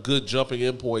a good jumping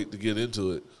in point to get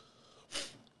into it.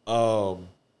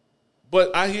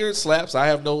 But I hear it slaps. I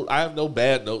have no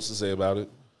bad notes to say about it.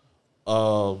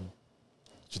 What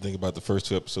you think about the first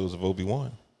 2 episodes of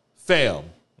Obi-Wan? Fam.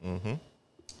 Mm-hmm.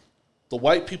 The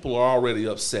white people are already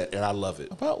upset, and I love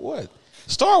it. About what?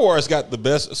 Star Wars got the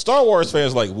best. Star Wars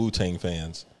fans like Wu-Tang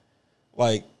fans.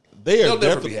 Like, they'll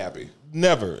never be happy.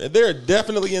 Never. They're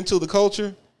definitely into the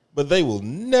culture, but they will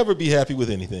never be happy with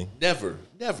anything. Never.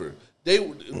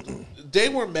 They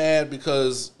were mad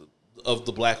because of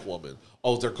the black woman.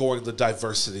 Oh, they're going the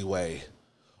diversity way.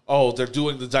 Oh, they're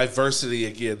doing the diversity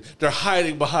again. They're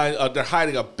hiding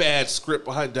a bad script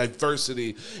behind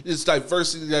diversity. It's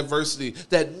diversity.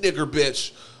 That nigger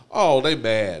bitch. Oh, they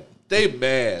mad. They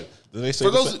mad.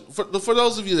 For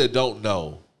those of you that don't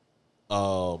know,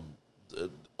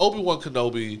 Obi-Wan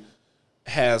Kenobi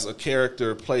has a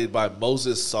character played by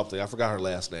Moses something. I forgot her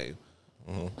last name.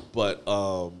 Mm-hmm. But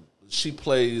she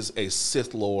plays a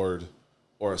Sith Lord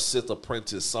or a Sith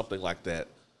apprentice, something like that.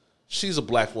 She's a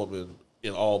black woman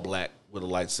in all black with a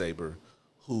lightsaber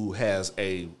who has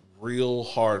a real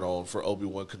hard-on for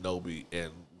Obi-Wan Kenobi and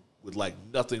would like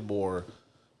nothing more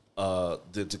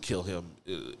than to kill him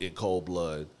in cold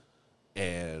blood.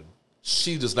 And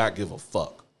she does not give a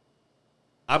fuck.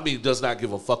 I mean, does not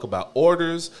give a fuck about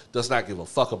orders, does not give a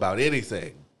fuck about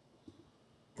anything.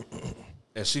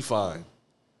 And she fine.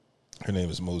 Her name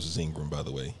is Moses Ingram, by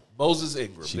the way. Moses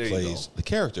Ingram. She plays the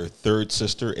character, third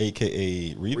sister,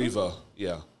 a.k.a. Reva. Reva,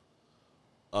 yeah.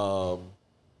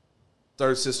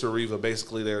 Third sister Reva,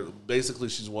 basically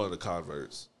she's one of the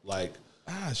converts. Like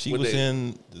she was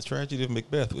in The Tragedy of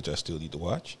Macbeth, which I still need to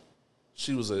watch.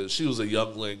 She was a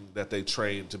youngling that they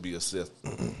trained to be a Sith.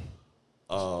 She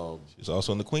was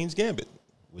also in The Queen's Gambit,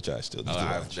 which I still need to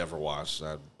watch. I've never watched.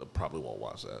 I probably won't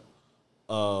watch that.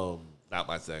 Not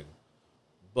my thing.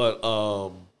 But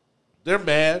they're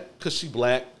mad because she's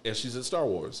black and she's in Star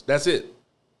Wars. That's it.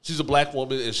 She's a black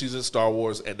woman and she's in Star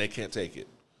Wars and they can't take it.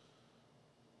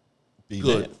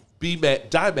 Good. Be mad.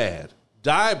 Die mad.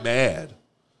 Die mad.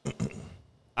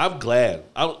 I'm glad.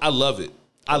 I love it.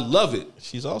 I love it.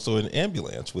 She's also in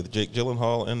Ambulance with Jake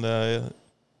Gyllenhaal and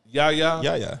Yaya.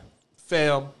 Yaya.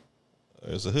 Fam.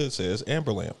 As the hood says,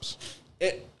 Amber Lamps.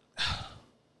 They're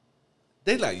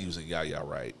not using Yaya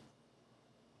right.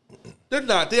 They're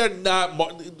not. They are not.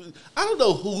 I don't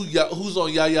know who's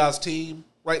on Yaya's team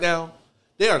right now.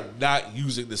 They are not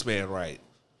using this man right.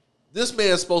 This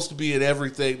man's supposed to be in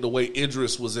everything the way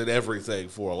Idris was in everything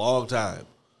for a long time.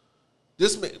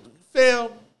 This man, fam,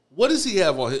 what does he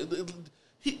have on him?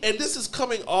 And this is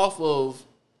coming off of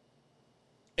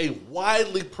a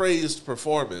widely praised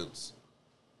performance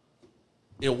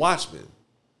in Watchmen.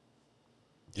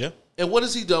 Yeah. And what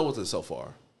has he done with it so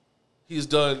far? He's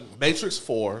done Matrix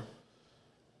 4,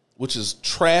 which is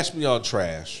trash beyond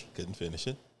trash. Couldn't finish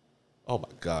it. Oh, my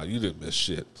God. You didn't miss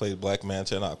shit. Played Black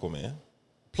Manta and Aquaman.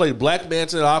 Played Black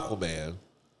Manta and Aquaman,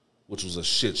 which was a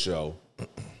shit show.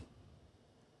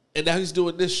 And now he's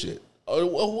doing this shit.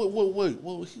 Oh, wait.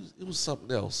 It was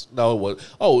something else. No, it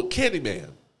wasn't. Oh, Candyman.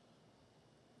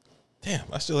 Damn,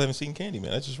 I still haven't seen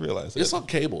Candyman. I just realized that. It's on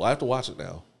cable. I have to watch it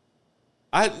now.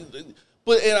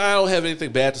 But I don't have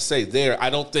anything bad to say there. I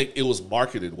don't think it was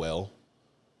marketed well.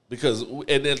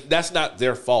 That's not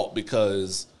their fault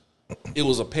because it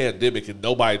was a pandemic and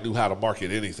nobody knew how to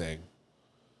market anything.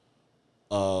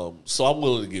 So I'm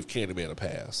willing to give Candyman a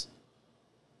pass.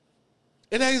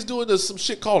 And now he's doing some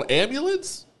shit called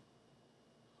Ambulance?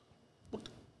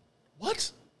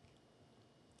 What?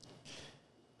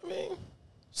 I mean,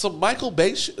 some Michael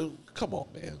Bay shit? Come on,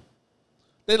 man.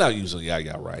 They're not using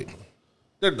Yaya right.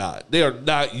 They're not. They are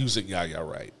not using Yaya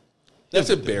right. That's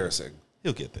embarrassing.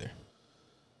 He'll get there.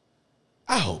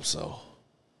 I hope so.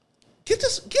 Get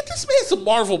this man some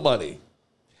Marvel money.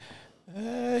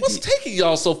 What's taking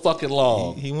y'all so fucking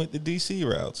long? He went the DC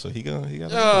route, so he gonna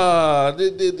get out.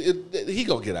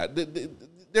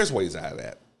 There's ways out of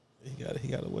that. He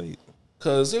gotta wait.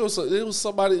 Cause it was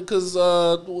somebody. Cause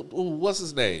what's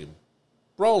his name?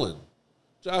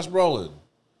 Josh Brolin.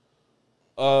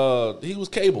 He was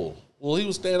Cable. Well, he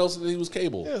was Thanos and he was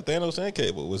Cable. Yeah, Thanos and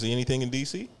Cable. Was he anything in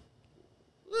DC?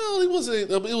 Well, he wasn't.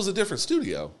 It was a different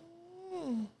studio.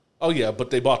 Oh yeah, but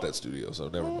they bought that studio, so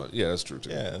never mind. Yeah, that's true too.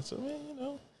 Yeah, so you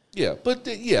know. Yeah, but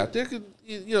there could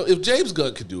if James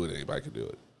Gunn could do it, anybody could do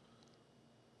it.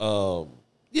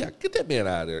 Yeah, get that man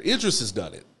out of there. Idris has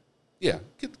done it. Yeah,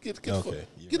 get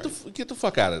the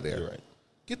fuck out of there. You're right.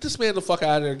 Get this man the fuck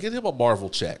out of there. Get him a Marvel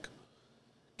check.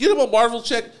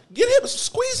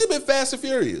 Squeeze him in Fast and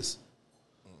Furious.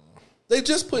 They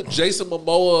just put Jason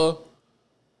Momoa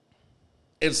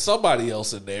and somebody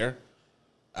else in there.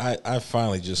 I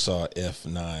finally just saw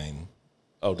F9.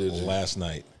 Oh, did you? Last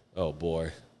night. Oh,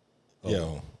 boy.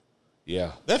 Yo,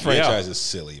 Yeah. That franchise is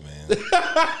silly, man.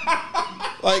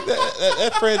 Like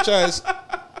that franchise.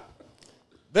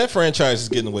 That franchise is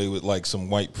getting away with like some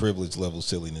white privilege level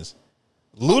silliness.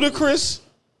 Ludacris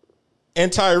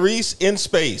and Tyrese in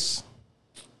space.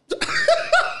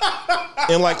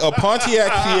 In like a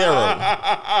Pontiac Fiero.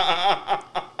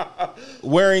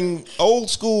 Wearing old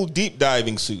school deep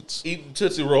diving suits. Eating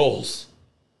Tootsie Rolls.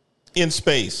 In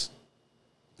space.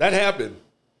 That happened.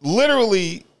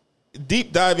 Literally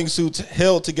deep diving suits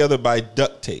held together by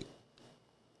duct tape.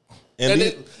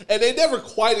 And they never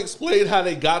quite explained how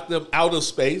they got them out of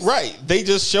space. Right. They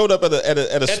just showed up at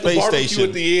a space station.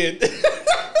 At the end.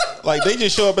 Like they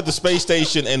just show up at the space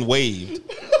station and waved.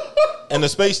 And the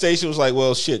space station was like,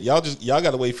 well, shit, y'all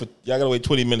gotta wait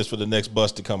 20 minutes for the next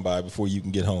bus to come by before you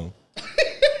can get home.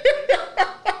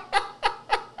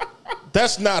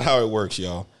 That's not how it works,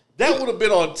 y'all. That would have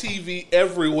been on TV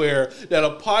everywhere, that a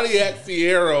Pontiac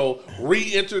Fiero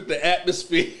re-entered the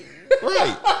atmosphere.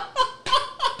 Right.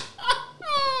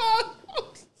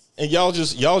 And y'all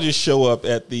just show up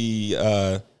at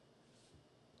the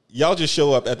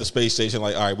space station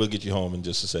like, all right, we'll get you home in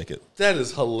just a second. That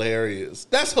is hilarious.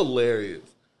 That's hilarious.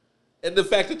 And the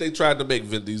fact that they tried to make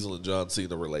Vin Diesel and John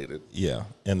Cena related. Yeah,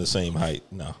 and the same height.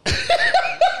 No.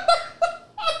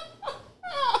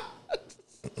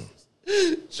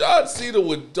 John Cena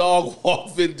would dog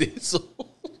walk Vin Diesel.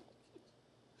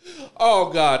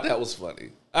 Oh, God, that was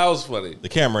funny. That was funny. The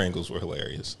camera angles were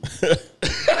hilarious.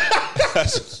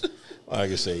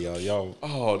 Like I say, y'all.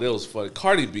 Oh, that was funny.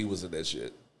 Cardi B was in that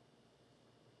shit.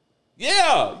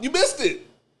 Yeah, you missed it.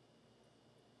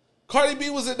 Cardi B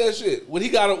was in that shit when he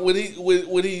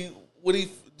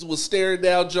was staring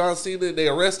down John Cena and they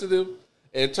arrested him,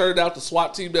 and it turned out the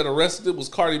SWAT team that arrested him was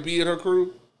Cardi B and her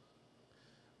crew.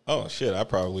 Oh shit! I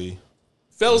probably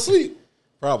fell asleep.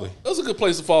 Probably that was a good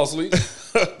place to fall asleep.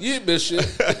 You didn't miss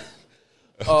shit.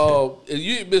 And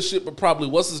you didn't miss shit, but probably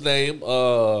what's his name?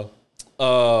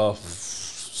 Charlize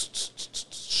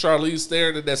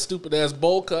staring at that stupid ass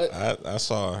bowl cut. I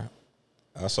saw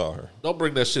her. Don't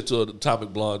bring that shit to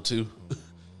Atomic Blonde 2.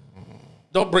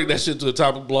 Don't bring that shit to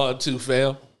Atomic Blonde 2,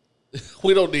 fam.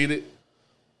 We don't need it.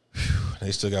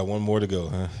 They still got one more to go,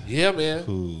 huh? Yeah, man.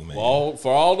 Ooh, man.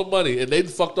 For all the money. And they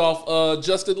fucked off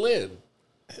Justin Lin.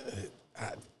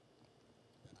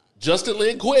 Justin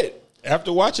Lin quit.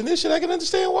 After watching this shit, I can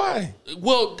understand why.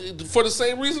 Well, for the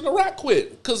same reason The Rock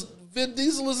quit. Because Vin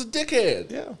Diesel is a dickhead.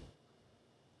 Yeah.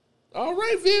 All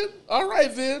right,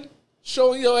 Vin.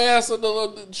 Showing your ass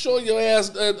during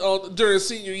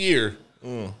senior year.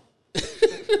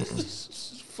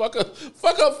 Fuck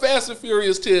up Fast and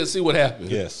Furious 10. See what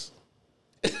happens. Yes.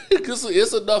 Because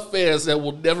it's enough fans that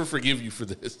will never forgive you for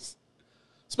this.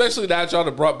 Especially now that y'all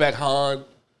have brought back Han.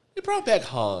 They brought back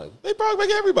Han. They brought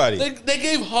back everybody. They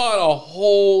gave Han a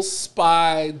whole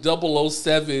spy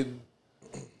 007.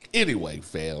 Anyway,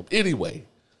 fam. Anyway.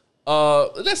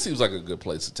 That seems like a good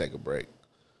place to take a break.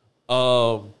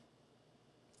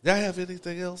 Did I have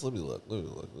anything else? Let me look.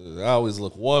 I always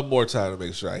look one more time to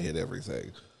make sure I hit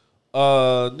everything.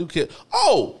 New kid.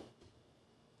 Oh!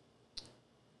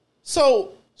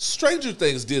 So, Stranger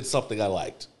Things did something I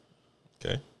liked.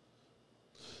 Okay.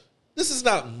 This is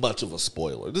not much of a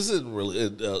spoiler. This isn't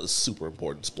really a super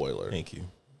important spoiler. Thank you.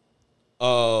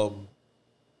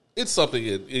 It's something,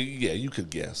 yeah, you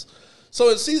could guess. So,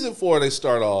 in season 4, they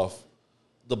start off,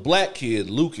 the black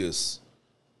kid, Lucas,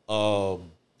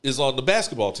 is on the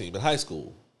basketball team in high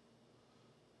school.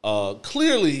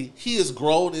 Clearly, he has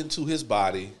grown into his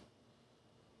body.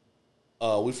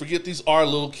 We forget these are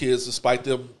little kids, despite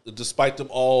them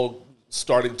all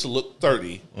starting to look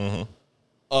 30.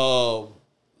 Mm-hmm.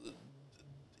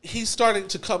 He's starting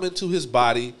to come into his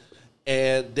body,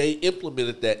 and they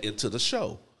implemented that into the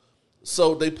show.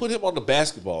 So they put him on the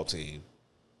basketball team.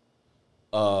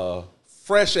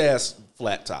 Fresh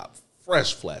flat top.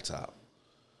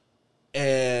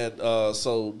 And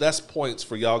so that's points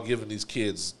for y'all giving these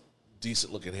kids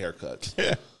decent looking haircuts.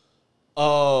 Yeah.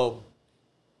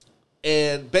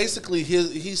 And basically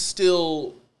he's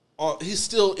still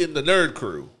in the nerd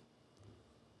crew,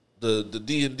 the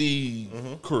D&D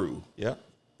crew. Yeah.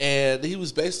 And he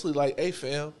was basically like, "Hey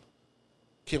fam,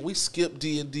 can we skip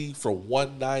D&D for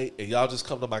one night and y'all just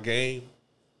come to my game?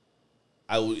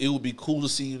 It would be cool to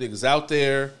see you niggas out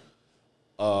there.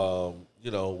 We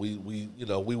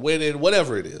went in,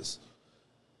 whatever it is."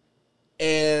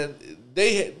 And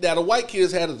the white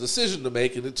kids had a decision to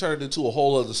make, and it turned into a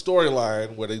whole other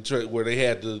storyline where they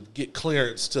had to get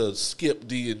clearance to skip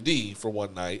D&D for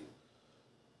one night,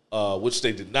 which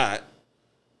they did not.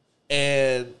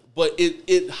 But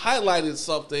it highlighted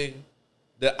something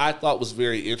that I thought was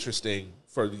very interesting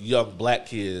for young black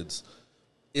kids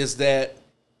is that,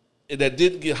 and that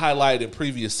didn't get highlighted in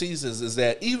previous seasons, is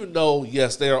that even though,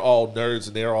 yes, they are all nerds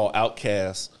and they're all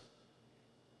outcasts,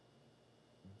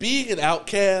 being an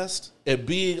outcast and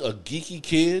being a geeky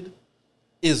kid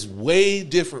is way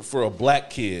different for a black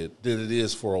kid than it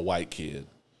is for a white kid.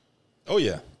 Oh,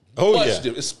 yeah. Oh, Much yeah.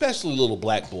 different, especially little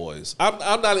black boys.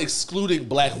 I'm not excluding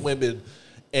black women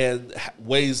and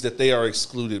ways that they are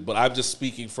excluded, but I'm just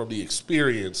speaking from the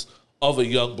experience of a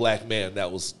young black man that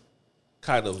was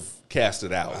kind of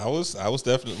casted out. I was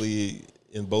definitely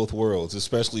in both worlds,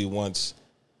 especially once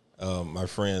my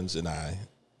friends and I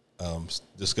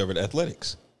discovered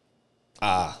athletics.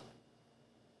 You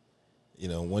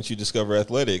know, once you discover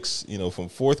athletics, you know, from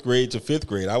 4th grade to 5th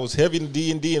grade, I was heavy in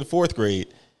D&D in 4th grade.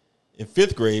 In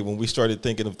 5th grade, when we started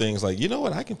thinking of things like, you know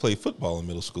what, I can play football in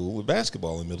middle school with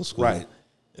basketball in middle school. Right.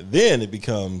 And then it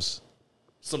becomes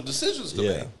some decisions to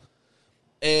make.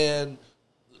 And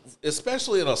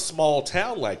especially in a small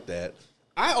town like that,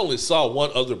 I only saw one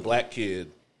other black kid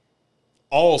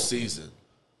all season.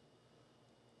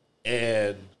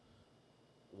 And,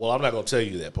 well, I'm not going to tell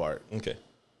you that part. Okay.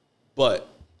 But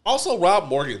also Rob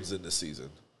Morgan's in this season.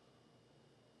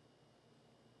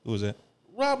 Who was that?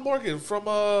 Rob Morgan from,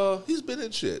 he's been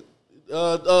in shit.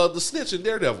 The Snitch in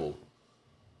Daredevil.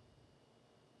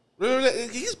 Remember that?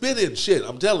 He's been in shit,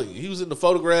 I'm telling you. He was in The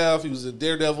Photograph, he was in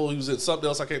Daredevil, he was in something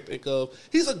else I can't think of.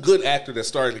 He's a good actor that's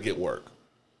starting to get work.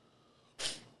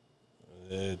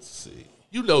 Let's see.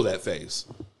 You know that face.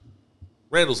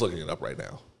 Randall's looking it up right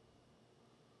now.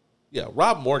 Yeah,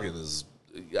 Rob Morgan is,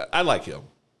 I like him.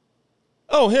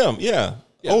 Oh, him, yeah.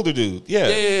 Older dude, yeah.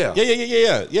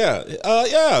 Yeah. Yeah.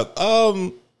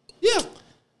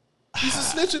 He's a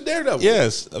snitch in Daredevil.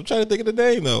 Yes, I'm trying to think of the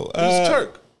name, though. He's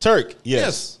Turk. Turk,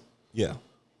 yes. Yeah.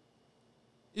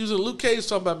 He was in Luke Cage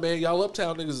talking about, man, y'all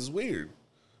uptown niggas is weird.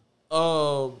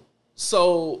 So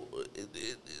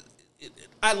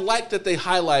I like that they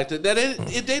highlighted that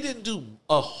they didn't do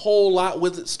a whole lot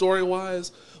with it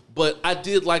story-wise, but I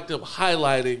did like them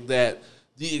highlighting that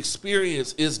the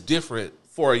experience is different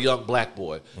for a young black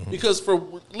boy. Mm-hmm. Because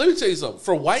let me tell you something,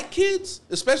 for white kids,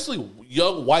 especially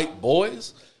young white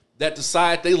boys that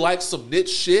decide they like some niche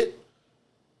shit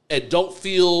and don't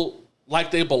feel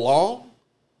like they belong,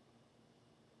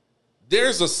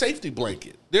 there's a safety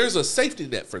blanket. There's a safety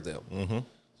net for them. Mm-hmm.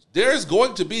 There's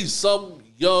going to be some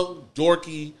young,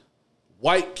 dorky,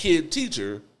 white kid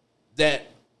teacher that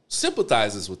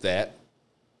sympathizes with that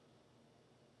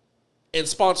and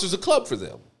sponsors a club for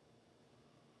them.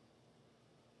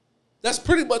 That's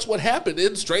pretty much what happened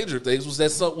in Stranger Things. Was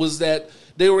that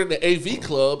they were in the AV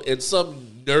club and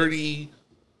some nerdy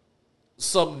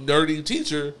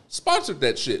teacher sponsored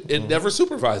that shit and never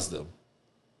supervised them,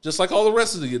 just like all the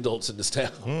rest of the adults in this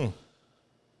town.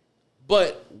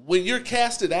 But when you're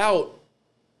casted out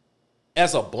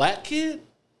as a black kid,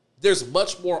 there's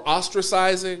much more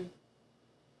ostracizing.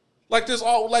 Like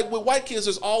with white kids,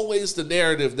 there's always the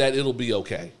narrative that it'll be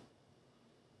okay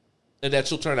and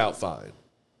that you'll turn out fine.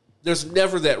 There's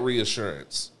never that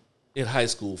reassurance in high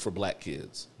school for black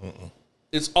kids.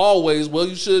 It's always, well,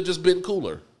 you should have just been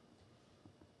cooler.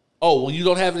 Oh, well, you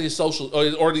don't have any social,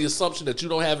 or the assumption that you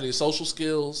don't have any social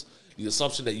skills, the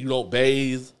assumption that you don't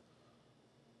bathe.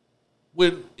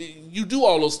 When you do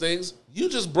all those things, you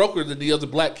just broker than the other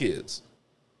black kids.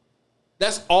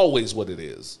 That's always what it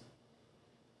is.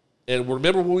 And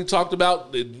remember when we talked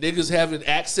about the niggas having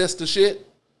access to shit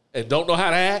and don't know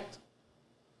how to act?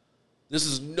 This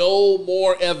is no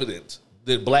more evident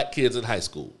than black kids in high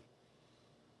school.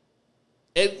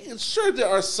 And sure, there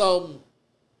are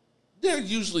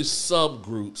usually some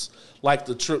groups like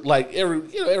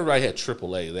everybody had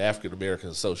AAA, the African American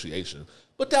Association,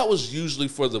 but that was usually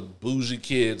for the bougie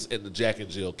kids and the Jack and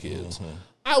Jill kids. Mm-hmm.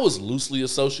 I was loosely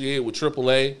associated with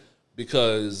AAA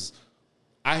because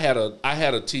I had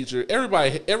a teacher.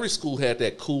 Every school had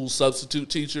that cool substitute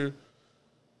teacher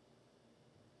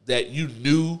that you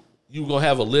knew you were gonna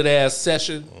have a lit ass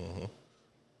session.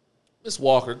 Miss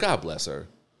Walker, God bless her.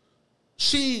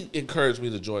 She encouraged me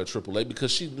to join AAA because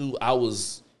she knew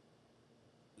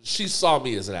she saw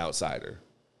me as an outsider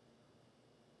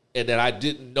and that I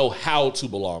didn't know how to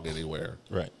belong anywhere.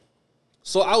 Right.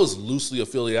 So I was loosely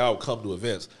affiliated. I would come to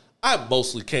events. I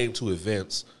mostly came to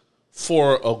events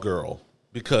for a girl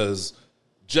because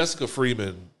Jessica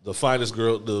Freeman, the finest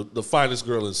girl, the finest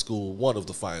girl in school, one of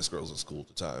the finest girls in school at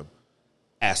the time,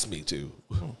 asked me to.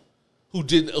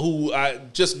 Who I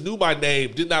just knew my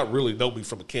name, did not really know me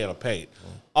from a can of paint.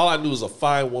 All I knew was a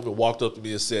fine woman walked up to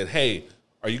me and said, "Hey,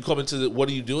 are you coming to what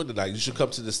are you doing tonight? You should come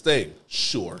to this thing."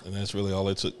 Sure. And that's really all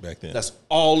it took back then. That's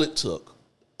all it took.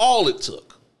 All it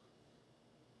took.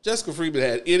 Jessica Freeman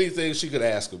had anything she could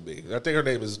ask of me. I think her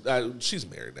name is, she's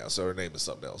married now, so her name is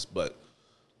something else. But,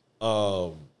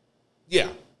 yeah,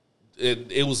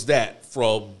 it was that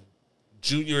from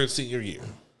junior and senior year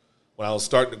when I was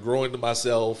starting to grow into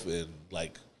myself and,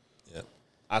 like,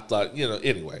 I thought,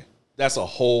 anyway, that's a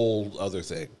whole other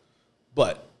thing.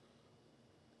 But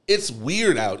it's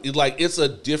weird out. It's a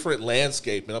different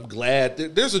landscape, and I'm glad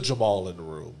there's a Jamal in the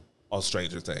room on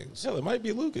Stranger Things. Hell, it might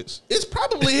be Lucas. It's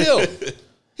probably him.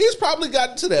 He's probably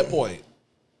gotten to that point.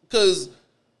 Because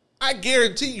I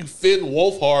guarantee you Finn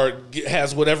Wolfhard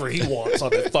has whatever he wants on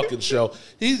that fucking show.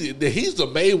 He's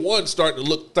the main one starting to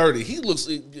look 30. He looks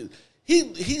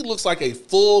like a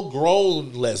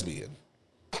full-grown lesbian.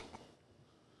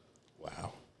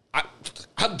 Wow.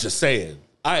 I'm just saying.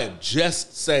 I am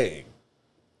just saying.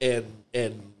 And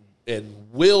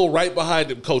Will right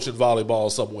behind him coaching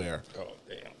volleyball somewhere.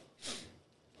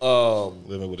 Oh, damn.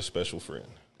 Living with a special friend.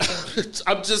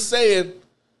 I'm just saying.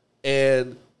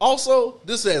 And also,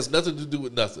 this has nothing to do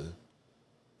with nothing.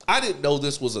 I didn't know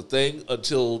this was a thing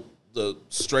until the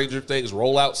Stranger Things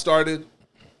rollout started.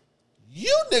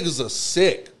 You niggas are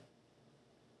sick.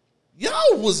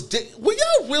 Y'all were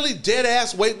y'all really dead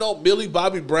ass waiting on Millie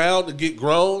Bobby Brown to get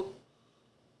grown?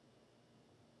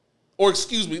 Or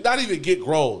excuse me, not even get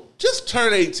grown. Just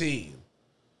turn 18.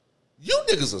 You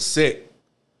niggas are sick.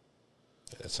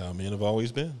 That's how men have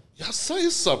always been. Y'all say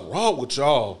something wrong with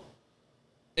y'all.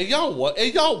 And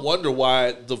y'all wonder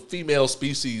why the female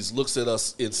species looks at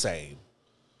us insane.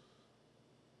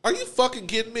 Are you fucking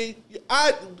kidding me?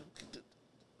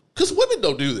 Because women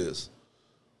don't do this.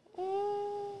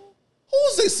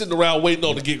 Who's they sitting around waiting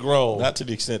on to get grown? Not to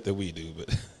the extent that we do, but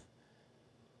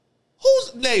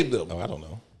name them? Oh, I don't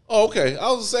know. Oh, okay.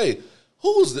 I was gonna say,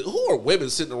 who are women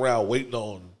sitting around waiting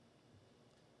on?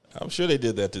 I'm sure they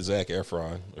did that to Zac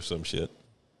Efron or some shit.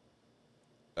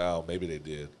 Oh, maybe they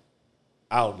did.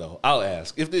 I don't know. I'll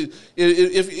ask. If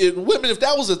women, if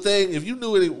that was a thing, if you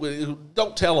knew it,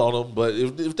 don't tell on them. But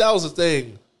if that was a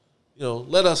thing,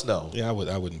 let us know. Yeah, I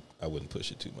wouldn't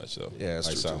push it too much though. Yeah, it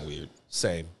might sound weird.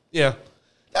 Same. Yeah.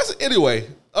 Anyway.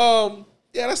 Yeah,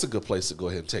 that's a good place to go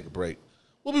ahead and take a break.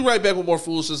 We'll be right back with more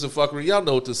foolishness and fuckery. Y'all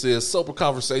know what this is. Sober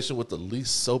conversation with the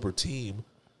least sober team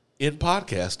in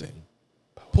podcasting.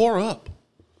 Pour up.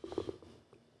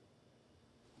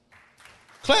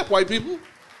 Clap, white people.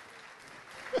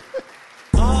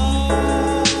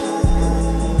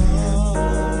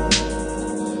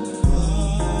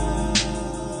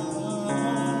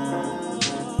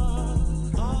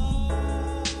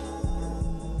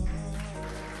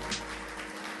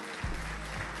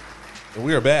 And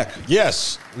we are back.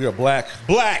 Yes. We are black.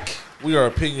 Black. We are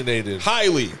opinionated.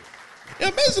 Highly. Yeah,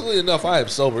 amazingly enough, I am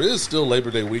sober. It is still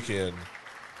Labor Day weekend.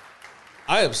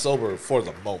 I am sober for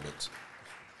the moment.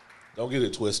 Don't get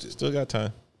it twisted. Still got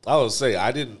time. I was say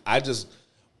I'm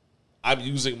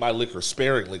using my liquor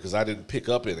sparingly because I didn't pick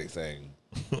up anything.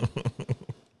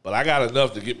 But I got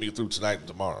enough to get me through tonight and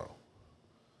tomorrow.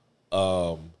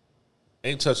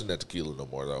 Ain't touching that tequila no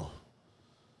more though.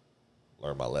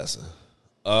 Learned my lesson.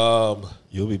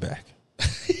 You'll be back.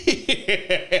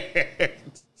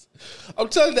 I'm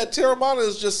telling you, that Terramana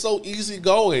is just so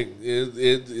easygoing.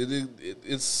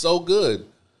 It's so good.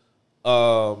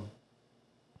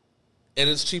 And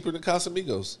it's cheaper than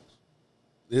Casamigos.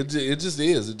 It just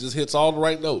is. It just hits all the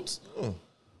right notes.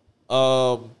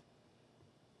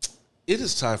 It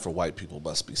is time for White People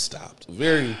Must Be Stopped. A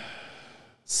very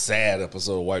sad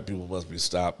episode of White People Must Be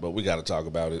Stopped, but we got to talk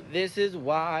about it. This is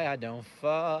why I don't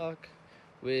fuck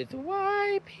with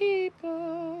white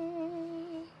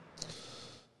people.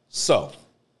 So,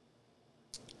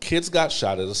 kids got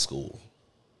shot at a school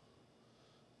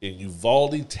in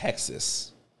Uvalde,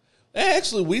 Texas.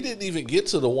 Actually, we didn't even get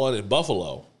to the one in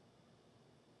Buffalo.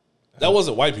 That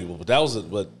wasn't white people, but that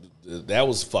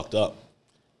was fucked up.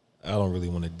 I don't really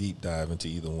want to deep dive into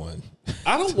either one.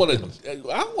 I don't want to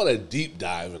deep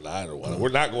dive into either one. We're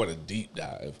not going to deep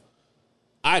dive.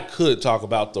 I could talk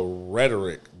about the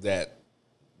rhetoric that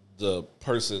the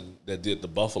person that did the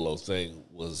Buffalo thing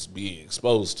was being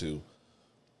exposed to,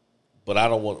 but I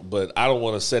don't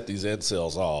want to set these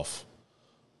incels off.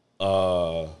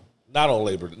 Not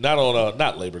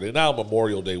on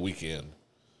Memorial Day weekend.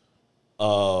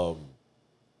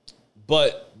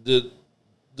 But the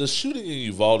shooting in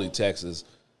Uvalde, Texas,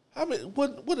 I mean,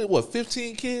 what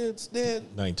 15 kids dead?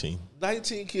 19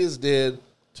 kids dead.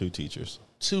 2 teachers.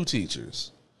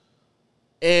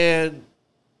 And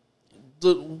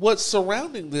what's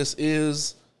surrounding this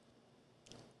is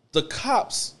the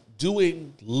cops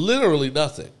doing literally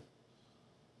nothing.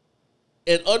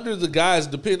 And under the guise,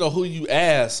 depending on who you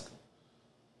ask,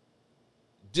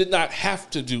 did not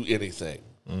have to do anything.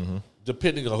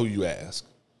 depending on who you ask.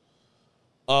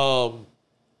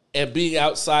 And being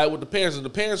outside with the parents. And the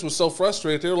parents were so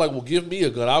frustrated. They were like, well, give me a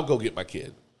gun. I'll go get my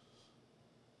kid.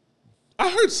 I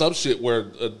heard some shit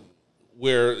where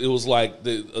it was like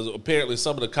apparently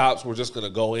some of the cops were just going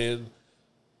to go in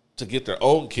to get their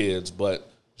own kids. But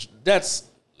that's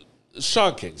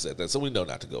Sean King said that, so we know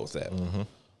not to go with that.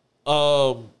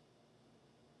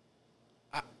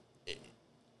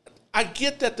 I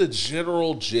get that the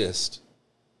general gist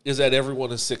is that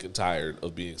everyone is sick and tired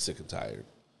of being sick and tired.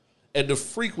 And the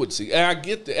frequency, and I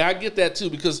get that too,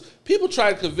 because people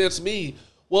try to convince me,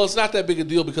 well, it's not that big a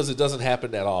deal because it doesn't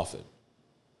happen that often.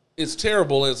 It's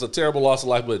terrible, and it's a terrible loss of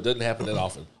life, but it doesn't happen that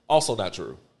often. Also not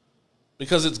true,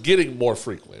 because it's getting more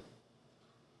frequent.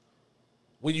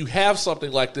 When you have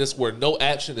something like this where no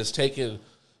action is taken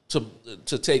to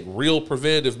take real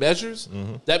preventative measures,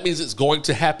 that means it's going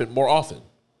to happen more often.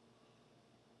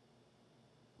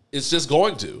 It's just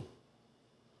going to.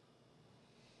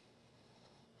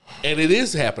 And it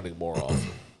is happening more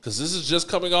often because this is just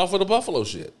coming off of the Buffalo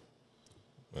shit.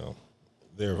 Well,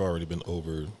 there have already been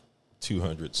over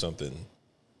 200-something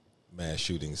mass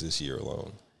shootings this year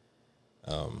alone.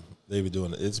 They've been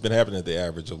doing it. It's been happening at the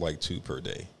average of like 2 per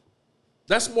day.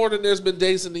 That's more than there's been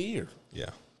days in the year. Yeah.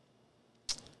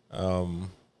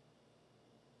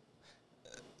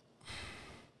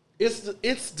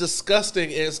 It's disgusting,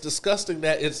 and it's disgusting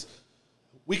that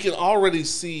we can already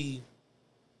see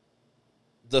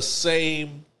the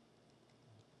same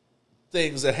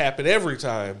things that happen every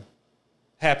time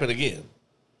happen again.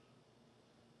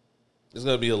 There's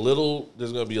going to be a little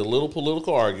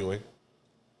political arguing.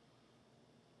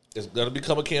 It's going to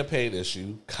become a campaign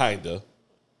issue, kinda.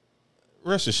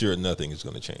 Rest assured, nothing is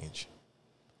going to change.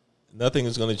 Nothing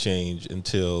is going to change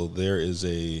until there is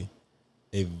a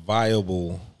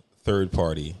viable third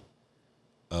party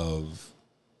of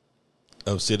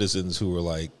citizens who are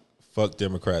like, fuck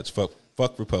Democrats, fuck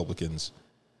Republicans,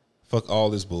 fuck all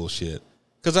this bullshit.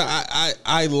 Because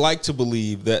I like to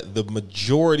believe that the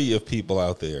majority of people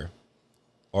out there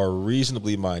are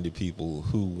reasonably minded people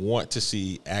who want to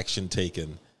see action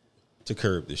taken to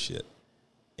curb this shit.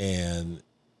 And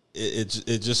it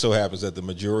just so happens that the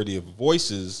majority of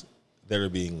voices that are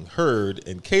being heard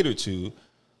and catered to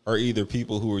are either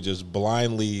people who are just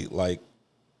blindly like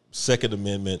Second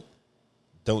Amendment,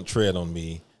 don't tread on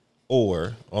me,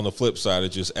 or on the flip side are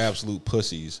just absolute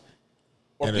pussies.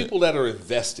 Or people that are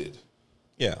invested.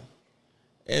 Yeah.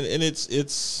 And it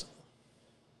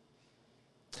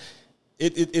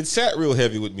sat real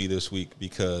heavy with me this week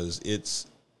because it's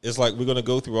like we're going to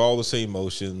go through all the same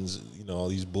motions, all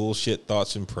these bullshit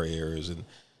thoughts and prayers and,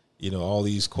 all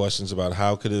these questions about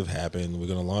how could it have happened. We're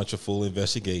going to launch a full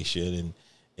investigation.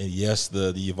 And yes,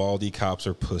 the Uvalde cops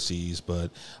are pussies,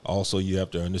 but also you have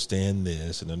to understand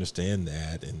this and understand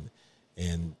that.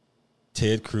 And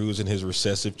Ted Cruz and his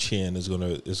recessive chin is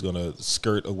gonna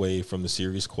skirt away from the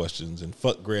serious questions, and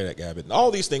fuck Greg Abbott. And all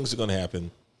these things are going to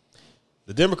happen.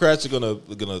 The Democrats are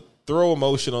gonna throw a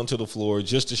motion onto the floor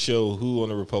just to show who on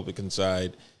the Republican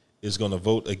side is going to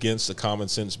vote against a common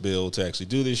sense bill to actually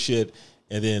do this shit,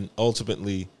 and then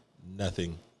ultimately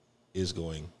nothing is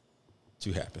going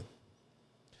to happen.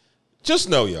 Just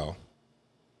know, y'all,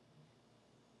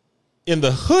 in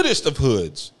the hoodest of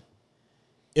hoods,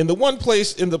 in the one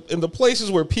place, in the places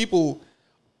where people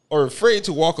are afraid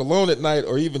to walk alone at night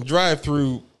or even drive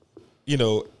through,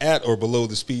 at or below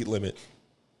the speed limit,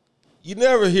 you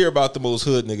never hear about the most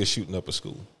hood niggas shooting up a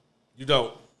school. You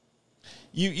don't.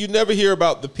 You never hear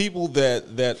about the people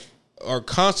that are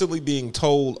constantly being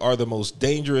told are the most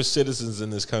dangerous citizens in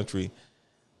this country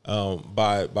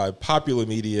by popular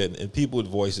media and people with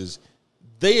voices.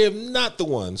 They are not the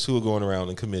ones who are going around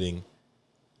and committing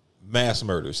mass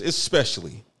murders,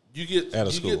 especially at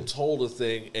a school. You get told a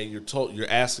thing, and you're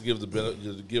asked to give the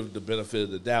benefit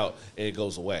of the doubt, and it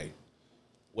goes away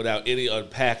without any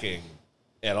unpacking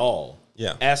at all.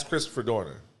 Yeah. Ask Christopher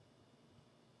Dorner.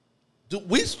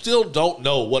 We still don't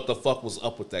know what the fuck was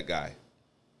up with that guy.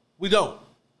 We don't.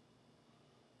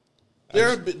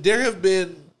 There have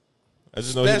been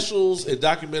specials and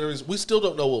documentaries. We still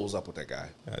don't know what was up with that guy.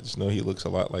 I just know he looks a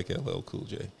lot like LL Cool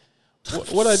J.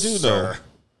 What I do know.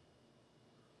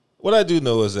 What I do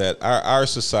know is that our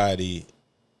society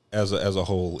as a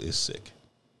whole is sick.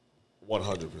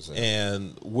 100%.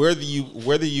 And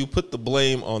whether you put the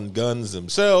blame on guns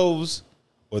themselves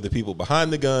or the people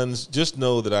behind the guns, just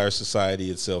know that our society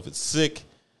itself is sick.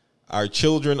 Our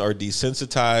children are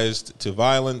desensitized to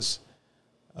violence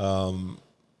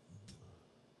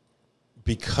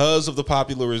because of the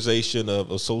popularization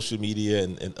of social media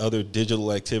and other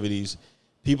digital activities.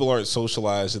 people aren't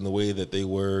socialized in the way that they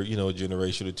were, a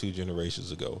generation or 2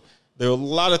 generations ago. There are a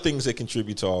lot of things that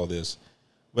contribute to all this.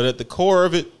 But at the core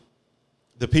of it,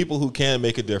 the people who can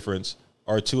make a difference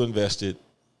are too invested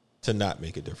to not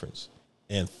make a difference.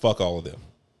 And fuck all of them.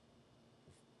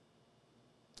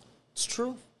 It's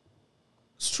true.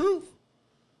 It's true.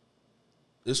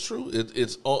 It's true.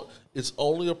 It's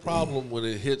only a problem when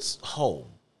it hits home.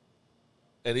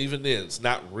 And even then, it's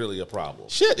not really a problem.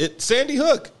 Shit, it's Sandy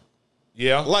Hook.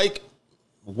 Yeah. Like,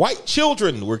 white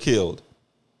children were killed.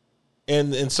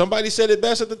 And somebody said it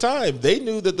best at the time. They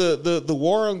knew that the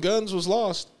war on guns was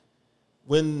lost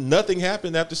when nothing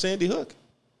happened after Sandy Hook.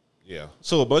 Yeah.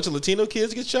 So a bunch of Latino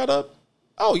kids get shot up?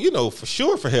 Oh, for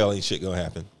sure for hell ain't shit gonna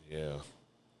happen. Yeah.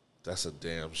 That's a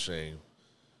damn shame.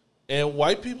 And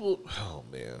white people, oh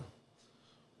man.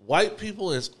 White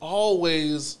people is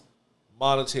always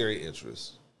monetary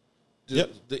interest. The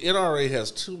NRA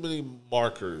has too many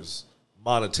markers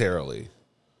monetarily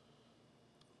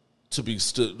to be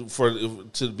stood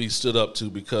up to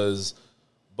because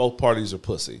both parties are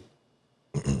pussy.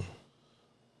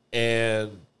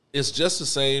 And it's just the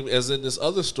same as in this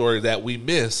other story that we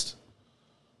missed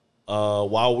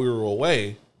while we were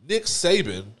away. Nick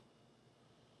Saban's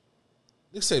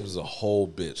a whole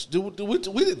bitch.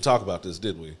 We didn't talk about this,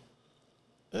 did we?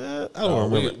 I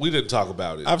don't remember. We didn't talk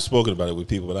about it. I've spoken about it with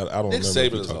people, but I don't Nick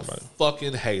remember. Saban is a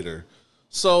fucking hater.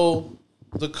 So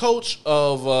the coach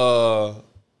of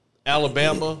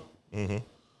Alabama,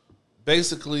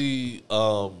 basically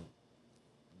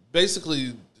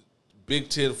Big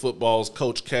Ten football's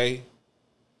Coach K.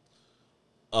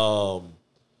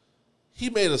 He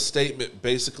made a statement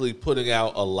basically putting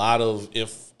out a lot of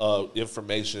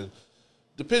information,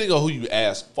 depending on who you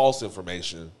ask, false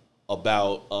information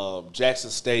about Jackson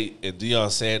State and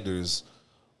Deion Sanders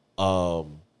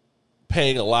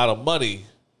paying a lot of money,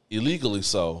 illegally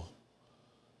so,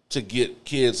 to get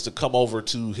kids to come over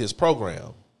to his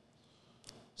program.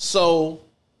 So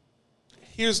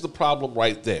here's the problem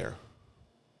right there.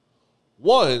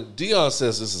 One, Deion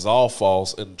says this is all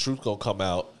false and the truth gonna come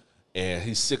out and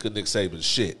he's sick of Nick Saban's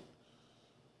shit.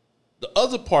 The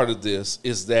other part of this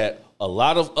is that a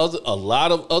lot of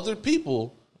other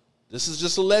people, this is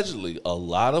just allegedly, a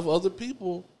lot of other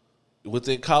people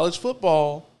within college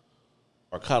football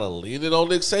are kind of leaning on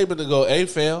Nick Saban to go, hey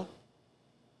fam,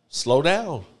 slow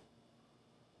down.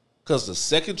 Because the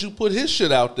second you put his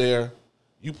shit out there,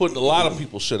 you putting a lot of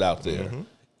people's shit out there,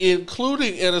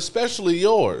 including and especially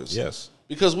yours. Yes.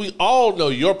 Because we all know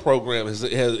your program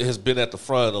has been at the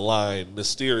front of the line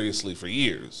mysteriously for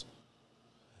years.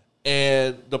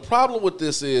 And the problem with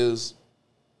this is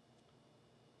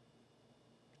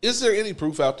there any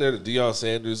proof out there that Deion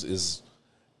Sanders is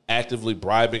actively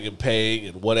bribing and paying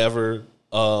and whatever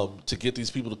to get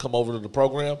these people to come over to the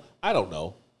program? I don't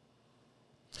know.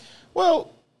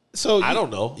 Well, so I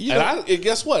don't know. And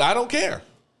guess what? I don't care.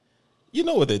 You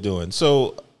know what they're doing.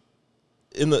 So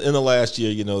in the last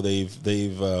year,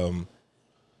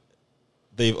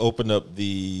 they've opened up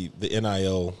the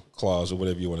NIL clause or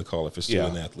whatever you want to call it for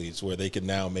student athletes, where they can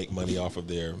now make money off of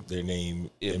their name,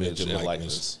 image, and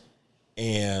likeness.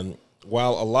 And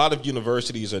while a lot of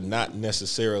universities are not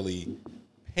necessarily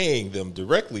paying them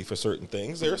directly for certain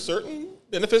things, there are certain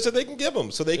benefits that they can give them.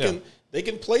 So they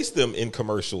can place them in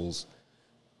commercials,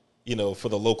 for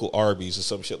the local Arby's or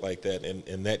some shit like that.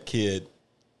 And that kid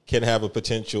can have a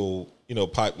potential,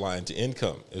 pipeline to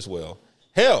income as well.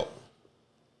 Hell,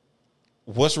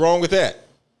 what's wrong with that?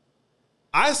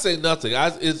 I say nothing.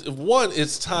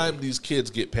 It's time these kids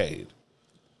get paid.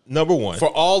 Number one, for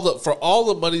all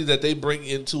the money that they bring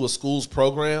into a school's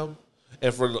program,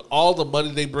 and for all the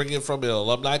money they bring in from an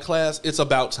alumni class, it's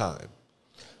about time.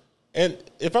 And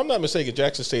if I'm not mistaken,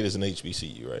 Jackson State is an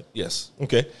HBCU, right? Yes.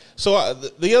 Okay. So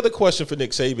the other question for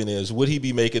Nick Saban is: would he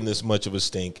be making this much of a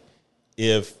stink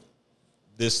if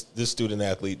this student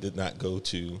athlete did not go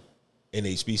to an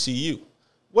HBCU?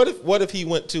 What if he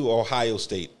went to Ohio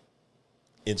State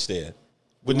instead?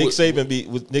 Would Nick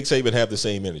Saban have the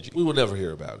same energy? We would never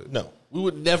hear about it. No. We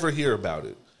would never hear about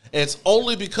it. And it's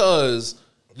only because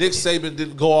Nick Saban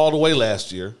didn't go all the way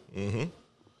last year. Mm-hmm.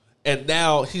 And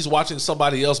now he's watching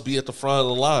somebody else be at the front of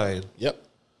the line. Yep.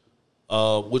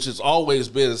 Which has always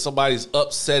been somebody's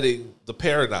upsetting the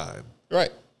paradigm.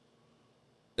 Right.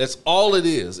 That's all it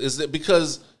is. Is that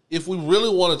because if we really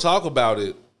want to talk about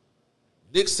it,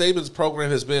 Nick Saban's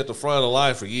program has been at the front of the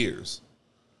line for years.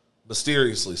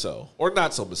 Mysteriously so. Or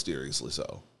not so mysteriously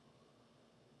so.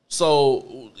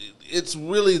 So it's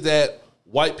really that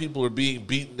white people are being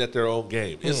beaten at their own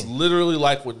game. It's literally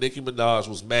like when Nicki Minaj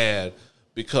was mad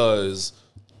because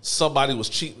somebody was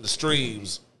cheating the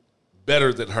streams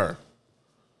better than her.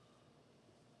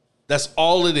 That's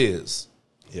all it is.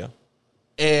 Yeah.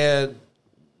 And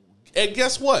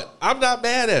guess what? I'm not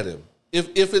mad at him.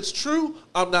 If it's true,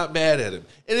 I'm not mad at him.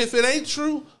 And if it ain't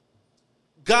true,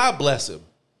 God bless him.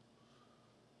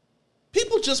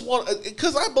 People just want,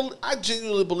 because I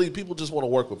genuinely believe people just want to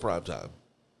work with Primetime.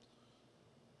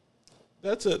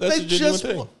 That's a genuine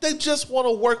thing. They just want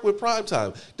to work with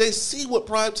Primetime. They see what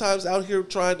Primetime's out here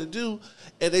trying to do,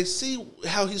 and they see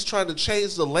how he's trying to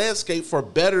change the landscape for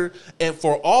better and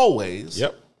for always.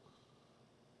 Yep.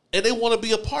 And they want to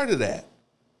be a part of that.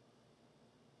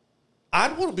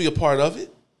 I'd want to be a part of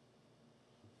it.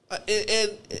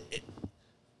 And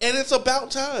it's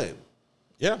about time.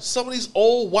 Yeah. Some of these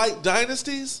old white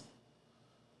dynasties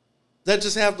that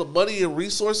just have the money and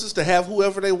resources to have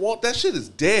whoever they want, that shit is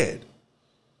dead.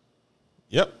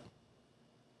 Yep.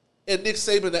 And Nick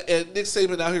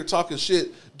Saban out here talking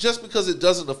shit just because it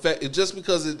doesn't affect it, just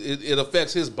because it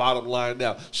affects his bottom line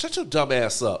now. Shut your dumb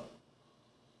ass up.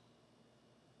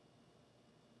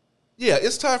 Yeah,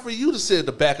 it's time for you to sit in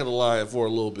the back of the line for a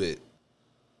little bit.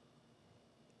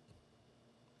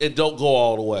 And don't go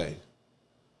all the way.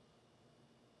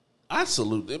 I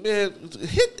salute them, man.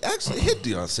 Hit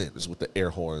Deion Sanders with the air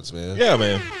horns, man. Yeah,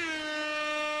 man.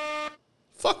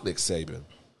 Fuck Nick Saban.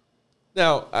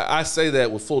 Now, I say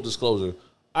that with full disclosure.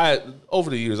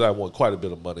 Over the years, I won quite a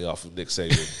bit of money off of Nick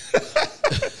Saban.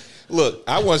 Look,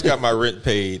 I once got my rent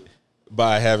paid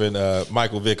by having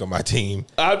Michael Vick on my team.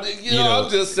 I'm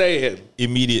just saying.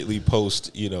 Immediately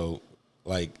post,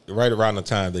 like right around the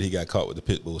time that he got caught with the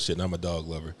pit bull shit, and I'm a dog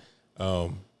lover.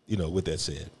 With that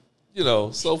said.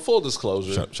 So full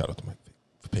disclosure. Shout out to Mike Vick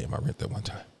for paying my rent that one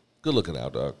time. Good looking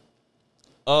out,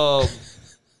 dog.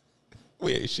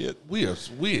 We ain't shit. We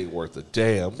ain't worth a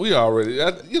damn. We already,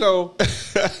 send your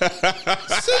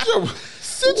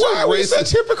Why are we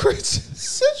such hypocrites?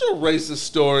 Send your racist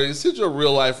stories. Send your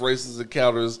real life racist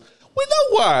encounters. We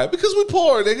know why. Because we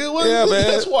poor, nigga. Yeah, man.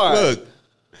 That's why. Look.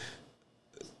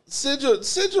 Send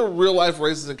your real life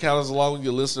racist encounters along with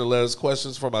your listener letters,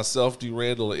 questions for myself, D.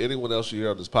 Randle, or anyone else you hear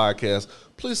on this podcast.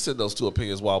 Please send those to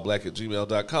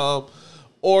opinionswhileblack@gmail.com,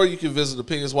 or you can visit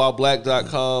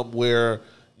opinionswhileblack.com where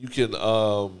you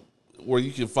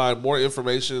can find more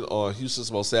information on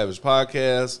Houston's Most Savage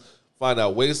podcast, find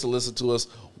out ways to listen to us,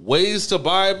 ways to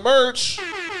buy merch,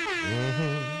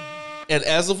 and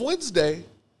as of Wednesday,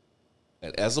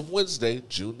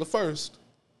 June the 1st,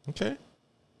 okay,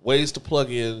 ways to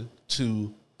plug in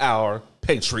to our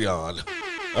Patreon.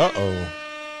 Uh-oh.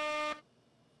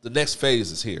 The next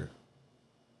phase is here.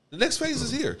 If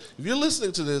you're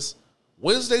listening to this,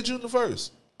 Wednesday, June the 1st,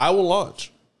 I will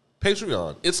launch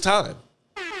Patreon. It's time.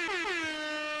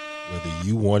 Whether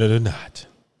you want it or not.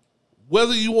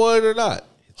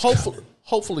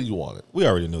 Hopefully you want it. We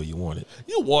already know you want it.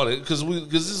 You want it because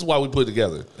this is why we put it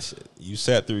together. You've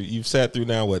sat through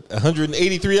now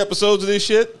 183 episodes of this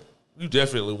shit? You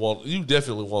definitely want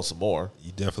some more.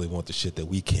 You definitely want the shit that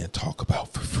we can't talk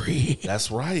about for free.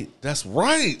 That's right. God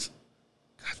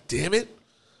damn it.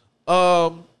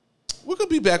 We're going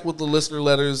to be back with the listener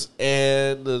letters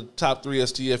and the top 3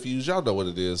 STFUs. Y'all know what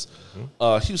it is.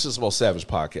 Houston's Most Savage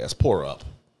podcast. Pour up.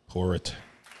 Pour it.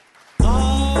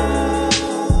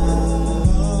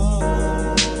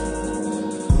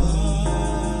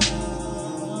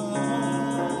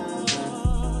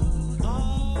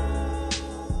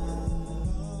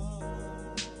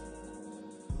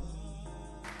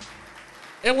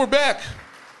 And we're back.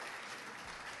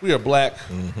 We are black.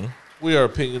 We are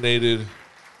opinionated.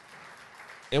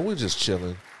 And we're just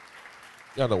chilling.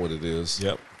 Y'all know what it is.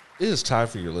 Yep. It is time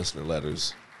for your listener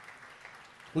letters.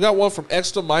 We got one from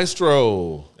Extra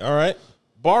Maestro. All right.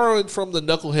 Borrowing from the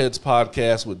Knuckleheads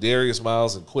podcast with Darius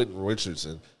Miles and Quentin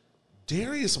Richardson.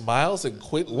 Darius Miles and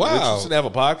Quentin Richardson have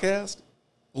a podcast?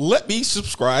 Let me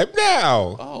subscribe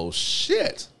now. Oh,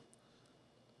 shit.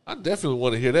 I definitely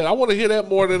want to hear that. I want to hear that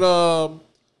more than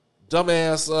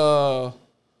dumbass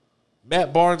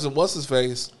Matt Barnes and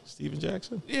what's-his-face? Steven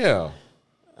Jackson? Yeah.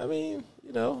 I mean,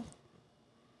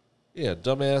 Yeah,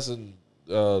 dumbass and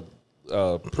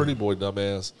pretty boy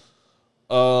dumbass.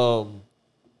 I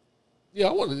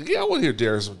want to hear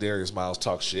Darius Miles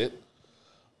talk shit.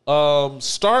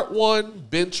 Start one,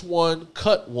 bench one,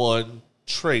 cut one,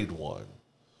 trade one.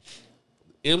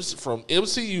 From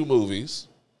MCU movies,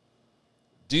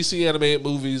 DC animated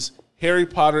movies, Harry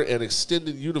Potter and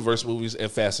extended universe movies,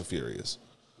 and Fast and Furious.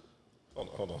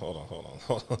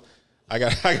 Hold on. I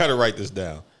got to write this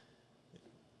down.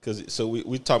 So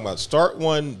we talking about start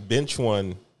one, bench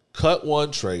one, cut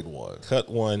one, trade one. Cut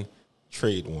one,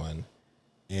 trade one.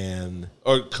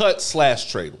 Or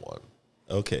cut/trade one.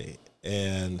 Okay.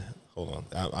 And hold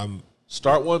on. I'm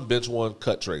start one, bench one,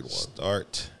 cut, trade one.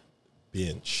 Start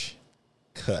bench,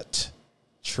 cut,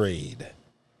 trade.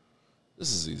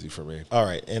 This is easy for me. All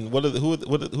right, and who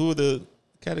are the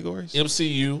categories?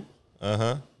 MCU,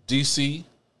 DC,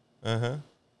 Uh-huh.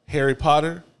 Harry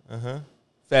Potter,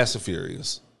 Fast and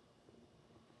Furious.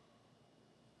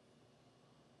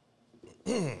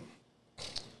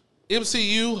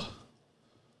 MCU,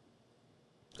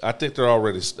 I think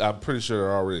I'm pretty sure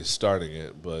they're already starting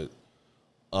it, but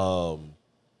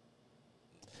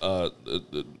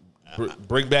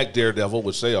bring back Daredevil,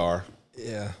 which they are.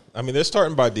 Yeah. I mean, they're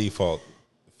starting by default.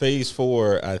 Phase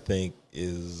 4, I think,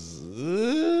 is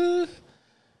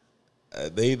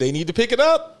they need to pick it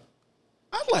up.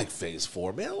 I like Phase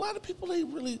 4, man. A lot of people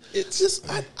ain't really. It's just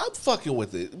I'm fucking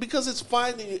with it because it's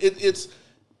finding it's.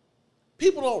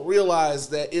 People don't realize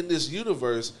that in this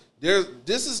universe,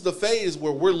 this is the phase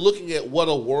where we're looking at what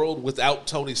a world without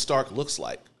Tony Stark looks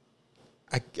like.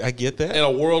 I get that. And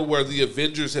a world where the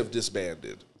Avengers have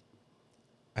disbanded.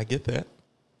 I get that.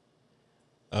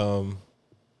 I don't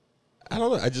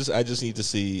know. I just need to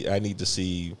see. I need to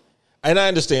see. And I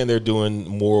understand they're doing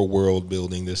more world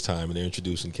building this time, and they're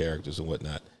introducing characters and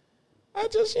whatnot. I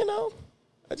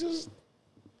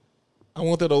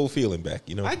want that old feeling back.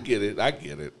 I get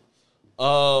it.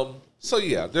 So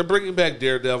yeah, they're bringing back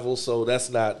Daredevil, so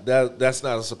that's not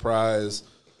a surprise.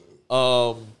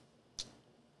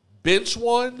 Bench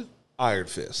one, Iron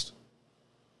Fist.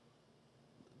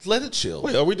 Let it chill.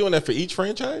 Wait, are we doing that for each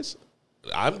franchise?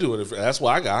 I'm doing it. That's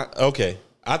what I got. Okay,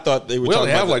 I thought they were. We talking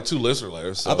only have about like 2 listener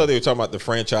layers. So. I thought they were talking about the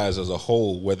franchise as a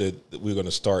whole, whether we're going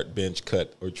to start, bench,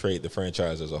 cut, or trade the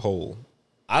franchise as a whole.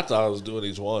 I thought I was doing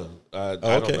each one. I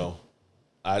don't know.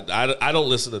 I don't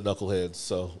listen to knuckleheads,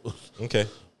 so okay.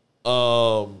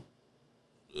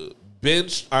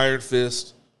 Bench, Iron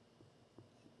Fist,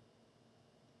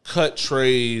 cut,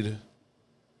 trade,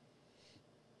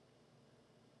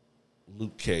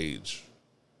 Luke Cage.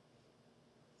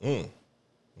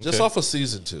 Just off of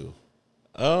season 2.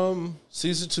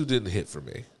 Season 2 didn't hit for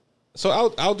me. So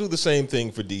I'll do the same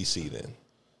thing for DC then.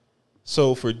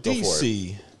 So for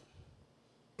DC,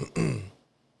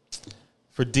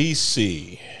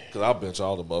 because I'll bench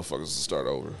all the motherfuckers to start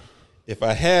over. If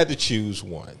I had to choose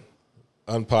one,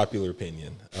 unpopular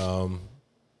opinion,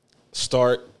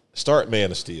 start Man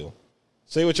of Steel.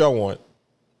 Say what y'all want.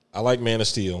 I like Man of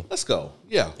Steel. Let's go.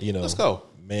 Yeah, let's go.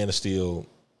 Man of Steel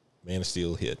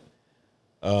hit.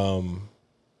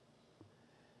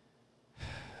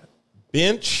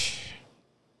 Bench,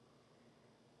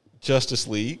 Justice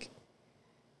League.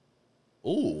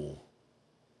 Ooh.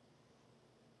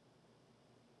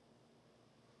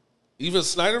 Even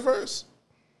Snyderverse?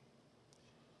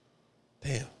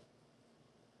 Damn.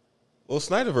 Well,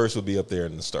 Snyderverse will be up there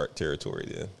in the start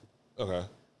territory then. Okay.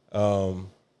 Oh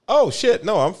shit!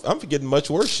 No, I'm forgetting much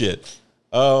worse shit.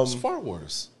 It's far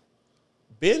worse.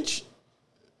 Bench,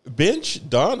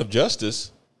 Dawn of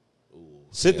Justice. Ooh,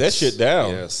 sit that shit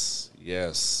down.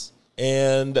 Yes.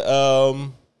 And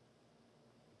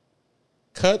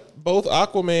cut both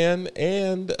Aquaman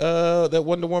and that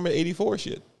Wonder Woman 84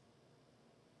 shit.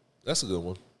 That's a good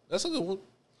one.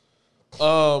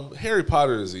 Harry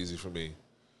Potter is easy for me.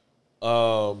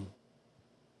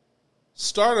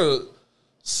 Start a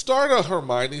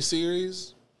Hermione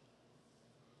series.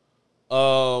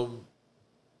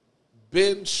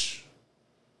 Bench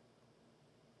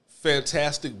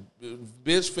Fantastic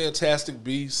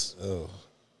Beasts. Oh.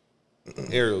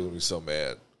 Ariel will be so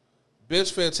mad.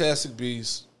 Bench Fantastic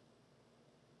Beasts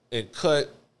and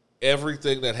cut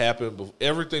everything that happened,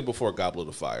 everything before Goblet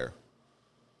of Fire.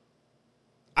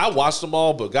 I watched them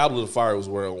all, but Goblet of Fire was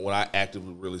when I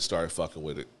actively really started fucking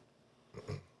with it.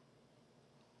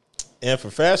 And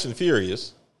for Fast and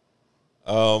Furious,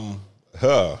 this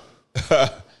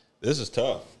is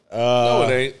tough. No,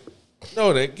 it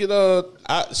ain't. Get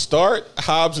start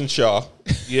Hobbs and Shaw.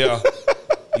 Yeah.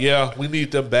 Yeah, we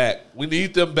need them back.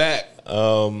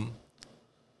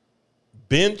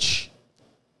 Bench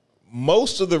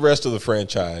most of the rest of the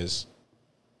franchise,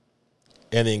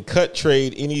 and then cut,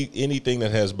 trade anything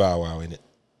that has Bow Wow in it.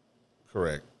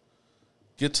 Correct.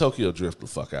 Get Tokyo Drift the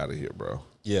fuck out of here, bro.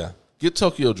 Yeah. Get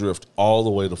Tokyo Drift all the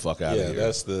way the fuck out of here. Yeah,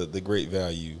 that's the great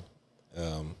value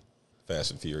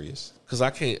Fast and Furious. Because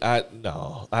we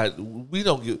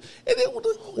don't get.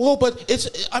 Well, but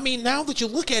it's, I mean, now that you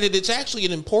look at it, it's actually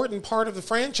an important part of the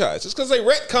franchise. It's because they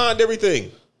retconned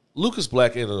everything. Lucas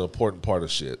Black ain't an important part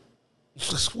of shit.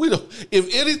 We don't.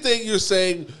 If anything you're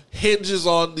saying hinges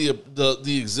on the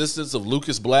existence of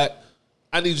Lucas Black,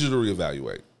 I need you to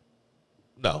reevaluate.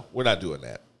 No, we're not doing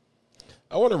that.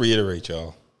 I want to reiterate,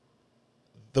 y'all.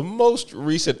 The most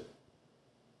recent,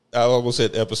 I almost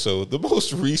said episode, the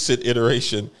most recent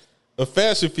iteration of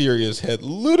Fast and Furious had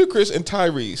Ludacris and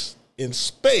Tyrese in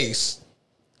space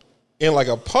in like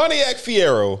a Pontiac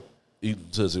Fiero Eating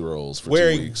Tootsie Rolls for 2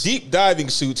 wearing weeks. deep diving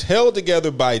suits held together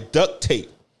by duct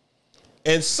tape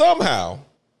and somehow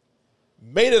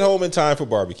made it home in time for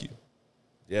barbecue.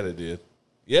 Yeah, they did.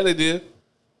 Yeah, they did.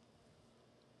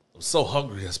 I'm so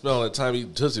hungry. I spent all that time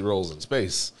eating Tootsie Rolls in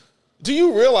space. Do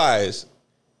you realize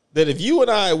that if you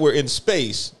and I were in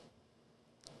space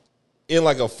in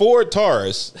like a Ford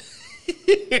Taurus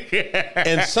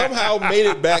and somehow made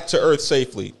it back to Earth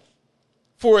safely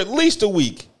for at least a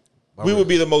week, we would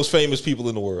be the most famous people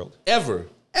in the world. Ever.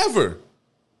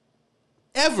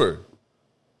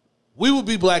 We would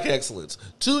be black excellence.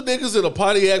 2 niggas in a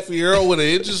Pontiac Fiero with an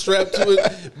engine strapped to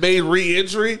it made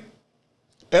re-entry.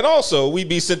 And also, we'd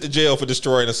be sent to jail for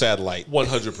destroying a satellite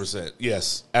 100%.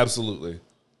 Yes, absolutely.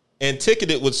 and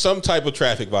ticketed with some type of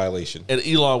traffic violation. And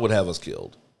Elon would have us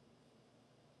killed.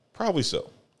 Probably so.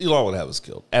 Elon would have us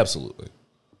killed. Absolutely.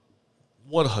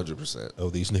 100%. Oh,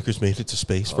 these niggers made it to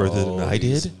space further than I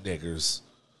these did? Niggers.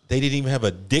 They didn't even have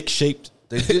a dick-shaped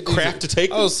They craft to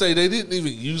take I them? would say they didn't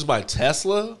even use my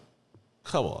Tesla.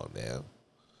 Come on, man.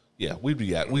 Yeah, we'd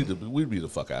be the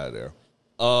fuck out of there.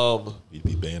 We'd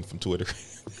be banned from Twitter.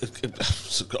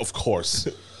 Of course.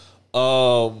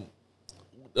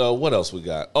 What else we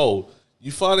got? Oh,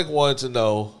 Euphonic wanted to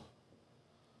know.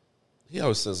 He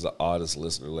always sends the oddest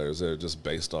listener letters that are just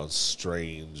based on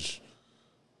strange.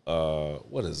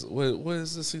 What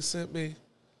is this he sent me?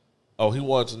 Oh, he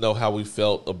wanted to know how we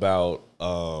felt about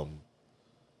the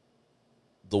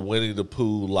Winnie the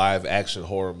Pooh live action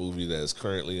horror movie that is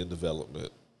currently in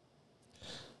development.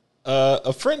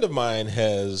 A friend of mine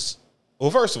has.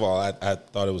 Well, first of all, I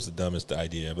thought it was the dumbest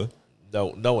idea ever.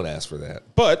 No one asked for that.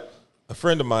 But a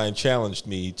friend of mine challenged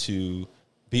me to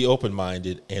be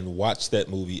open-minded and watch that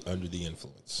movie under the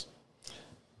influence.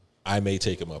 I may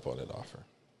take him up on that offer.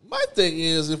 My thing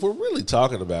is, if we're really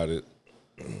talking about it,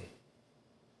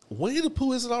 Winnie the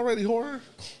Pooh isn't already horror?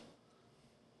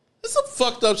 It's some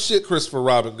fucked up shit Christopher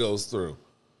Robin goes through.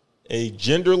 A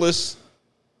genderless,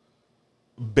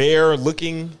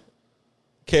 bear-looking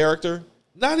character.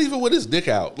 Not even with his dick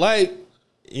out. Like,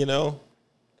 You know,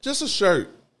 just a shirt.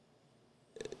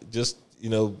 just,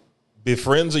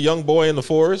 befriends a young boy in the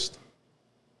forest.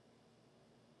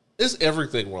 It's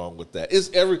everything wrong with that.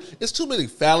 It's too many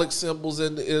phallic symbols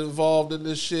involved in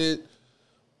this shit.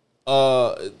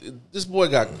 This boy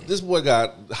got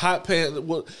hot pants.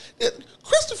 Well,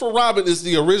 Christopher Robin is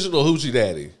the original hoochie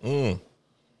daddy.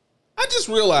 I just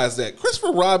realized that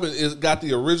Christopher Robin got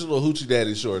the original hoochie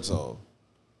daddy shorts on.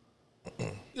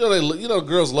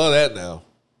 Girls love that now.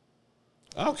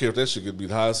 I don't care if that shit could be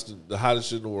the hottest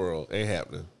shit in the world. Ain't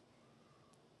happening.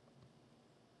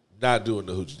 Not doing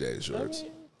the hoochie daddy shorts.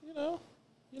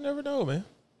 You never know, man.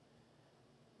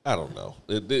 I don't know.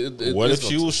 What if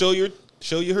she will show you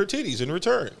her titties in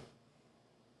return?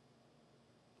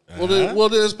 Well,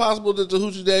 then it's possible that the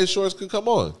hoochie daddy shorts could come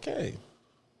on. Okay.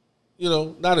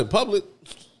 Not in public.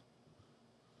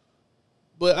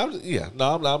 But I'm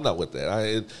not with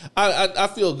that. I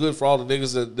feel good for all the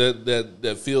niggas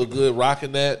that feel good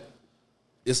rocking that.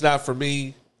 It's not for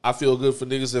me. I feel good for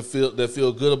niggas that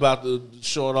feel good about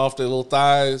showing off their little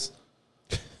thighs.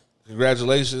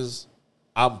 Congratulations.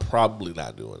 I'm probably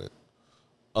not doing it.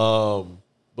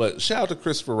 But shout out to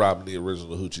Christopher Robin, the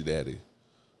original hoochie daddy.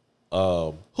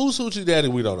 Who's hoochie daddy?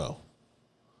 We don't know.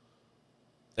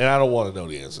 And I don't want to know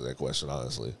the answer to that question,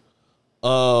 honestly.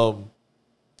 That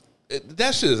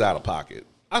shit is out of pocket.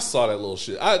 I saw that little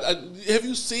shit. Have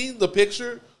you seen the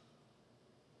picture?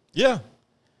 Yeah.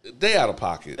 They out of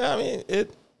pocket. I mean,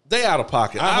 They out of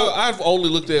pocket. I've only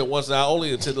looked at it once, and I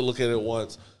only intend to look at it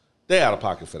once. They out of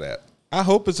pocket for that. I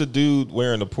hope it's a dude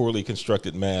wearing a poorly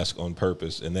constructed mask on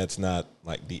purpose, and that's not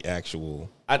like the actual.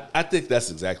 I think that's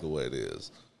exactly what it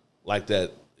is. Like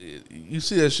that. You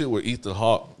see that shit where Ethan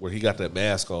Hawke, where he got that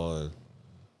mask on, and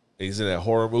he's in that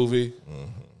horror movie.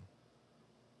 Mm-hmm.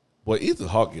 Boy, Ethan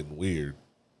Hawke getting weird.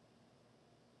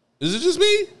 Is it just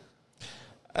me?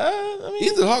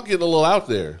 Ethan Hawke getting a little out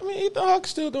there. Ethan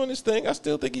Hawke's still doing his thing. I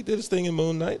still think he did his thing in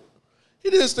Moon Knight. He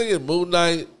did his thing in Moon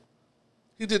Knight.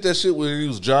 He did that shit where he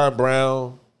was John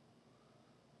Brown.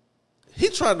 He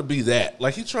trying to be that.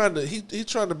 Like he trying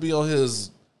to be on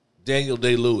his Daniel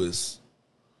Day-Lewis.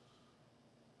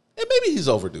 And maybe he's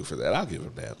overdue for that. I'll give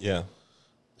him that. Yeah.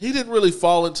 He didn't really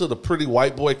fall into the pretty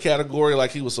white boy category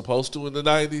like he was supposed to in the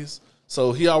 90s.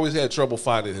 So he always had trouble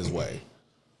finding his way.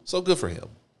 So good for him.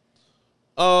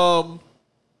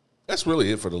 That's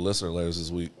really it for the listener letters this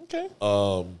week. Okay.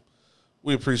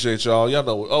 We appreciate y'all. Y'all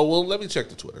know. Oh, well, let me check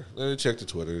the Twitter.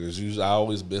 There's usually, I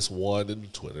always miss one in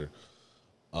Twitter.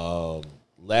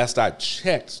 Last I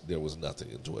checked, there was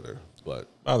nothing in Twitter. But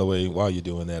by the way, while you're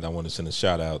doing that, I want to send a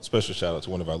special shout out to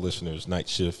one of our listeners, Night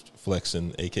Shift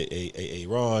Flexin, a.k.a.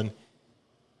 AA Ron.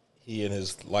 He and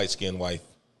his light-skinned wife,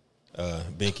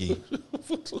 Binky,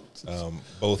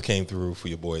 both came through for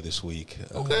your boy this week.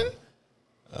 Okay.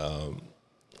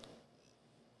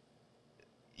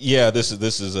 Yeah, this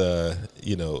is a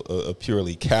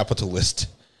purely capitalist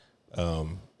No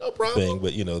problem. thing,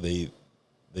 but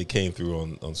they came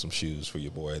through on some shoes for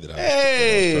your boy that I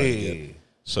was trying to get.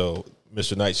 So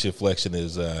Mr. Night Shift Flexion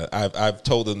is I've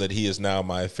told him that he is now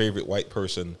my favorite white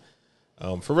person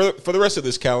for the rest of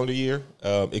this calendar year,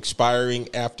 expiring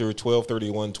after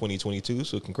 12/31/2022.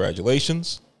 So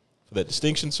congratulations for that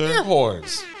distinction, sir. Air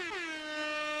horns.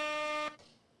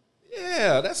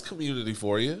 Yeah, that's community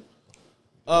for you.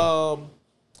 I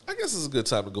guess it's a good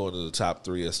time to go into the top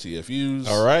 3 STFUs.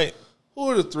 All right. Who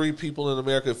are the 3 people in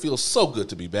America? It feels so good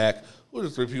to be back. Who are the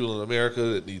 3 people in America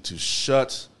that need to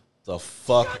shut the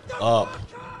fuck up?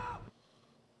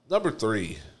 Number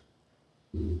 3.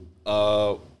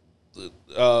 Mark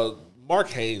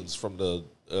Haynes from the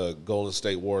Golden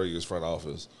State Warriors front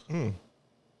office.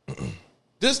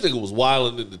 This nigga was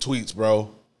wilding in the tweets, bro.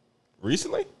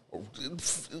 Recently?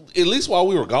 At least while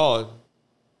we were gone.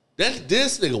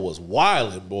 This nigga was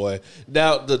wilding, boy.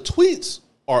 Now, the tweets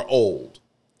are old.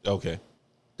 Okay.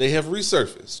 They have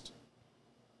resurfaced.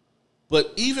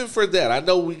 But even for that, I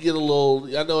know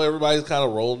everybody's kind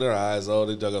of rolling their eyes. Oh,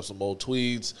 they dug up some old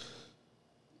tweets.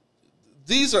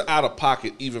 These are out of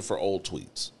pocket even for old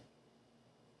tweets.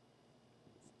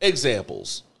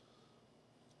 Examples.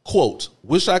 Quote,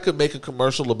 wish I could make a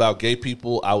commercial about gay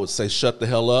people. I would say shut the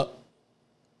hell up.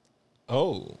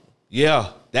 Oh. Yeah,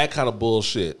 that kind of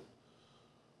bullshit.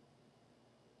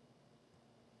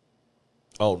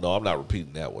 Oh, no, I'm not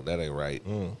repeating that one. That ain't right.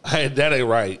 That ain't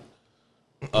right.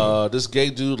 This gay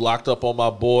dude locked up on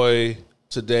my boy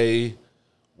today.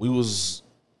 We was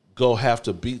go have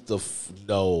to beat the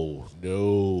no.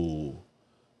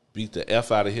 Beat the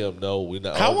F out of him. No, we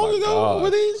not. How long ago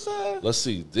were these? Let's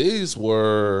see. These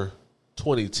were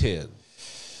 2010.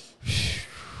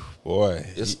 Boy,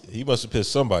 he must have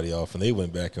pissed somebody off, and they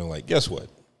went back and like, guess what?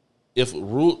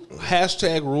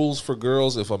 Hashtag rules for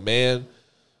girls. If a man,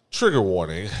 trigger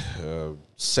warning,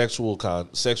 sexual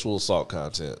assault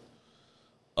content.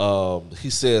 He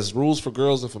says rules for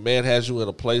girls. If a man has you in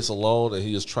a place alone and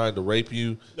he is trying to rape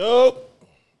you, nope.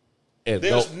 And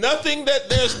there's nothing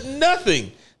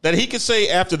that he could say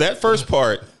after that first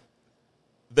part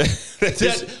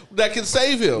that can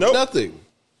save him. Nope. Nothing.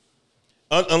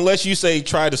 Unless you say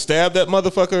try to stab that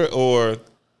motherfucker, or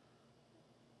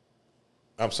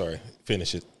I'm sorry,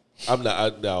 finish it. I'm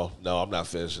not. No, I'm not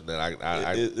finishing that.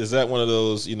 Is that one of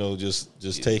those?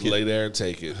 Just take it. Lay there and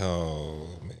take it. Oh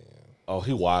man. Oh,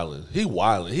 he wilding. He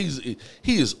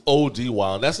is OD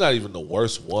wilding. That's not even the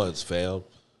worst ones, fam.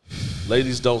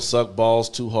 Ladies don't suck balls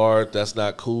too hard. That's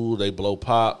not cool. They blow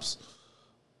pops.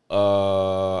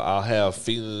 I'll have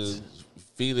Phoenix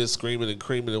screaming and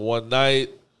creaming in one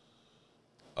night.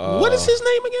 What is his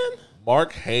name again?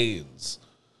 Mark Haynes.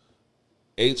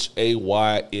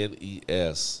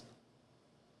 Haynes.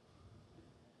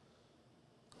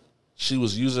 She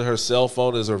was using her cell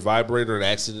phone as her vibrator and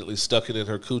accidentally stuck it in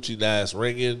her coochie. Now it's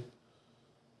ringing.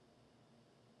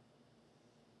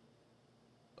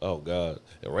 Oh, God.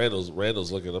 And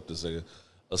Randle's looking up this nigga.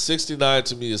 A 69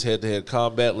 to me is head-to-head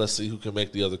combat. Let's see who can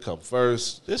make the other come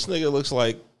first. This nigga looks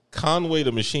like Conway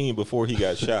the Machine before he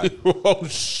got shot. Oh,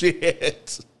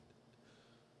 shit.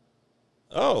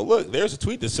 Oh, look, there's a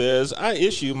tweet that says, I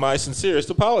issue my sincerest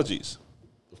apologies.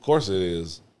 Of course it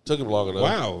is. Took him long enough.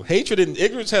 Wow. Hatred and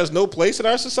ignorance has no place in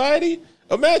our society?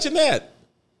 Imagine that.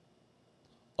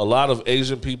 A lot of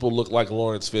Asian people look like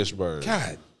Lawrence Fishburne.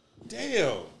 God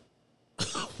damn.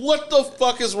 What the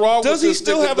fuck is wrong with this nigga? Does he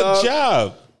still have a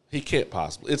job? He can't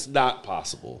possibly. It's not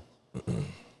possible.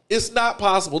 It's not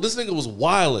possible. This nigga was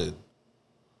wilding.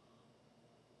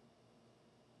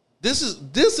 This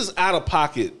is out of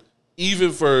pocket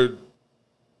even for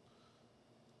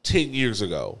 10 years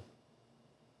ago.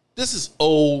 This is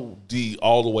OD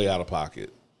all the way out of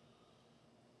pocket.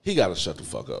 He got to shut the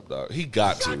fuck up, dog. He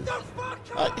got to.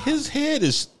 His head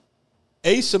is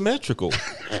asymmetrical.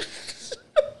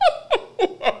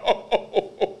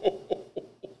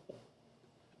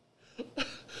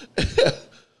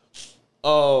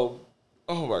 Oh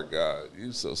my God,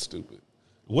 you so stupid.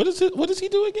 What is it? What does he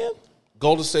do again?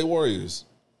 Golden State Warriors.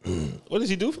 What does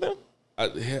he do for them?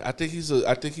 I think he's a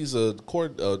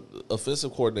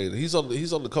offensive coordinator. He's on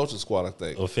the coaching squad, I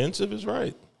think. Offensive is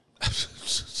right.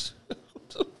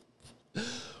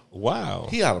 Wow.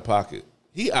 He out of pocket.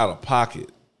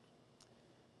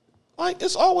 Like,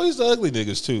 it's always the ugly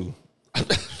niggas, too.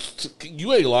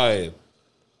 You ain't lying.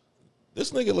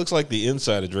 This nigga looks like the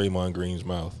inside of Draymond Green's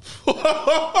mouth.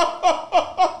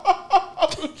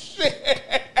 Shit.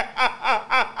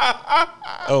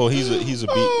 Oh, he's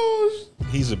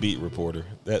a beat reporter.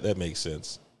 That makes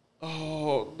sense.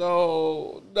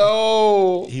 Oh,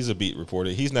 no. He's a beat reporter.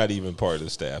 He's not even part of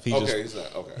the staff. He's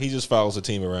not. Okay. He just follows the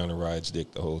team around and rides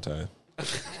dick the whole time.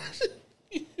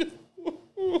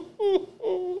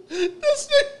 This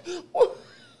thing,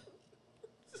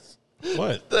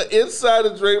 What? the inside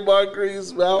of Draymond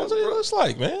Green's mouth. That's what it looks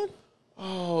like, man.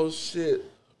 Oh, shit.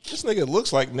 This nigga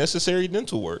looks like necessary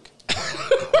dental work.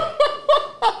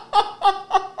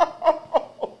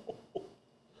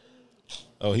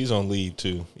 Oh, he's on leave,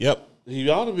 too. Yep. He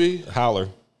ought to be. Holler.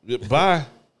 Bye.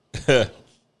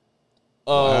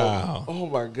 Wow. Oh,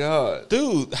 my God.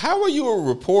 Dude, how are you a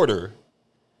reporter?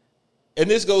 And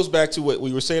this goes back to what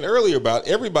we were saying earlier about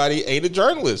everybody ain't a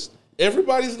journalist.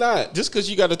 Everybody's not. Just because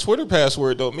you got a Twitter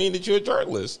password don't mean that you're a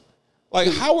journalist. Like,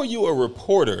 how are you a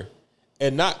reporter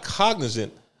and not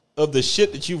cognizant of the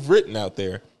shit that you've written out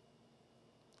there?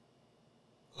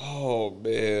 Oh,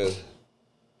 man.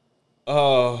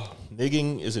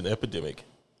 Nigging is an epidemic.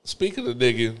 Speaking of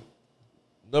nigging,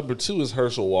 number 2 is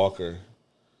Herschel Walker.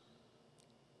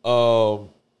 CTE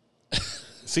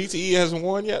hasn't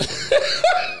won yet?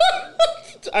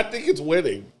 I think it's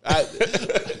winning.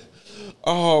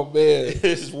 Oh, man.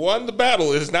 It's won the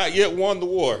battle. It has not yet won the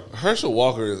war. Herschel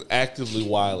Walker is actively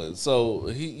wilding. So,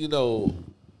 he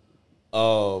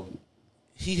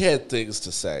had things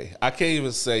to say. I can't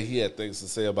even say he had things to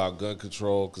say about gun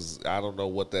control because I don't know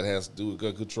what that has to do with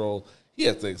gun control. He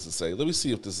had things to say. Let me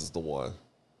see if this is the one.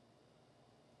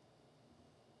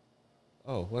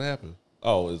 Oh, what happened?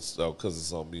 Oh, because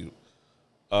it's on mute.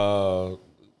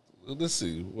 Let's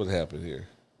see what happened here.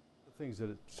 The things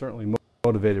that certainly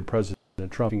motivated President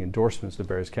Trump's endorsements of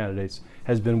various candidates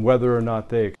has been whether or not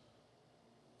they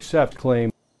accept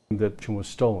claim that election was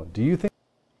stolen. Do you think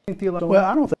the election? Well,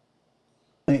 I don't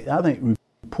think. I think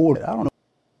reported. I don't know.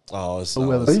 Oh, it's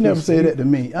Whether he never said that to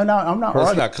me. I'm not.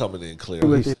 It's not coming in clear.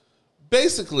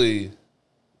 Basically,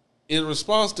 in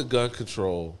response to gun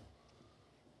control,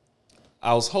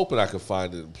 I was hoping I could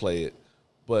find it and play it,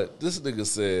 but this nigga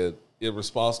said in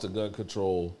response to gun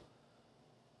control,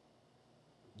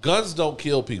 guns don't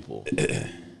kill people.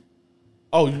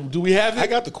 Oh, do we have it? I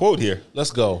got the quote here.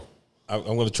 Let's go. I'm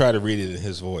going to try to read it in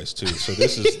his voice too. So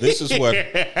this is what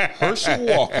Herschel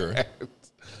Walker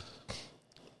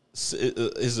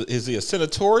is he a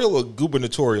senatorial or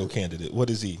gubernatorial candidate? What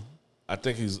is he? I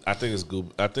think it's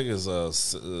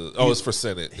for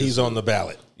Senate. He's on the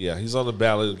ballot. Yeah, he's on the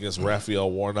ballot against Raphael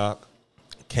Warnock.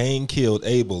 Cain killed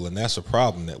Abel, and that's a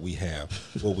problem that we have.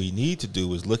 What we need to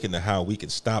do is look into how we can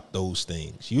stop those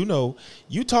things. You know,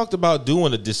 you talked about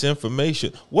doing a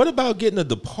disinformation. What about getting a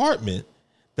department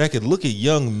that could look at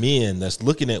young men, that's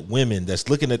looking at women, that's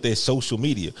looking at their social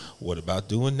media? What about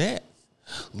doing that?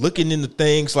 Looking into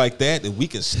things like that we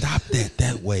can stop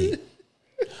that way.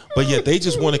 But yet they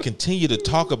just want to continue to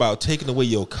talk about taking away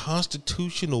your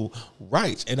constitutional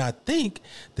rights. And I think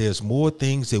there's more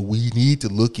things that we need to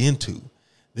look into.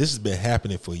 This has been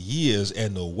happening for years,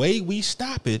 and the way we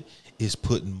stop it is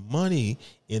putting money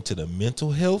into the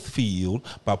mental health field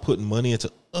by putting money into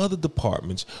other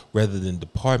departments rather than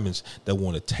departments that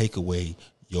want to take away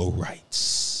your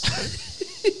rights.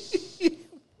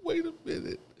 Wait a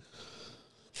minute.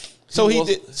 So he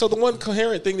did. So the one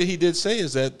coherent thing that he did say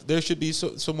is that there should be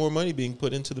some more money being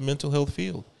put into the mental health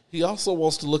field. He also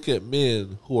wants to look at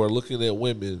men who are looking at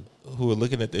women who are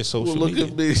looking at their social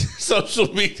media.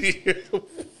 Social media.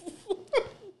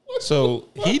 So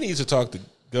he needs to talk to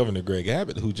Governor Greg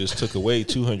Abbott, who just took away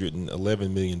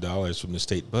 $211 million from the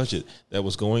state budget that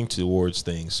was going towards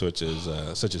things such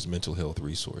as mental health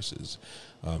resources.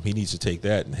 He needs to take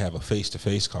that and have a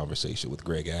face-to-face conversation with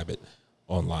Greg Abbott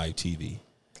on live TV.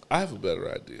 I have a better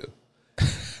idea.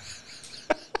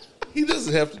 He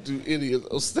doesn't have to do any of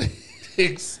those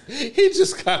things. He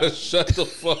just gotta shut the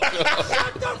fuck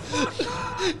up.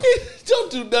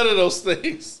 Don't do none of those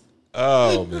things.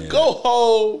 Oh, man. Go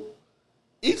home,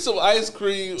 eat some ice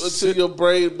cream until your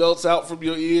brain melts out from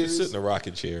your ears. Sit in a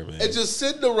rocking chair, man. And just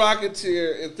sit in the rocking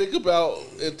chair and think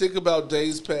about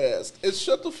days past. And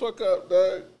shut the fuck up,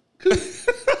 dog. This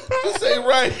ain't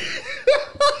right.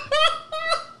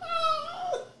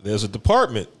 There's a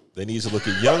department that needs to look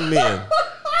at young men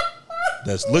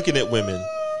that's looking at women,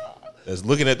 that's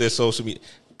looking at their social media.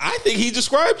 I think he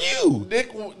described you.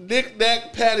 Nick,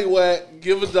 nack, paddywhack,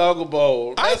 give a dog a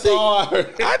bone. That's all I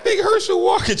heard. I think Herschel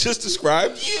Walker just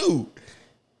described you.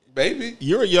 Maybe.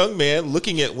 You're a young man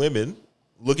looking at women,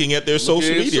 looking at their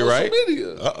social media, right?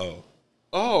 Uh-oh.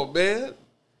 Oh man.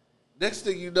 Next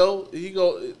thing you know, he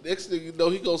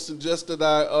gonna suggest that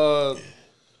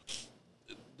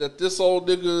that this old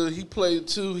nigga he played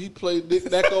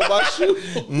knick-knack on my shoe.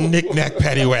 Knick-knack,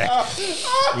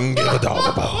 paddywhack. Give a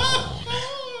dog a bone.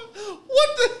 What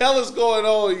the hell is going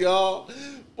on, y'all?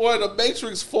 Boy, the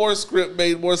Matrix 4 script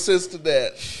made more sense than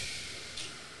that.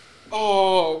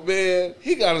 Oh man,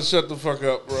 he gotta shut the fuck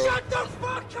up, bro. Shut the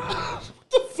fuck up! What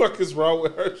the fuck is wrong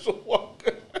with Herschel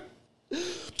Walker?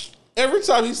 Every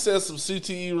time he says some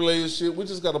CTE related shit, we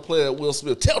just got to play that Will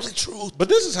Smith. Tell the truth. But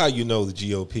this is how you know the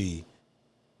GOP.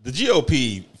 The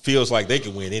GOP feels like they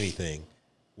can win anything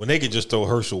when they can just throw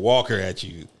Herschel Walker at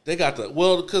you. They got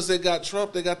because they got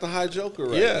Trump, they got the high joker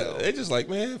right now. They just like,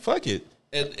 man, fuck it.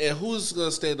 And who's going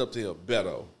to stand up to him?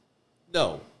 Beto.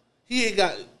 No. He ain't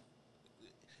got...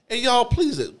 And y'all,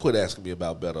 please quit asking me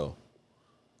about Beto.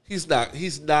 He's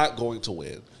not going to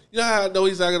win. You know how I know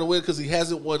he's not going to win? Because he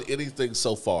hasn't won anything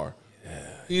so far. Yeah.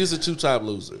 He is a 2-time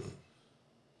loser.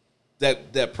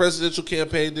 That presidential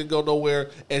campaign didn't go nowhere,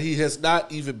 and he has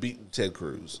not even beaten Ted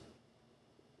Cruz.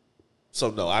 So,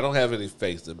 no, I don't have any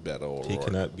faith in Beto O'Rourke. He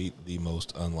cannot beat the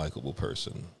most unlikable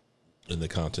person in the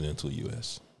continental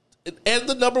U.S. And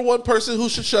the number one person who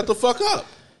should shut the fuck up.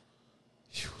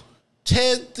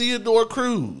 Ted Theodore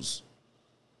Cruz.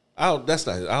 I don't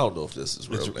know if this is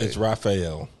real name. It's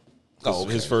Raphael. Oh,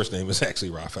 okay. His first name is actually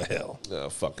Raphael. No,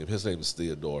 fuck him. His name is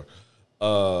Theodore.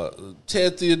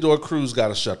 Ted Theodore Cruz got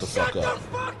to shut the fuck up.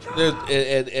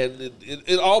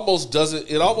 It almost doesn't.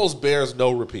 It almost bears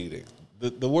no repeating.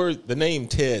 The name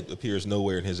Ted appears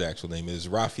nowhere in his actual name. It is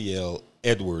Raphael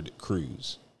Edward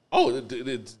Cruz. Oh,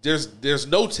 there's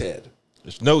no Ted.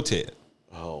 There's no Ted.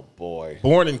 Oh boy.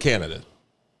 Born in Canada.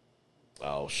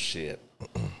 Oh shit.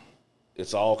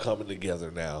 It's all coming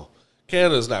together now.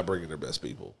 Canada's not bringing their best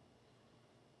people.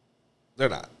 They're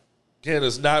not.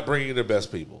 Canada's not bringing their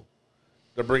best people.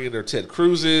 They're bringing their Ted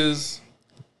Cruzes.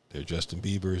 They're Justin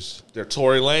Biebers. They're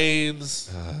Tory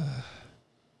Lanes.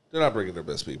 They're not bringing their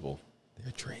best people.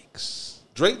 They're Drakes.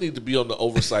 Drake need to be on the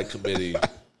oversight committee.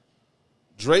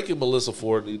 Drake and Melissa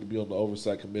Ford need to be on the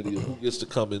oversight committee of who gets to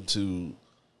come into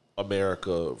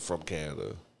America from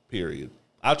Canada, period.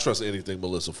 I trust anything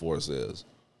Melissa Ford says.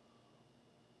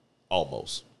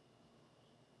 Almost.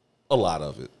 A lot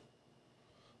of it.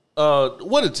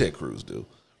 What did Ted Cruz do?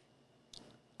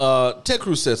 Ted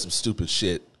Cruz said some stupid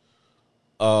shit.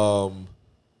 I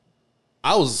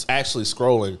was actually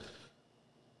scrolling.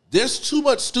 There's too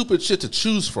much stupid shit to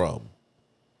choose from.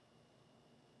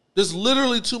 There's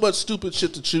literally too much stupid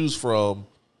shit to choose from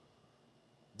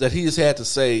that he has had to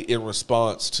say in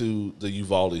response to the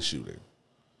Uvalde shooting.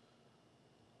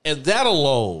 And that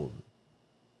alone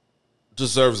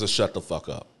deserves a shut the fuck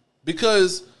up.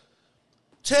 Because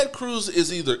Ted Cruz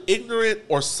is either ignorant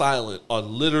or silent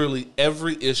on literally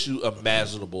every issue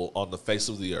imaginable on the face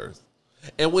of the earth.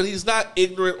 And when he's not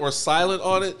ignorant or silent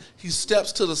on it, he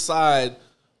steps to the side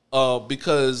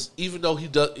because even though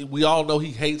we all know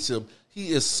he hates him, he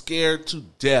is scared to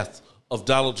death of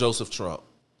Donald Joseph Trump.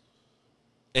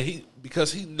 And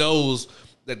because he knows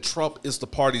that Trump is the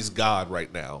party's god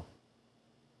right now.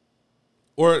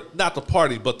 Or not the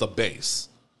party, but the base.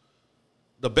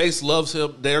 The base loves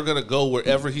him. They're going to go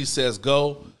wherever he says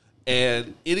go.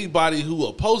 And anybody who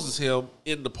opposes him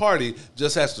in the party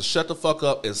just has to shut the fuck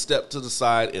up and step to the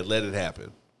side and let it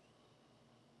happen.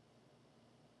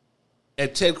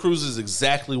 And Ted Cruz is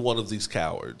exactly one of these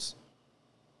cowards.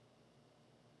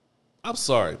 I'm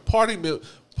sorry. Towing the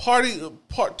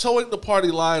party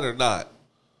line or not.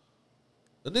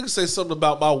 The nigga say something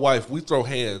about my wife, we throw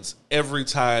hands every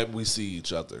time we see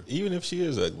each other. Even if she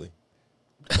is ugly.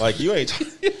 Like you ain't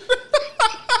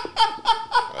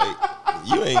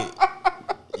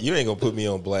you ain't gonna put me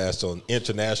on blast on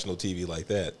international TV like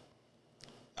that.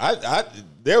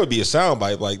 There would be a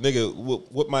soundbite like, nigga,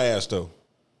 whoop my ass though.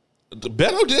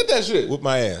 Beto did that shit. Whoop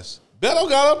my ass. Beto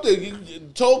got up there. You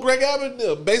told Greg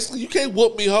Abbott, basically, you can't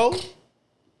whoop me, ho.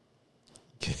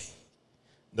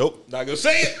 Nope, not gonna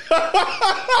say it. Not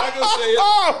gonna say it.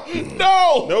 Oh,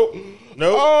 no.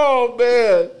 Nope. Oh,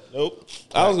 man. Nope.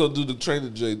 I was gonna do the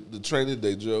training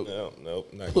day joke.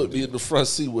 Nope. Not Put me in the front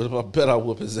seat with him. I bet I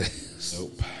whoop his ass.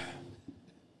 Nope.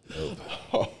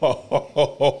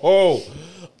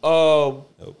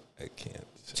 Nope. I can't.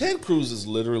 Ted Cruz is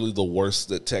literally the worst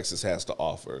that Texas has to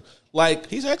offer. Like,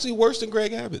 he's actually worse than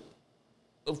Greg Abbott.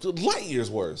 Light years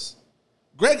worse.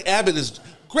 Greg Abbott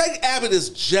is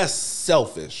just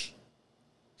selfish.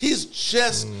 He's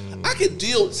just I can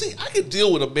deal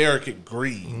with American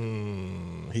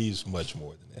greed. He's much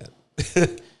more than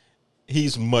that.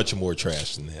 He's much more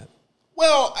trash than that.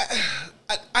 Well,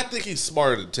 think he's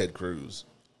smarter than Ted Cruz.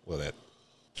 Well,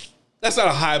 That's not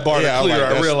a high bar to clear,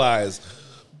 I realize.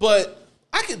 But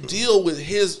I can deal with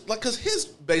his, because his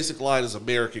basic line is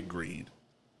American greed.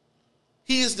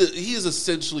 He is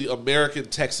essentially American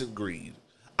Texan greed.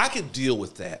 I can deal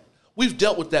with that. We've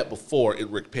dealt with that before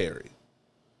in Rick Perry.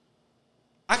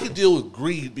 I can deal with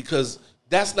greed because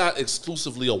that's not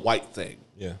exclusively a white thing.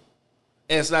 Yeah.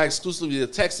 And it's not exclusively a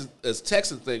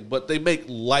Texan thing, but they make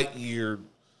light year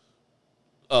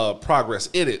progress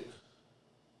in it.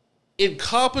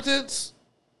 Incompetence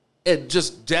and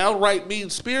just downright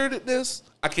mean-spiritedness,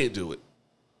 I can't do it.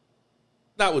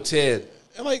 Not with Ted.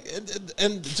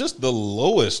 And just the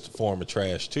lowest form of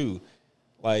trash too.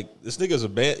 Like, this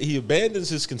nigga's he abandons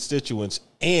his constituents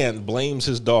and blames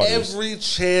his daughters every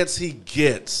chance he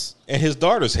gets. And his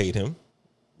daughters hate him.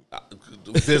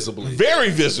 Visibly.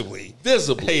 Very visibly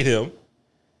hate him.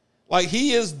 Like,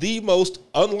 he is the most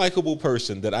unlikable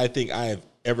person that I think I have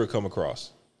ever come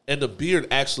across. And the beard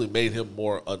actually made him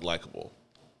more unlikable.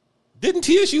 Didn't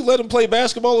TSU let him play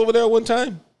basketball over there one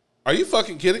time? Are you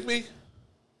fucking kidding me?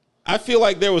 I feel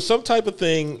like there was some type of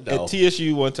thing at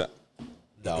TSU one time.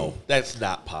 No, that's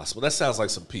not possible. That sounds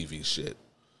like some PV shit.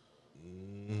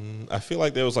 I feel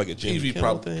like there was like a Jimmy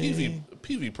Kimmel thing.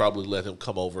 PV probably let him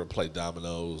come over and play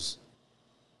dominoes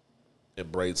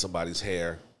and braid somebody's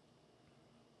hair.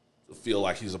 Feel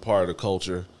like he's a part of the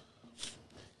culture.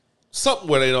 Something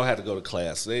where they don't have to go to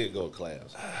class. They didn't go to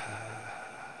class.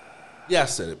 Yeah, I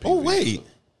said it. PV. Oh, wait.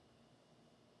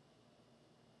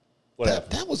 What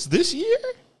happened? That was this year?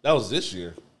 That was this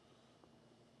year.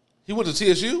 He went to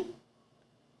TSU?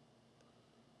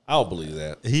 I don't believe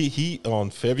that. He on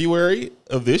February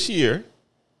of this year.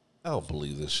 I don't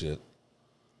believe this shit.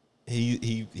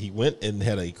 He went and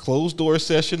had a closed door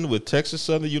session with Texas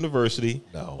Southern University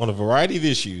on a variety of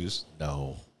issues.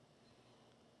 No.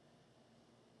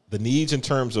 The needs in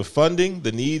terms of funding,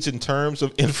 the needs in terms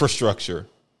of infrastructure.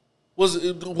 Was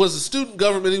the student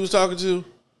government he was talking to?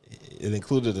 It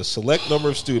included a select number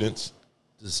of students.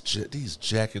 These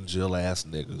Jack and Jill ass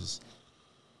niggas.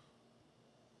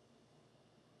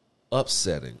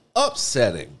 Upsetting.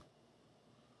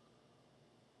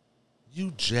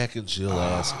 You Jack and Jill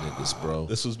ass niggas, bro.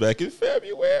 This was back in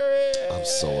February. I'm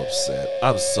so upset.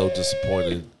 I'm so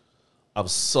disappointed. I'm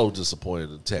so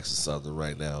disappointed in Texas Southern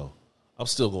right now. I'm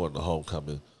still going to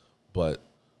homecoming, but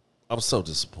I'm so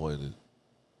disappointed.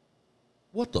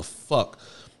 What the fuck?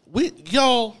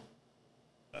 Y'all,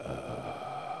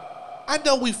 I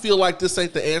know we feel like this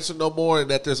ain't the answer no more and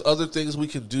that there's other things we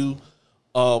can do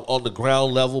on the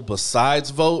ground level besides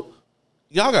vote.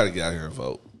 Y'all got to get out here and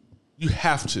vote. You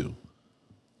have to.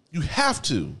 You have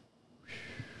to.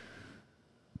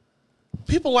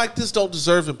 People like this don't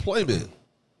deserve employment.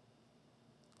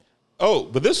 Oh,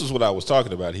 but this is what I was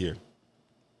talking about here.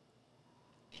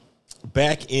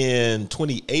 Back in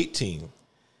 2018,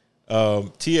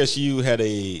 TSU had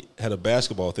a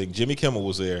basketball thing. Jimmy Kimmel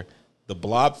was there. The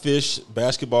Blobfish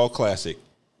Basketball Classic.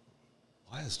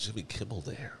 Why is Jimmy Kimmel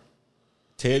there?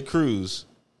 Ted Cruz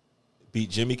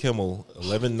beat Jimmy Kimmel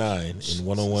 11-9 in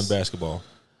one-on-one basketball.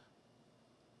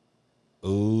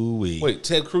 Ooh-wee. Wait,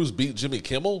 Ted Cruz beat Jimmy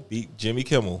Kimmel? Beat Jimmy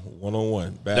Kimmel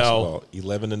one-on-one basketball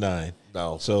 11-9.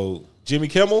 No. So Jimmy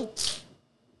Kimmel.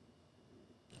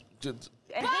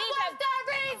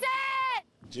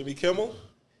 Jimmy Kimmel.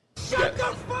 Shut the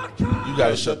fuck up! You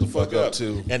gotta shut the fuck up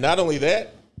too. And not only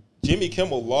that, Jimmy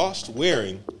Kimmel lost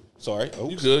wearing. Sorry,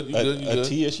 you good? A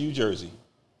TSU jersey.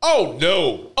 Oh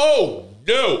no! Oh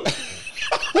no!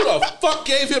 Who the fuck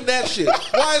gave him that shit?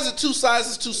 Why is it 2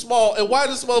 sizes too small? And why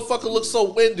does this motherfucker look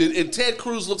so winded? And Ted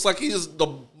Cruz looks like he is the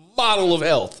model of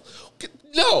health.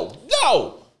 No!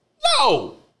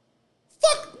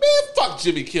 Fuck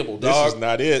Jimmy Kimmel, dog. This is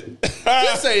not it.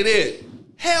 This ain't it.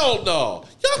 Hell no.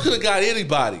 Y'all could have got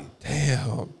anybody.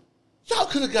 Damn. Y'all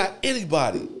could have got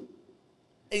anybody.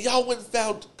 And y'all went and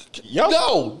found...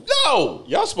 No.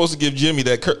 Y'all supposed to give Jimmy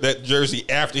that jersey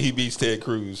after he beats Ted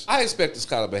Cruz. I expect this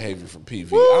kind of behavior from PV. I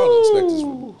don't expect this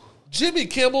from... Jimmy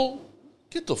Kimmel,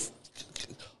 get the...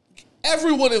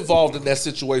 Everyone involved in that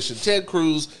situation, Ted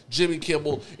Cruz, Jimmy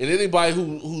Kimmel, and anybody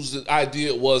whose idea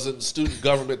it was in the student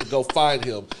government to go find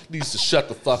him needs to shut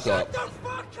the fuck up.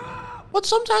 But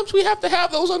sometimes we have to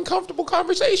have those uncomfortable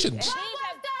conversations.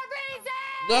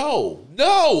 No.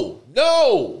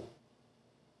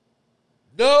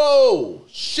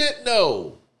 Shit,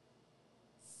 no.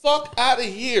 Fuck out of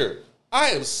here. I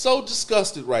am so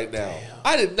disgusted right now. Damn.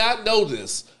 I did not know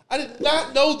this. I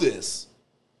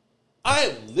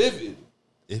am livid.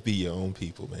 It be your own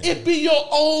people, man. It be your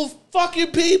own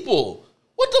fucking people.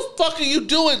 What the fuck are you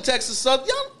doing, Texas Southern?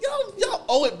 Y'all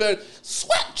owe it better.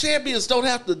 SWAC champions don't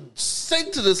have to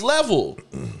sink to this level.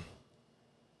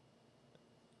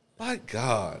 My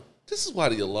God. This is why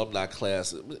the alumni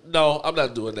class. No, I'm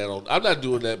not doing that. I'm not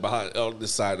doing that behind on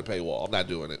this side of the paywall. I'm not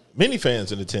doing it. Many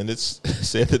fans in attendance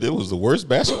said that it was the worst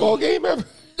basketball game ever.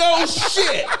 No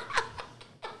shit.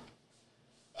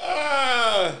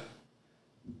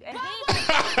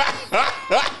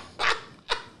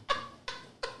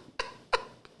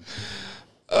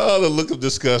 Oh, the look of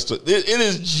disgust. It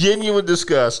is genuine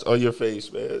disgust on your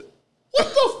face, man. What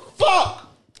the fuck?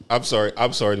 I'm sorry.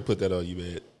 I'm sorry to put that on you,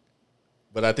 man.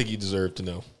 But I think you deserve to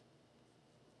know.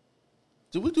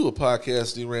 Did we do a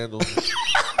podcast, D. Randle?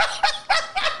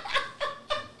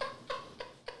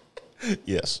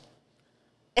 Yes.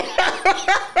 This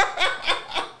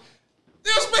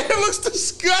man looks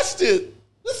disgusted.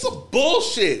 This is some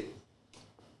bullshit.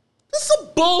 This is some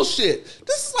bullshit.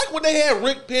 This is like when they had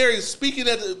Rick Perry speaking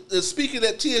at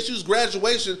TSU's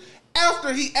graduation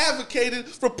after he advocated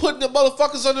for putting the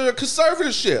motherfuckers under a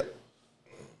conservatorship.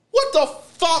 What the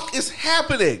fuck is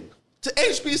happening to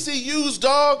HBCUs,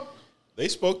 dog? They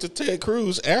spoke to Ted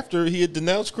Cruz after he had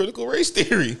denounced critical race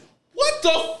theory. What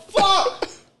the fuck?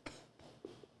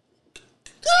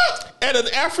 At an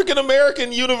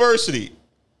African-American university.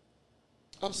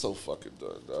 I'm so fucking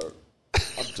done, dog.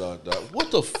 I'm done, dog.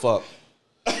 What the fuck?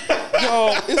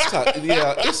 Yo, it's time.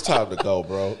 Yeah, it's time to go,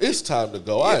 bro. It's time to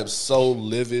go. I am so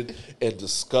livid and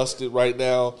disgusted right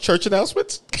now. Church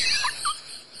announcements?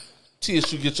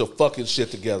 TSU, get your fucking shit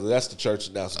together. That's the church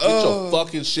announcement. Get your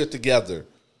fucking shit together.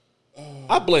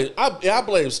 I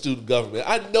blame student government.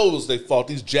 I know it was their fault.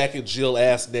 These Jack and Jill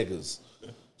ass niggas.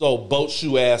 Those boat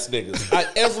shoe ass niggas.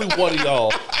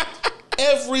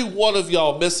 Every one of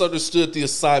y'all misunderstood the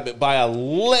assignment by a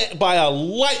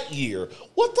light year.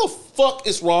 What the fuck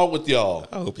is wrong with y'all?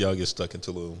 I hope y'all get stuck in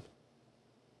Tulum.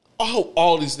 I hope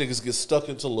all these niggas get stuck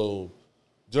in Tulum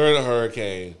during a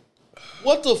hurricane.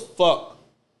 What the fuck?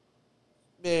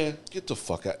 Man, get the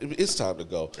fuck out. It's time to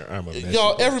go.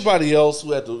 Y'all, everybody else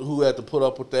who had to put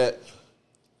up with that,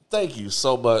 thank you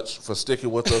so much for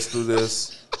sticking with us through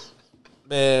this.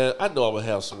 Man, I know I'm going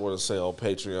to have some more to say on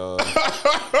Patreon.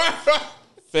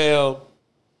 Fam,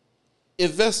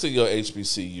 invest in your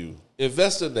HBCU.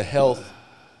 Invest in the health,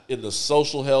 in the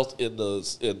social health, in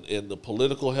the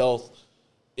political health,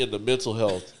 in the mental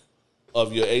health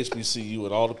of your HBCU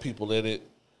and all the people in it.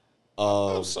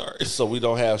 I'm sorry. So we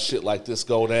don't have shit like this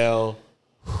go down.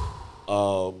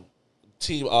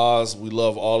 Team Oz, we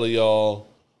love all of y'all.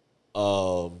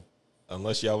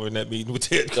 Unless y'all were in that meeting with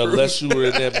Ted Cruz. Unless you were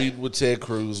in that meeting with Ted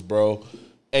Cruz, bro.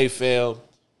 Hey, fam.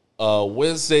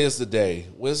 Wednesday is the day.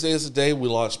 Wednesday is the day we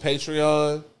launch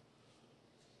Patreon.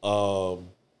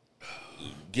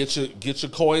 Get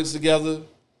your coins together.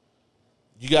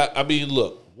 You got, I mean,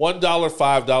 look, $1,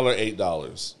 $5,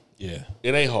 $8. Yeah.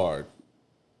 It ain't hard.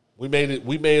 We made it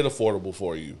affordable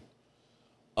for you.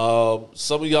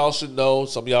 Some of y'all should know,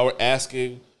 some of y'all were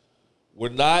asking, we're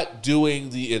not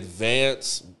doing the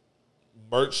advanced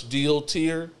merch deal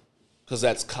tier because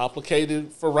that's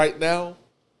complicated for right now.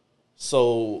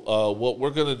 So what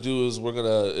we're going to do is we're going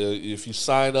to, if you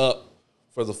sign up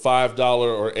for the $5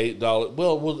 or $8,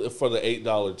 well, for the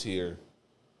 $8 tier,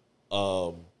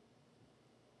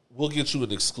 we'll get you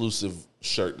an exclusive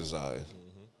shirt design.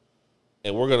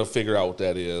 And we're going to figure out what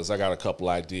that is. I got a couple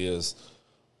ideas.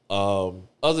 Other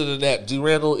than that, do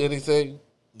Randle anything?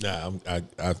 Nah,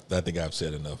 I think I've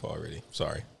said enough already.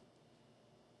 Sorry.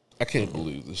 I can't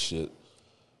believe this shit.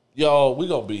 Y'all, we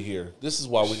going to be here. This is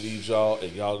why we need y'all,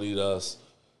 and y'all need us.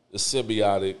 It's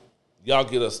symbiotic. Y'all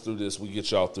get us through this. We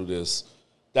get y'all through this.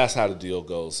 That's how the deal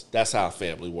goes. That's how a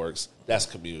family works. That's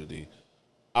community.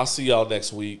 I'll see y'all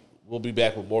next week. We'll be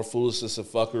back with more foolishness and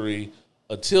fuckery.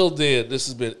 Until then, this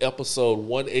has been episode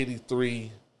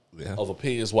 183 of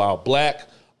Opinions While Black.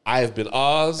 I have been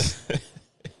Oz.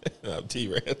 I'm T.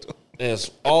 Randle. And as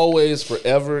always,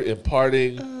 forever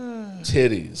imparting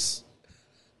titties.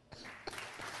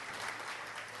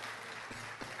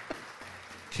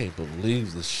 Can't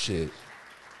believe this shit.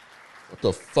 What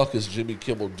the fuck is Jimmy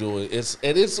Kimmel doing?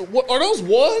 What are those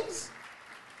ones?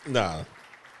 Nah.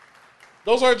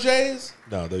 Those are J's?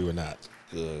 No, they were not.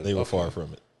 Good. They were far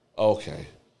from it. Okay.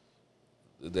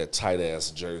 That tight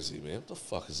ass jersey, man. What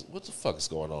the fuck is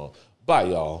going on? Bye,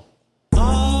 y'all.